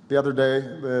the other day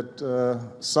that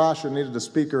Sasha needed a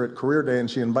speaker at Career Day and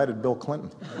she invited Bill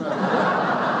Clinton.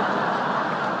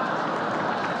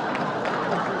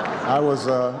 I was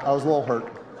a little hurt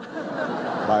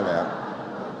by that.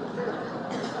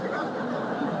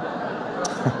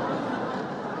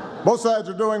 Both sides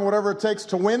are doing whatever it takes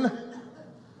to win.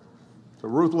 It's a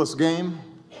ruthless game.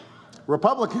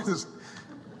 Republicans,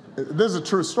 this is a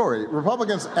true story,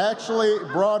 Republicans actually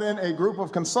brought in a group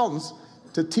of consultants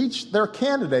to teach their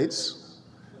candidates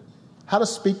how to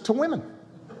speak to women.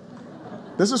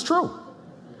 This is true.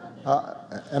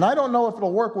 And I don't know if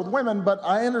it'll work with women, but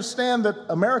I understand that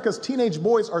America's teenage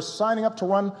boys are signing up to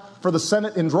run for the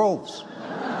Senate in droves.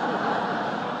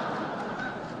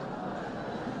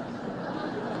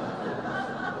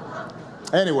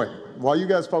 Anyway, while you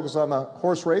guys focus on the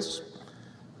horse race,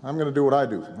 I'm going to do what I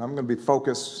do. I'm going to be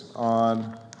focused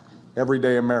on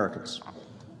everyday Americans.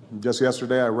 Just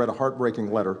yesterday, I read a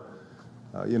heartbreaking letter.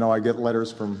 You know, I get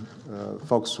letters from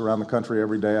folks around the country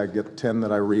every day. I get 10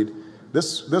 that I read.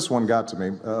 This one got to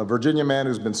me. A Virginia man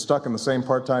who's been stuck in the same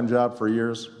part-time job for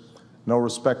years, no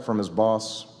respect from his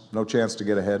boss, no chance to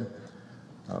get ahead.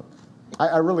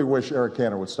 I really wish Eric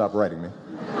Cantor would stop writing me.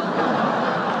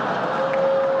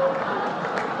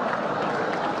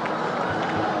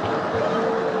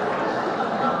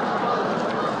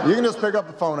 You can just pick up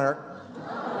the phone, Eric.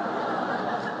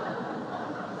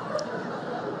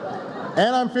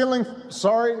 And I'm feeling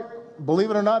sorry, believe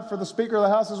it or not, for the Speaker of the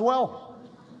House as well.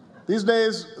 These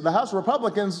days, the House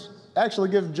Republicans actually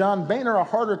give John Boehner a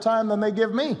harder time than they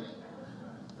give me,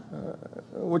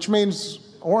 which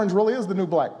means orange really is the new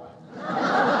black.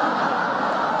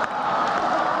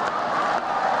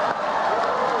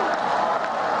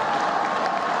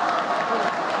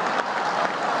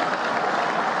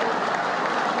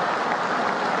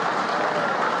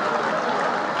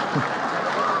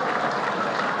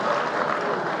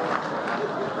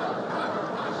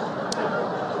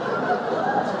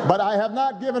 But I have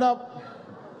not given up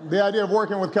the idea of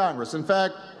working with Congress. In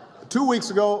fact, 2 weeks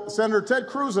ago, Senator Ted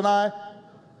Cruz and I,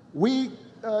 we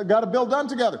got a bill done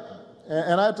together.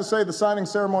 And I have to say the signing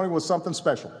ceremony was something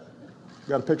special.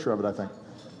 Got a picture of it, I think.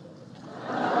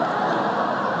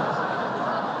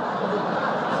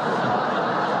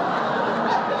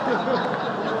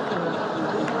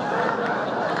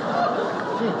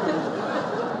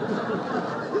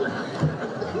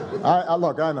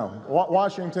 Look, I know.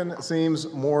 Washington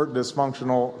seems more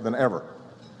dysfunctional than ever.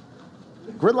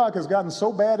 Gridlock has gotten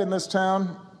so bad in this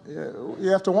town, you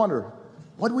have to wonder,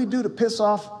 what do we do to piss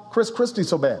off Chris Christie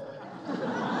so bad?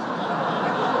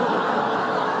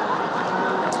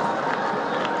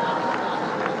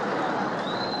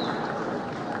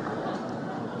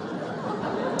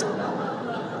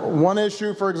 One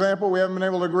issue, for example, we haven't been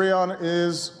able to agree on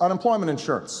is unemployment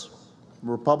insurance.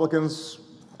 Republicans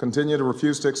continue to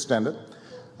refuse to extend it.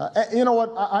 You know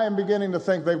what? I am beginning to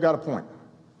think they've got a point.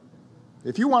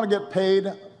 If you want to get paid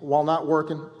while not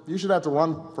working, you should have to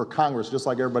run for Congress just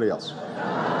like everybody else.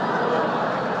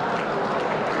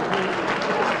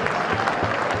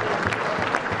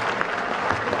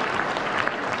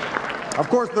 Of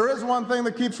course, there is one thing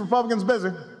that keeps Republicans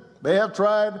busy. They have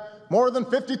tried more than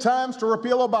 50 times to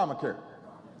repeal Obamacare.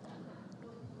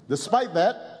 Despite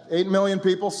that, 8 million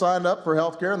people signed up for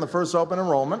health care in the first open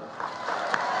enrollment.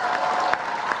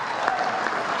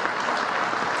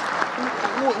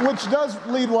 Which does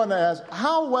lead one to ask,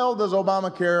 how well does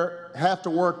Obamacare have to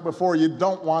work before you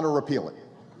don't want to repeal it?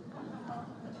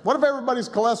 What if everybody's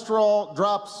cholesterol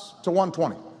drops to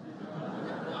 120?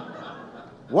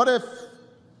 What if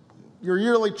your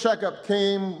yearly checkup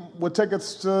came with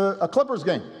tickets to a Clippers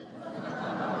game?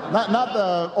 Not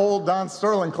the old Don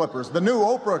Sterling Clippers, the new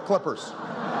Oprah Clippers.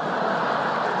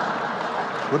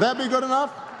 Would that be good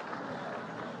enough?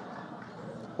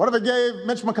 What if it gave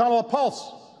Mitch McConnell a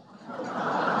pulse?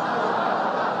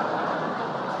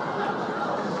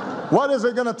 What is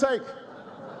it going to take?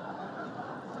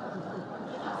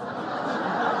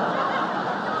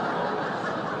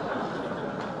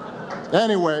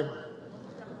 Anyway,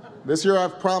 this year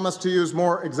I've promised to use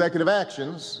more executive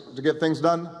actions to get things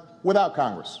done without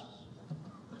Congress.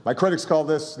 My critics call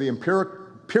this the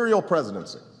imperial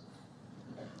presidency.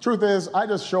 Truth is, I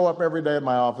just show up every day at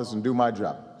my office and do my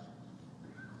job.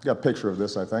 Got a picture of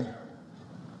this, I think.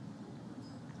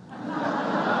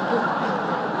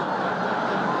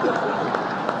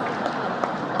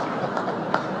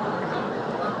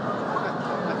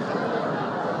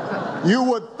 You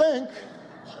would think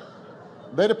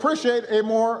they'd appreciate a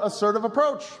more assertive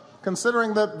approach,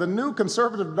 considering that the new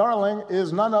conservative darling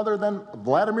is none other than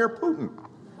Vladimir Putin.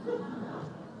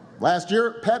 Last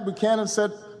year, Pat Buchanan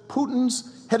said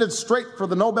Putin's headed straight for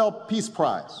the Nobel Peace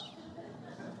Prize.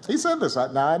 He said this.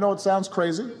 Now, I know it sounds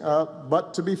crazy,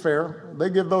 but to be fair,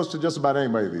 they give those to just about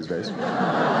anybody these days.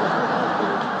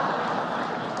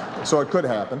 So it could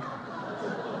happen.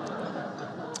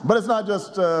 But it's not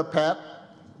just Pat.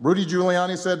 Rudy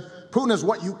Giuliani said, Putin is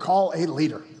what you call a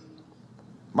leader.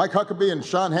 Mike Huckabee and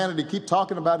Sean Hannity keep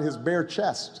talking about his bare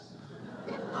chest,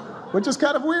 which is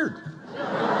kind of weird.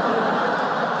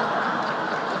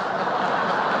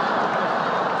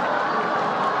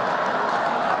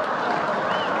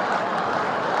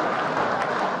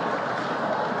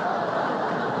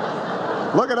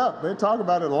 Look it up. They talk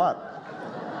about it a lot.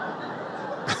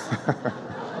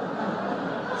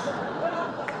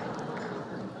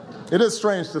 It is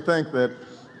strange to think that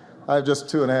I have just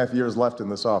 2.5 years left in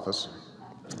this office.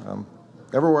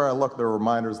 Everywhere I look, there are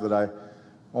reminders that I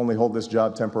only hold this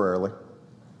job temporarily.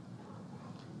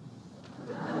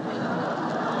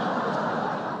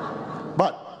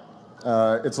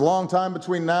 But it's a long time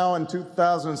between now and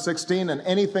 2016, and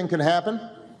anything can happen.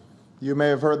 You may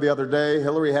have heard the other day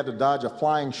Hillary had to dodge a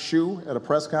flying shoe at a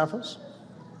press conference.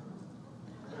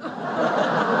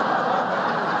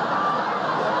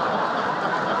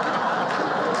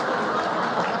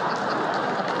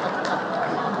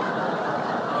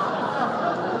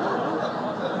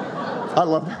 I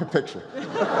love that picture.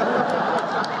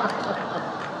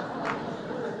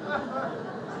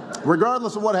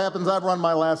 Regardless of what happens, I've run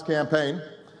my last campaign,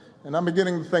 and I'm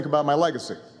beginning to think about my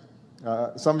legacy.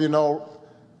 Some of you know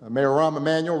Mayor Rahm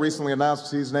Emanuel recently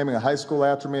announced he's naming a high school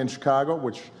after me in Chicago,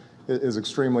 which is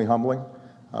extremely humbling.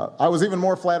 I was even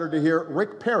more flattered to hear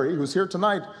Rick Perry, who's here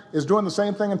tonight, is doing the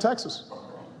same thing in Texas.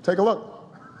 Take a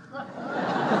look.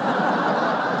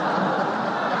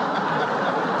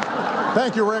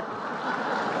 Thank you, Rick.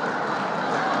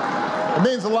 It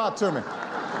means a lot to me.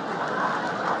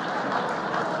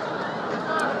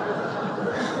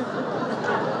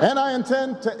 And I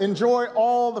intend to enjoy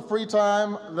all the free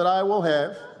time that I will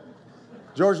have.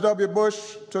 George W.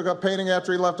 Bush took up painting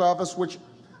after he left office, which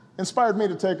inspired me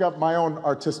to take up my own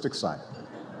artistic side.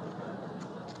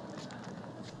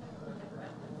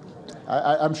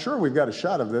 I'm sure we've got a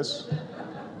shot of this.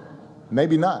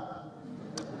 Maybe not.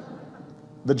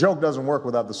 The joke doesn't work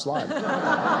without the slide.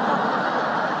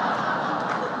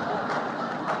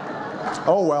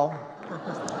 Oh, well.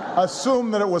 Assume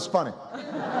that it was funny.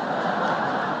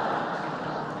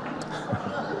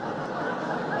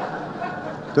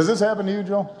 Does this happen to you,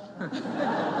 Joe?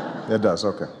 It does,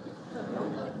 okay.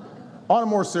 On a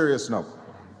more serious note,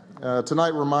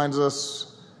 tonight reminds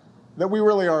us that we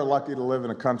really are lucky to live in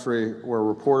a country where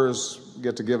reporters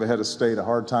get to give a head of state a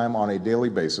hard time on a daily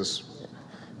basis,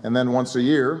 and then once a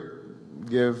year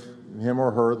give him or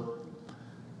her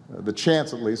the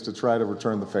chance, at least, to try to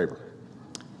return the favor.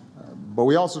 But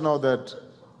we also know that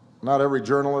not every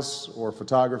journalist or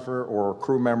photographer or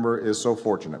crew member is so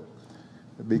fortunate.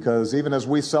 Because even as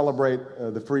we celebrate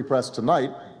the free press tonight,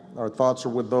 our thoughts are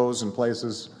with those in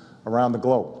places around the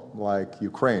globe, like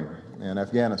Ukraine and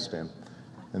Afghanistan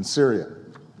and Syria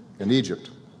and Egypt,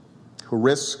 who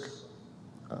risk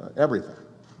everything,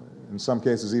 in some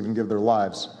cases even give their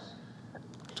lives,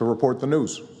 to report the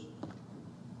news.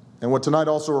 And what tonight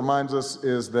also reminds us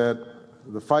is that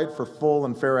the fight for full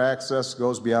and fair access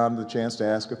goes beyond the chance to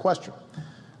ask a question.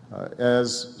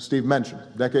 As Steve mentioned,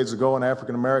 decades ago, an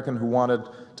African American who wanted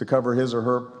to cover his or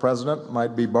her president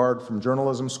might be barred from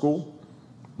journalism school,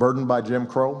 burdened by Jim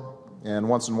Crow, and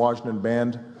once in Washington,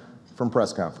 banned from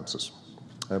press conferences.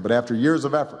 But after years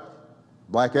of effort,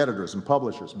 black editors and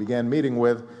publishers began meeting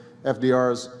with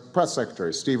FDR's press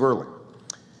secretary, Steve Early.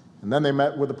 And then they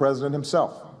met with the president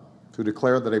himself, who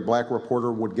declared that a black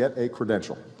reporter would get a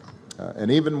credential.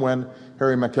 And even when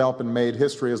Harry McAlpin made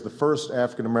history as the first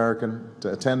African-American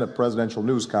to attend a presidential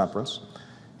news conference,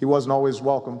 he wasn't always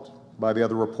welcomed by the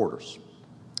other reporters.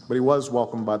 But he was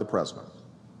welcomed by the president,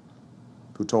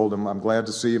 who told him, "I'm glad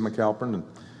to see you, McAlpin, and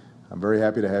I'm very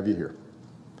happy to have you here."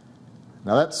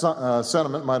 Now that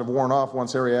sentiment might have worn off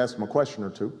once Harry asked him a question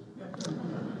or two.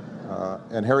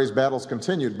 And Harry's battles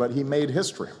continued, but he made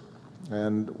history.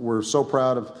 And we're so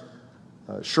proud of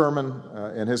Sherman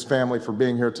and his family for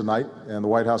being here tonight, and the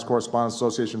White House Correspondents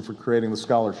Association for creating the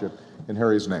scholarship in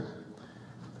Harry's name.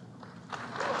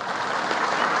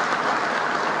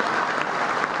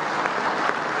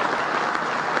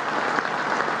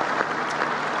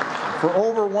 For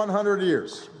over 100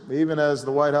 years, even as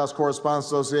the White House Correspondents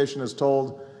Association has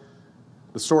told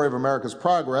the story of America's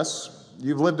progress,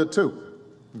 you've lived it too,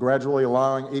 gradually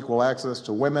allowing equal access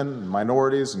to women, and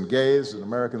minorities, and gays, and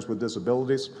Americans with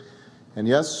disabilities. And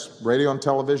yes, radio and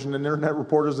television and internet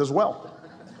reporters as well.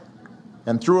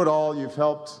 And through it all, you've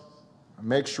helped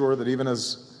make sure that even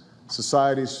as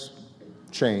societies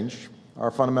change, our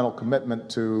fundamental commitment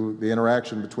to the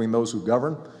interaction between those who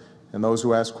govern and those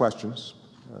who ask questions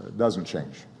doesn't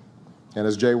change. And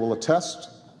as Jay will attest,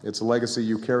 it's a legacy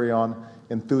you carry on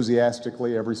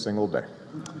enthusiastically every single day.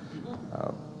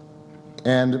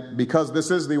 And because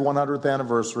this is the 100th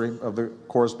anniversary of the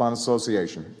Correspondents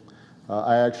Association,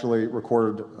 I actually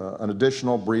recorded an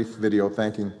additional brief video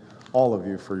thanking all of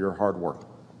you for your hard work.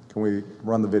 Can we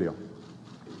run the video?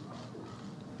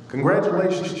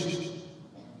 Congratulations.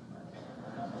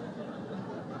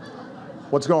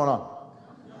 What's going on?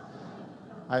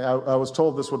 I was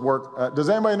told this would work. Does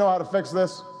anybody know how to fix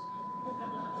this?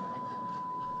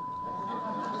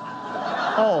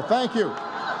 Oh, thank you.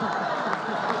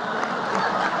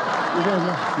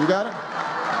 You got it?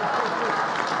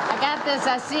 I got this.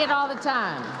 I see it all the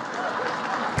time.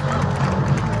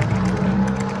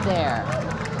 There.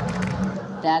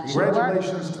 That should work.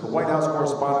 Congratulations to the White House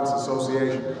Correspondents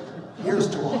Association. Here's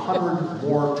to 100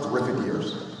 more terrific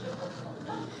years.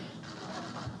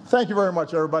 Thank you very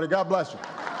much, everybody. God bless you.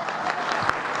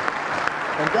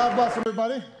 And God bless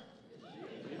everybody.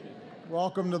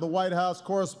 Welcome to the White House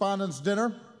Correspondents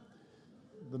Dinner,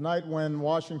 the night when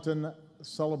Washington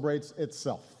celebrates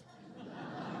itself.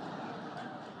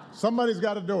 Somebody's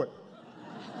got to do it.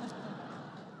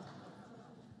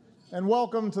 And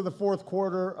welcome to the fourth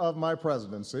quarter of my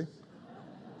presidency.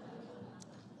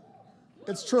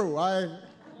 It's true,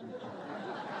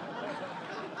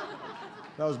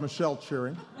 that was Michelle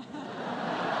cheering.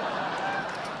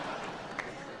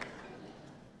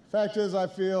 Fact is, I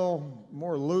feel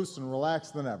more loose and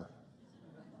relaxed than ever.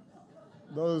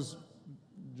 Those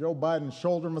Joe Biden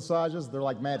shoulder massages, they're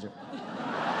like magic.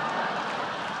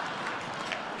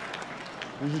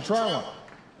 You should try one.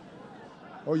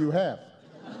 Oh, you have?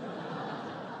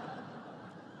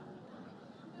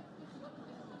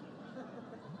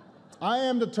 I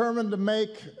am determined to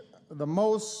make the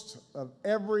most of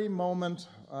every moment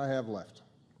I have left.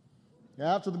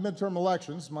 After the midterm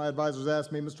elections, my advisors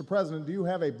asked me, Mr. President, do you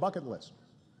have a bucket list?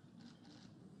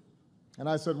 And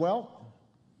I said, well,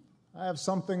 I have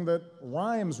something that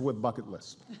rhymes with bucket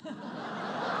list.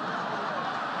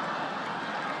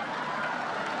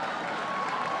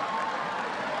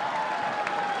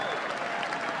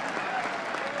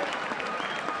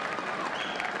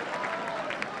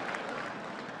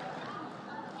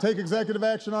 Take executive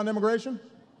action on immigration?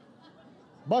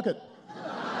 Bucket.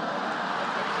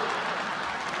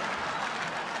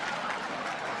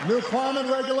 New climate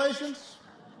regulations?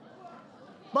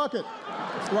 Bucket.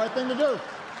 It's the right thing to do.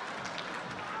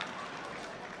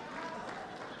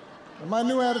 And my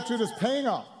new attitude is paying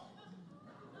off.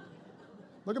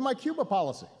 Look at my Cuba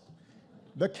policy.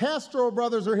 The Castro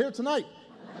brothers are here tonight.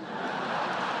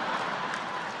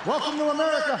 Welcome to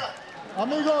America,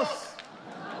 amigos.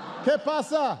 ¿Qué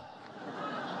pasa?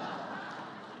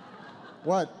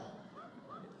 What?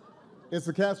 It's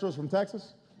the Castros from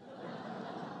Texas?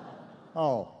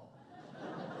 Oh.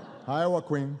 Hi,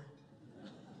 Joaquin.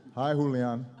 Hi,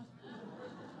 Julian.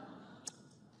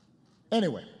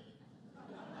 Anyway,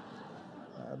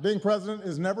 being president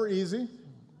is never easy.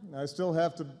 I still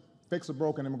have to fix a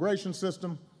broken immigration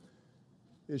system,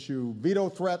 issue veto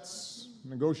threats,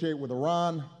 negotiate with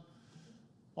Iran,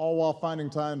 all while finding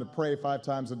time to pray 5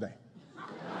 times a day.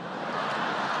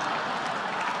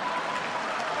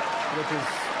 Which is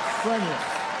strenuous.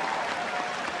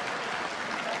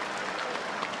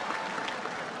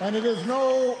 And it is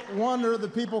no wonder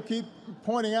that people keep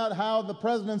pointing out how the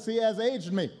presidency has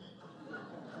aged me.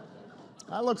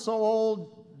 I look so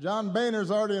old, John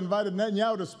Boehner's already invited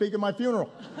Netanyahu to speak at my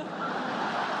funeral.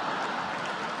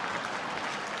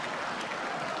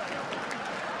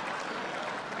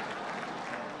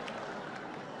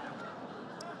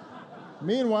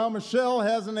 Meanwhile, Michelle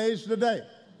hasn't aged a day.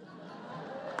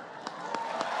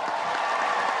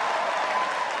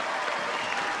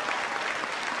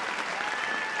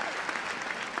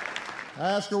 I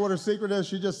ask her what her secret is.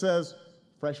 She just says,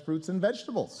 fresh fruits and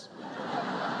vegetables.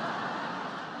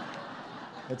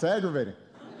 It's aggravating.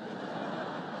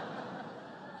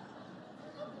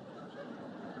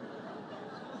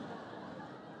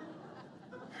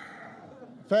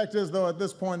 Fact is, though, at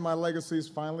this point, my legacy is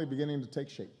finally beginning to take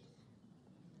shape.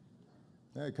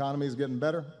 The economy is getting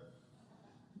better.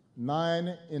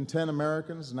 9 in 10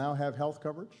 Americans now have health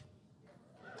coverage.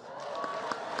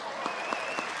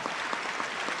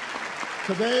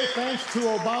 Today, thanks to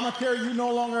Obamacare, you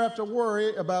no longer have to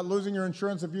worry about losing your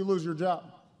insurance if you lose your job.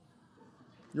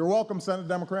 You're welcome, Senate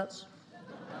Democrats.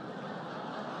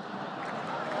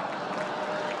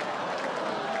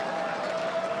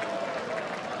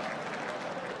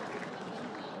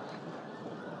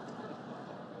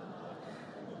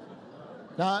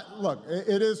 Now, look,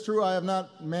 it is true I have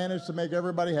not managed to make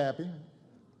everybody happy.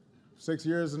 6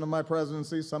 years into my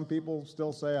presidency, some people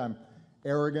still say I'm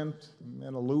arrogant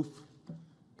and aloof,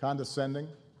 condescending.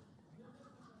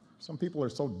 Some people are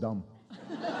so dumb.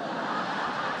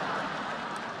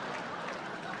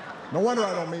 No wonder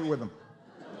I don't meet with them.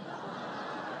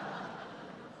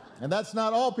 And that's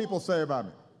not all people say about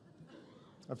me.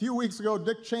 A few weeks ago,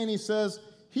 Dick Cheney says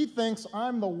he thinks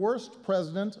I'm the worst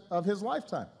president of his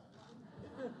lifetime.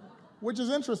 Which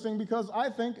is interesting because I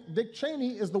think Dick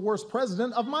Cheney is the worst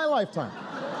president of my lifetime.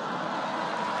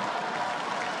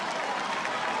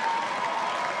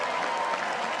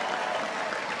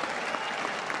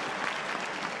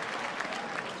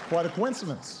 Quite a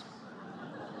coincidence.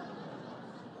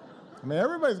 I mean,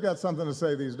 everybody's got something to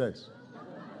say these days.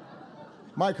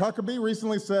 Mike Huckabee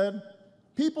recently said,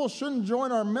 people shouldn't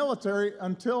join our military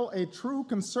until a true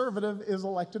conservative is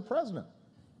elected president.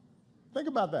 Think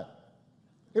about that.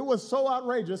 It was so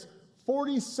outrageous,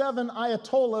 47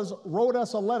 Ayatollahs wrote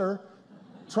us a letter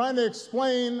trying to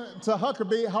explain to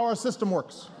Huckabee how our system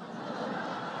works.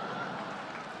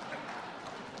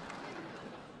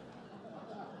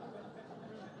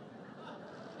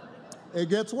 It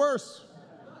gets worse.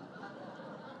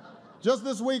 Just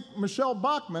this week, Michelle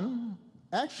Bachmann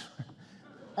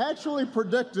actually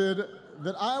predicted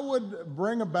that I would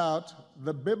bring about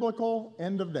the biblical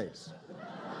end of days.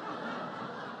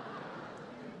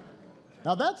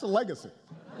 Now that's a legacy.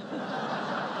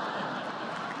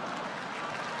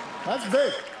 That's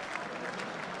big.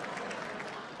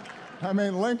 I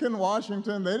mean, Lincoln,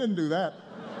 Washington, they didn't do that.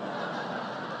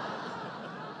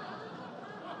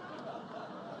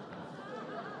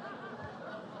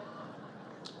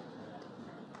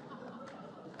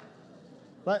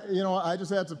 But, you know, I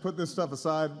just had to put this stuff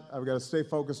aside. I've got to stay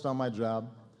focused on my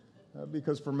job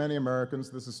because for many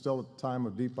Americans, this is still a time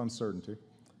of deep uncertainty.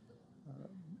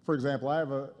 For example, I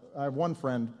have one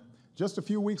friend, just a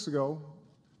few weeks ago,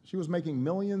 she was making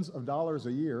millions of dollars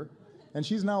a year, and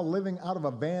she's now living out of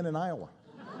a van in Iowa.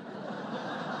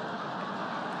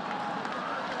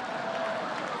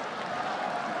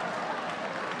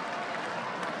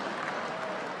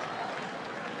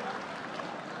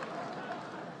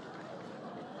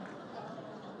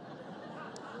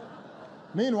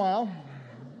 Meanwhile,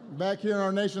 back here in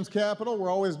our nation's capital, we're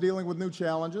always dealing with new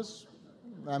challenges.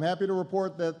 I'm happy to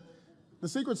report that the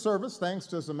Secret Service, thanks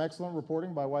to some excellent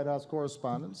reporting by White House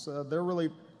correspondents, they're really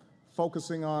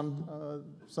focusing on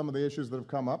some of the issues that have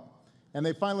come up, and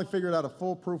they finally figured out a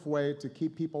foolproof way to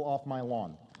keep people off my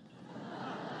lawn.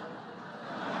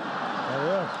 There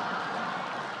it is.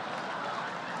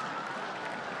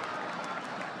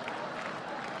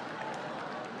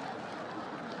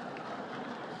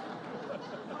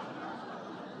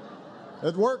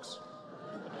 It works.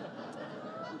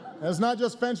 And it's not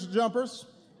just fence jumpers.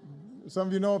 Some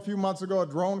of you know a few months ago a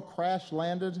drone crash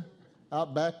landed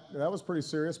out back. That was pretty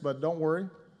serious, but don't worry.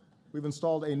 We've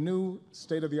installed a new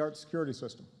state-of-the-art security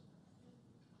system.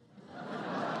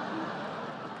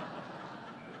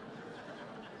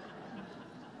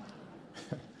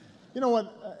 You know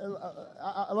what?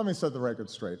 Let me set the record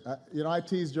straight. You know, I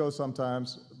tease Joe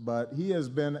sometimes, but he has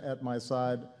been at my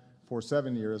side for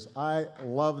 7 years. I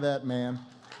love that man.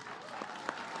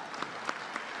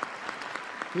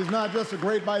 He's not just a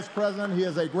great vice president, he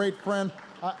is a great friend.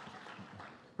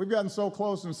 We've gotten so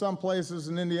close in some places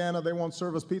in Indiana, they won't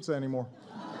serve us pizza anymore.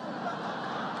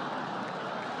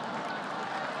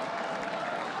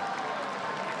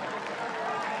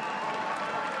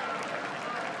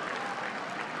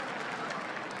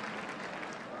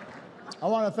 I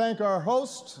want to thank our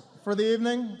host for the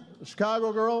evening, the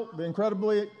Chicago girl, the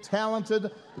incredibly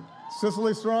talented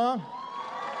Cicely Strong.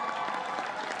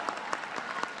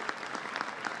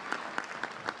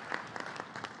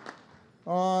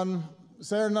 On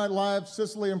Saturday Night Live,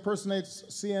 Cicely impersonates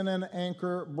CNN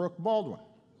anchor Brooke Baldwin,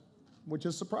 which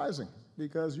is surprising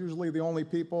because usually the only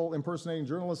people impersonating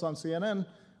journalists on CNN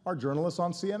are journalists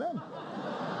on CNN.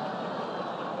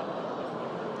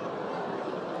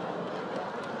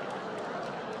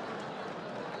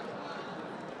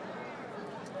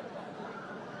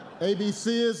 ABC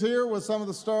is here with some of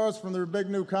the stars from their big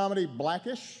new comedy,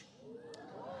 Blackish.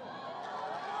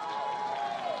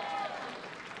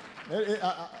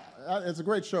 It's a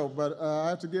great show, but I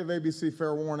have to give ABC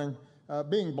fair warning.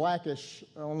 Being Blackish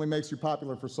only makes you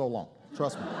popular for so long.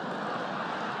 Trust me.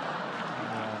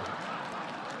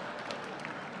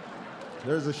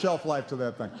 There's a shelf life to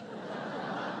that thing.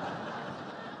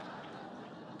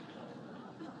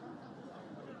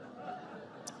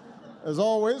 As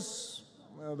always,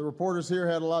 the reporters here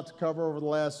had a lot to cover over the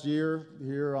last year.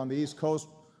 Here on the East Coast,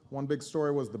 one big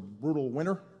story was the brutal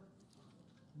winter.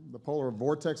 The polar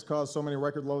vortex caused so many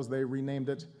record lows, they renamed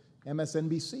it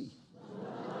MSNBC.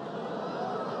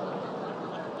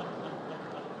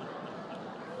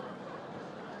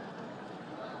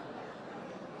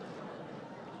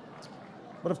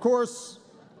 But of course,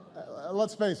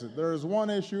 let's face it, there is one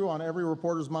issue on every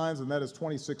reporter's minds, and that is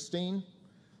 2016.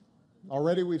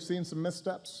 Already we've seen some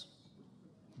missteps.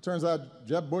 It turns out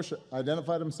Jeb Bush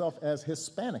identified himself as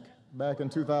Hispanic back in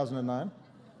 2009.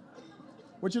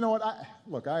 Which, you know what,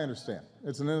 look, I understand.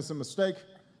 It's an innocent mistake.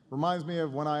 Reminds me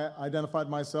of when I identified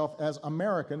myself as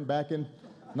American back in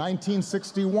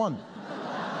 1961.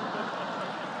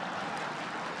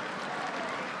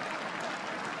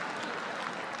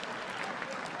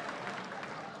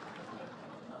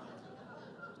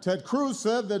 Ted Cruz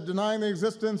said that denying the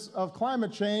existence of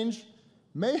climate change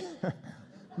made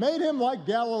him like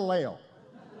Galileo.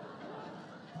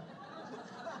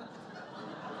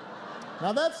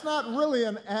 Now, that's not really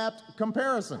an apt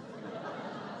comparison.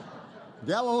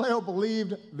 Galileo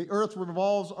believed the Earth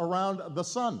revolves around the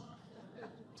sun.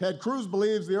 Ted Cruz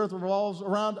believes the Earth revolves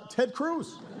around Ted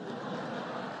Cruz.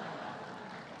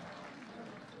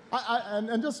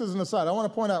 And just as an aside, I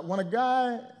want to point out, when a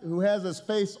guy who has his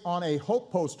face on a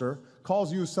hope poster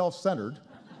calls you self-centered,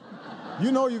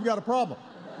 you know you've got a problem.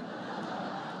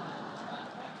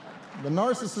 The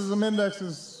narcissism index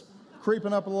is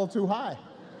creeping up a little too high.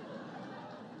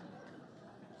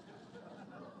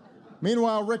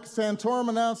 Meanwhile, Rick Santorum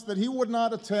announced that he would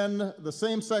not attend the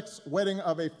same-sex wedding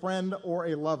of a friend or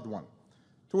a loved one,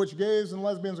 to which gays and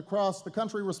lesbians across the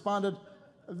country responded,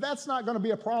 "That's not going to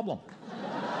be a problem."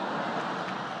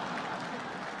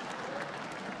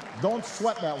 Don't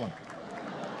sweat that one.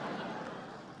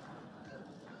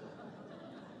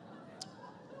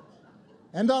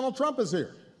 And Donald Trump is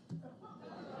here.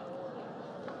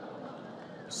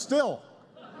 Still.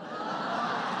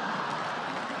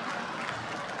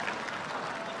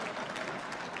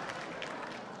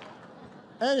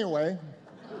 Anyway,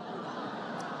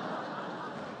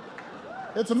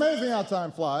 it's amazing how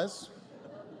time flies.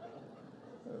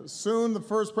 Soon the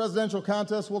first presidential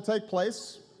contest will take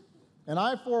place, and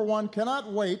I, for one,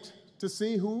 cannot wait to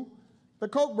see who the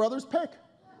Koch brothers pick.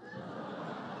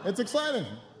 It's exciting.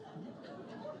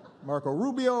 Marco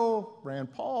Rubio,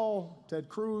 Rand Paul, Ted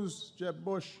Cruz, Jeb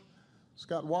Bush,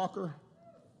 Scott Walker.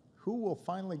 Who will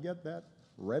finally get that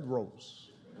red rose?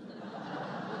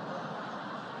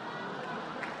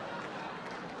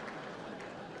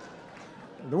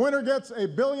 The winner gets a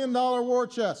 $1 billion war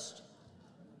chest.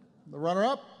 The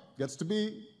runner-up gets to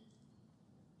be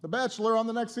the Bachelor on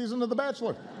the next season of The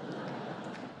Bachelor.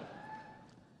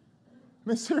 I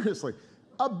mean, seriously,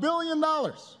 $1 billion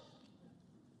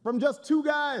from just two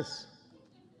guys.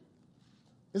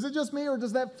 Is it just me, or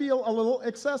does that feel a little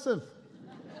excessive?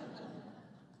 I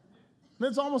mean,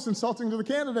 it's almost insulting to the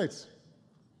candidates.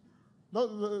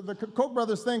 The Koch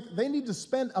brothers think they need to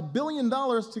spend $1 billion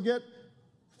to get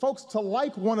folks to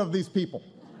like one of these people.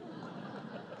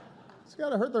 It's got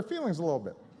to hurt their feelings a little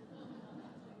bit.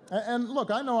 And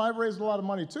look, I know I've raised a lot of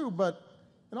money too, but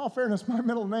in all fairness, my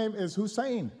middle name is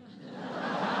Hussein.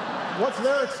 What's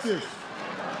their excuse?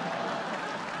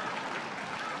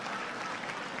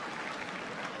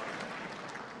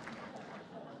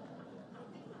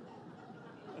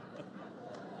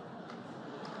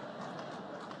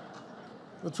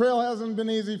 The trail hasn't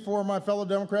been easy for my fellow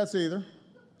Democrats either.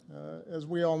 As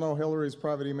we all know, Hillary's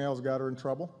private emails got her in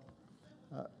trouble.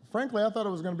 Frankly, I thought it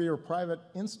was going to be her private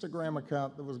Instagram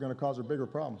account that was going to cause her bigger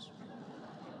problems.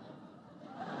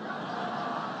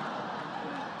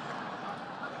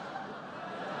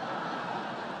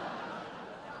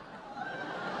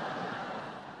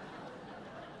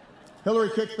 Hillary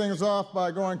kicked things off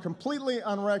by going completely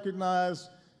unrecognized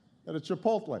at a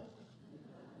Chipotle.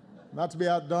 Not to be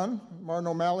outdone, Martin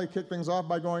O'Malley kicked things off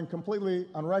by going completely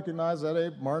unrecognized at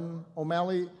a Martin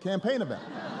O'Malley campaign event.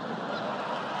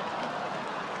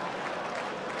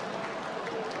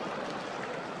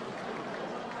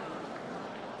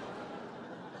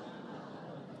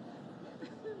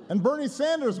 And Bernie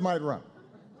Sanders might run.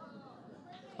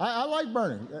 I like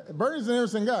Bernie. Bernie's an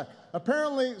interesting guy.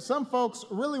 Apparently, some folks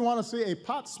really want to see a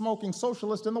pot-smoking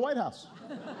socialist in the White House.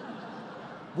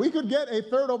 We could get a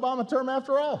third Obama term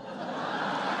after all.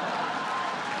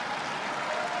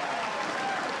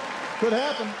 Could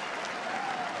happen.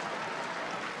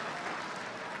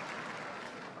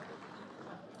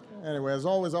 Anyway, as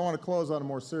always, I want to close on a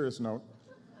more serious note.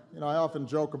 You know, I often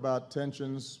joke about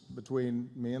tensions between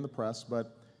me and the press,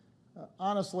 but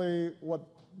honestly, what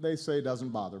they say doesn't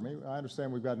bother me. I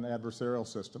understand we've got an adversarial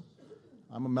system.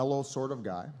 I'm a mellow sort of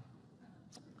guy.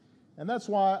 And that's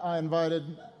why I invited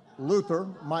Luther,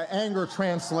 my anger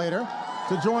translator,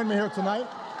 to join me here tonight.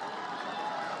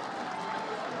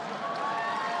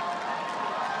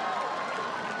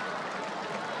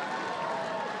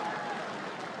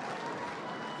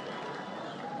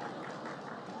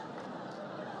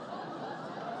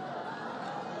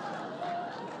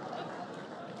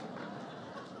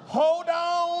 Hold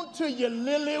on to your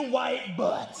lily white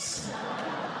butts.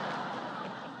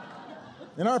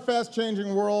 In our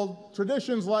fast-changing world,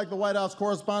 traditions like the White House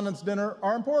Correspondents Dinner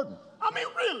are important. I mean,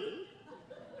 really?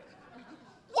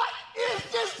 What is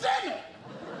this dinner?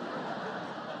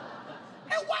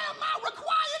 And why am I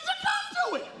required to come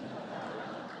to it?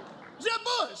 Jeb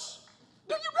Bush,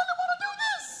 do you really want to do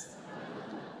this?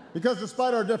 Because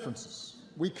despite our differences,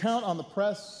 we count on the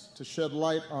press to shed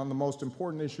light on the most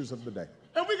important issues of the day.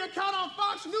 And we can count on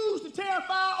Fox News to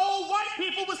terrify old white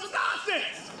people with some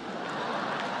nonsense.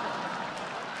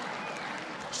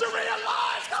 Sharia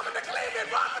law is coming to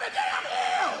Cleveland, run for the damn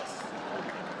hills.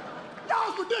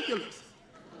 Y'all's ridiculous.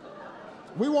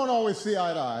 We won't always see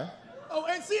eye to eye. Oh,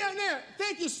 and CNN,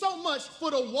 thank you so much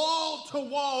for the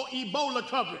wall-to-wall Ebola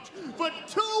coverage. For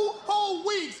 2 whole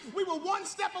weeks, we were one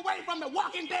step away from the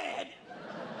Walking Dead.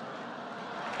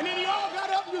 And then you all got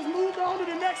up and just moved on to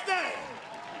the next thing.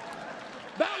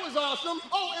 That was awesome.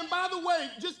 Oh, and by the way,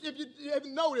 just if you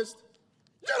haven't noticed,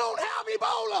 you don't have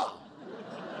Ebola.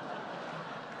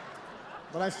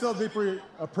 But I still deeply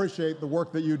appreciate the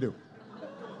work that you do.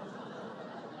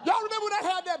 Y'all remember when I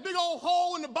had that big old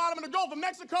hole in the bottom of the Gulf of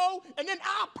Mexico, and then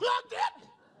I plugged it?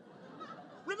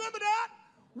 Remember that?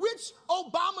 Which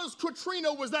Obama's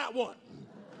Katrina was that one?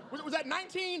 Was that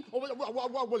 19, or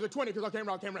was it 20, because I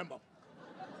can't remember.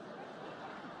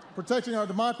 Protecting our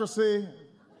democracy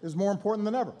is more important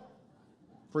than ever.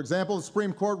 For example, the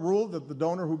Supreme Court ruled that the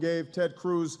donor who gave Ted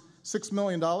Cruz $6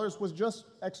 million was just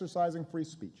exercising free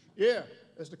speech. Yeah,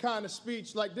 it's the kind of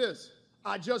speech like this.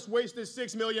 I just wasted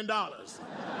 $6 million.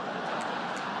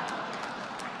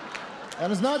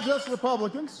 And it's not just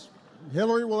Republicans.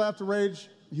 Hillary will have to raise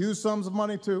huge sums of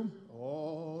money, too.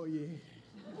 Oh, yeah.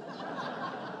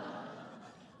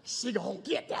 She gonna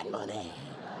get that money.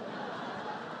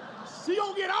 She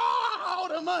gonna get all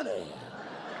the money.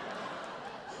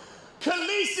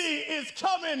 Khaleesi is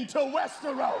coming to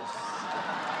Westeros.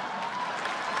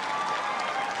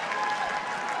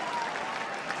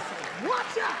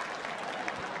 Watch out!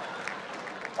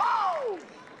 Whoa!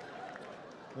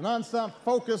 The nonstop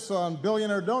focus on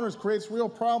billionaire donors creates real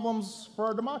problems for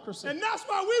our democracy. And that's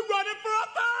why we're running for a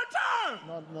 3rd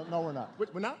term. No, we're not.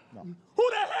 We're not? No. Who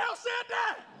the hell said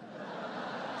that?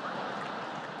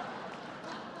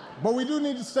 But we do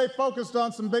need to stay focused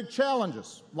on some big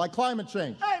challenges, like climate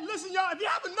change. Hey, listen, y'all, if you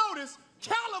haven't noticed,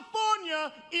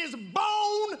 California is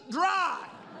bone dry.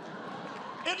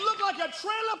 It looked like a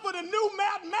trailer for the new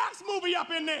Mad Max movie up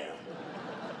in there.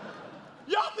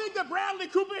 Y'all think that Bradley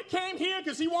Cooper came here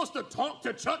because he wants to talk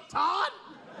to Chuck Todd?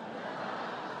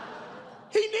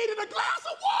 He needed a glass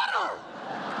of water.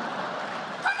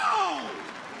 Come on.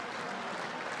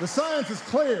 The science is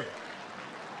clear.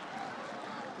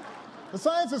 The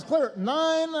science is clear.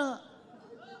 9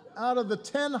 out of the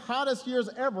 10 hottest years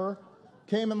ever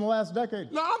came in the last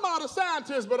decade. Now, I'm not a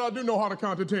scientist, but I do know how to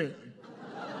count to 10.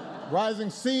 Rising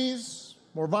seas,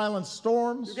 more violent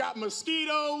storms. You got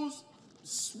mosquitoes,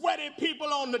 sweaty people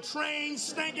on the train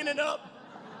stinking it up.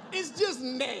 It's just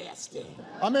nasty.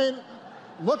 I mean,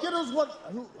 look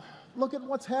at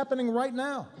what's happening right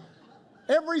now.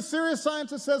 Every serious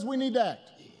scientist says we need to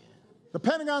act. The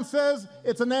Pentagon says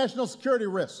it's a national security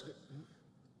risk.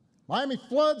 Miami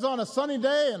floods on a sunny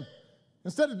day, and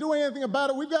instead of doing anything about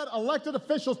it, we've got elected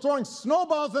officials throwing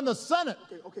snowballs in the Senate.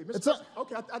 Okay,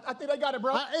 I think I got it,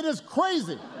 bro. It is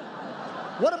crazy.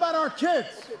 What about our kids?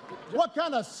 What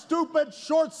kind of stupid,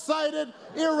 short-sighted,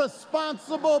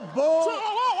 irresponsible bull?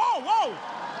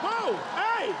 Whoa,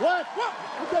 hey! What?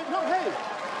 Okay, no, hey.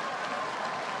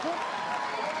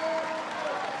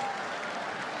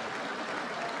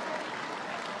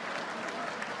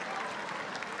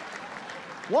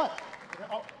 What?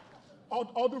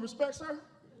 All due respect, sir,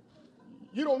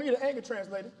 you don't need an anger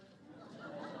translator.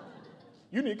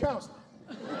 You need counseling.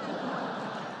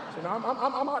 So now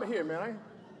I'm out of here, man. I ain't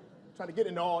trying to get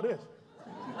into all this.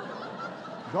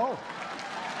 Go.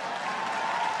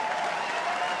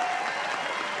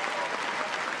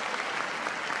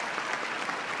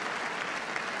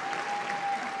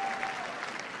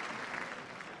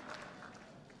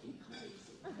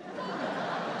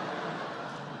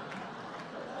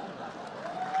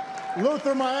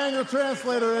 Luther, my anger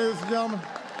translator, ladies and gentlemen.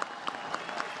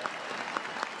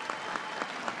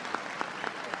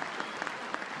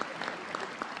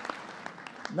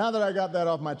 Now that I got that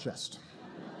off my chest.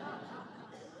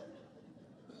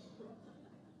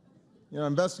 You know,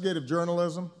 investigative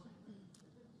journalism,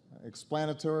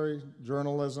 explanatory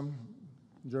journalism,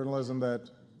 journalism that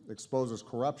exposes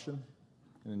corruption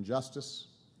and injustice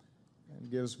and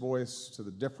gives voice to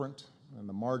the different and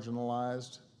the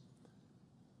marginalized,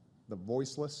 the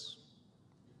voiceless.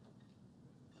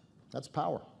 That's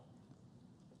power.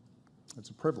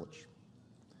 It's a privilege.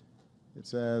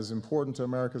 It's as important to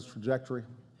America's trajectory,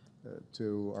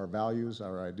 to our values,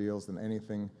 our ideals, than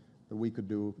anything that we could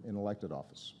do in elected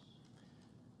office.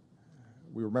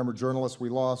 We remember journalists we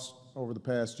lost over the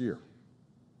past year.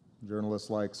 Journalists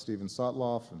like Stephen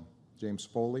Sotloff and James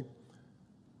Foley,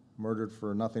 murdered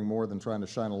for nothing more than trying to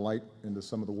shine a light into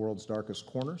some of the world's darkest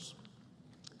corners.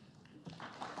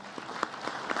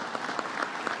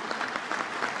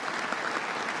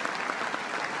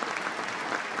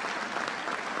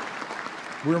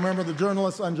 We remember the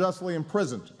journalists unjustly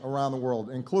imprisoned around the world,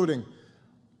 including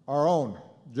our own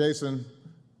Jason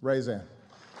Rezaian.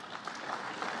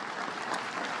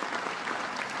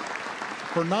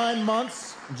 For 9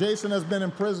 months, Jason has been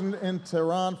imprisoned in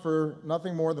Tehran for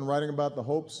nothing more than writing about the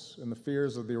hopes and the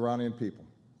fears of the Iranian people,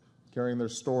 carrying their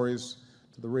stories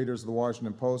to the readers of the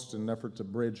Washington Post in an effort to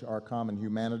bridge our common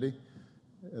humanity.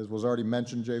 As was already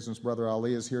mentioned, Jason's brother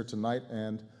Ali is here tonight,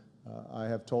 and I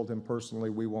have told him personally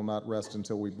we will not rest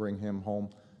until we bring him home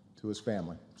to his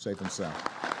family, safe and sound.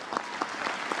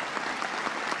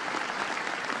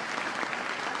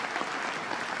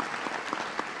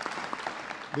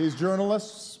 These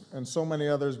journalists and so many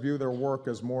others view their work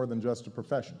as more than just a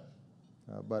profession,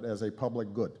 but as a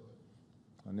public good,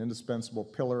 an indispensable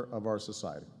pillar of our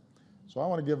society. So I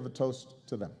want to give a toast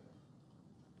to them.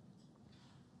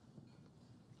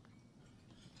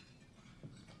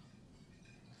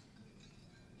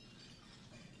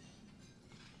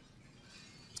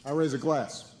 I raise a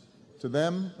glass to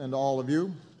them and to all of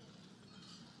you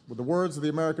with the words of the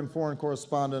American foreign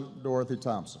correspondent Dorothy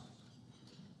Thompson.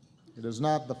 It is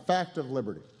not the fact of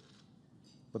liberty,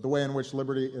 but the way in which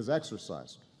liberty is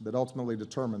exercised that ultimately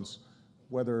determines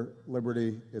whether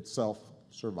liberty itself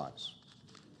survives.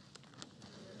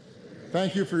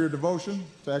 Thank you for your devotion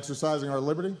to exercising our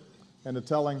liberty and to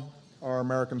telling our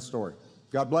American story.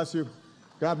 God bless you.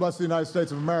 God bless the United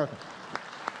States of America.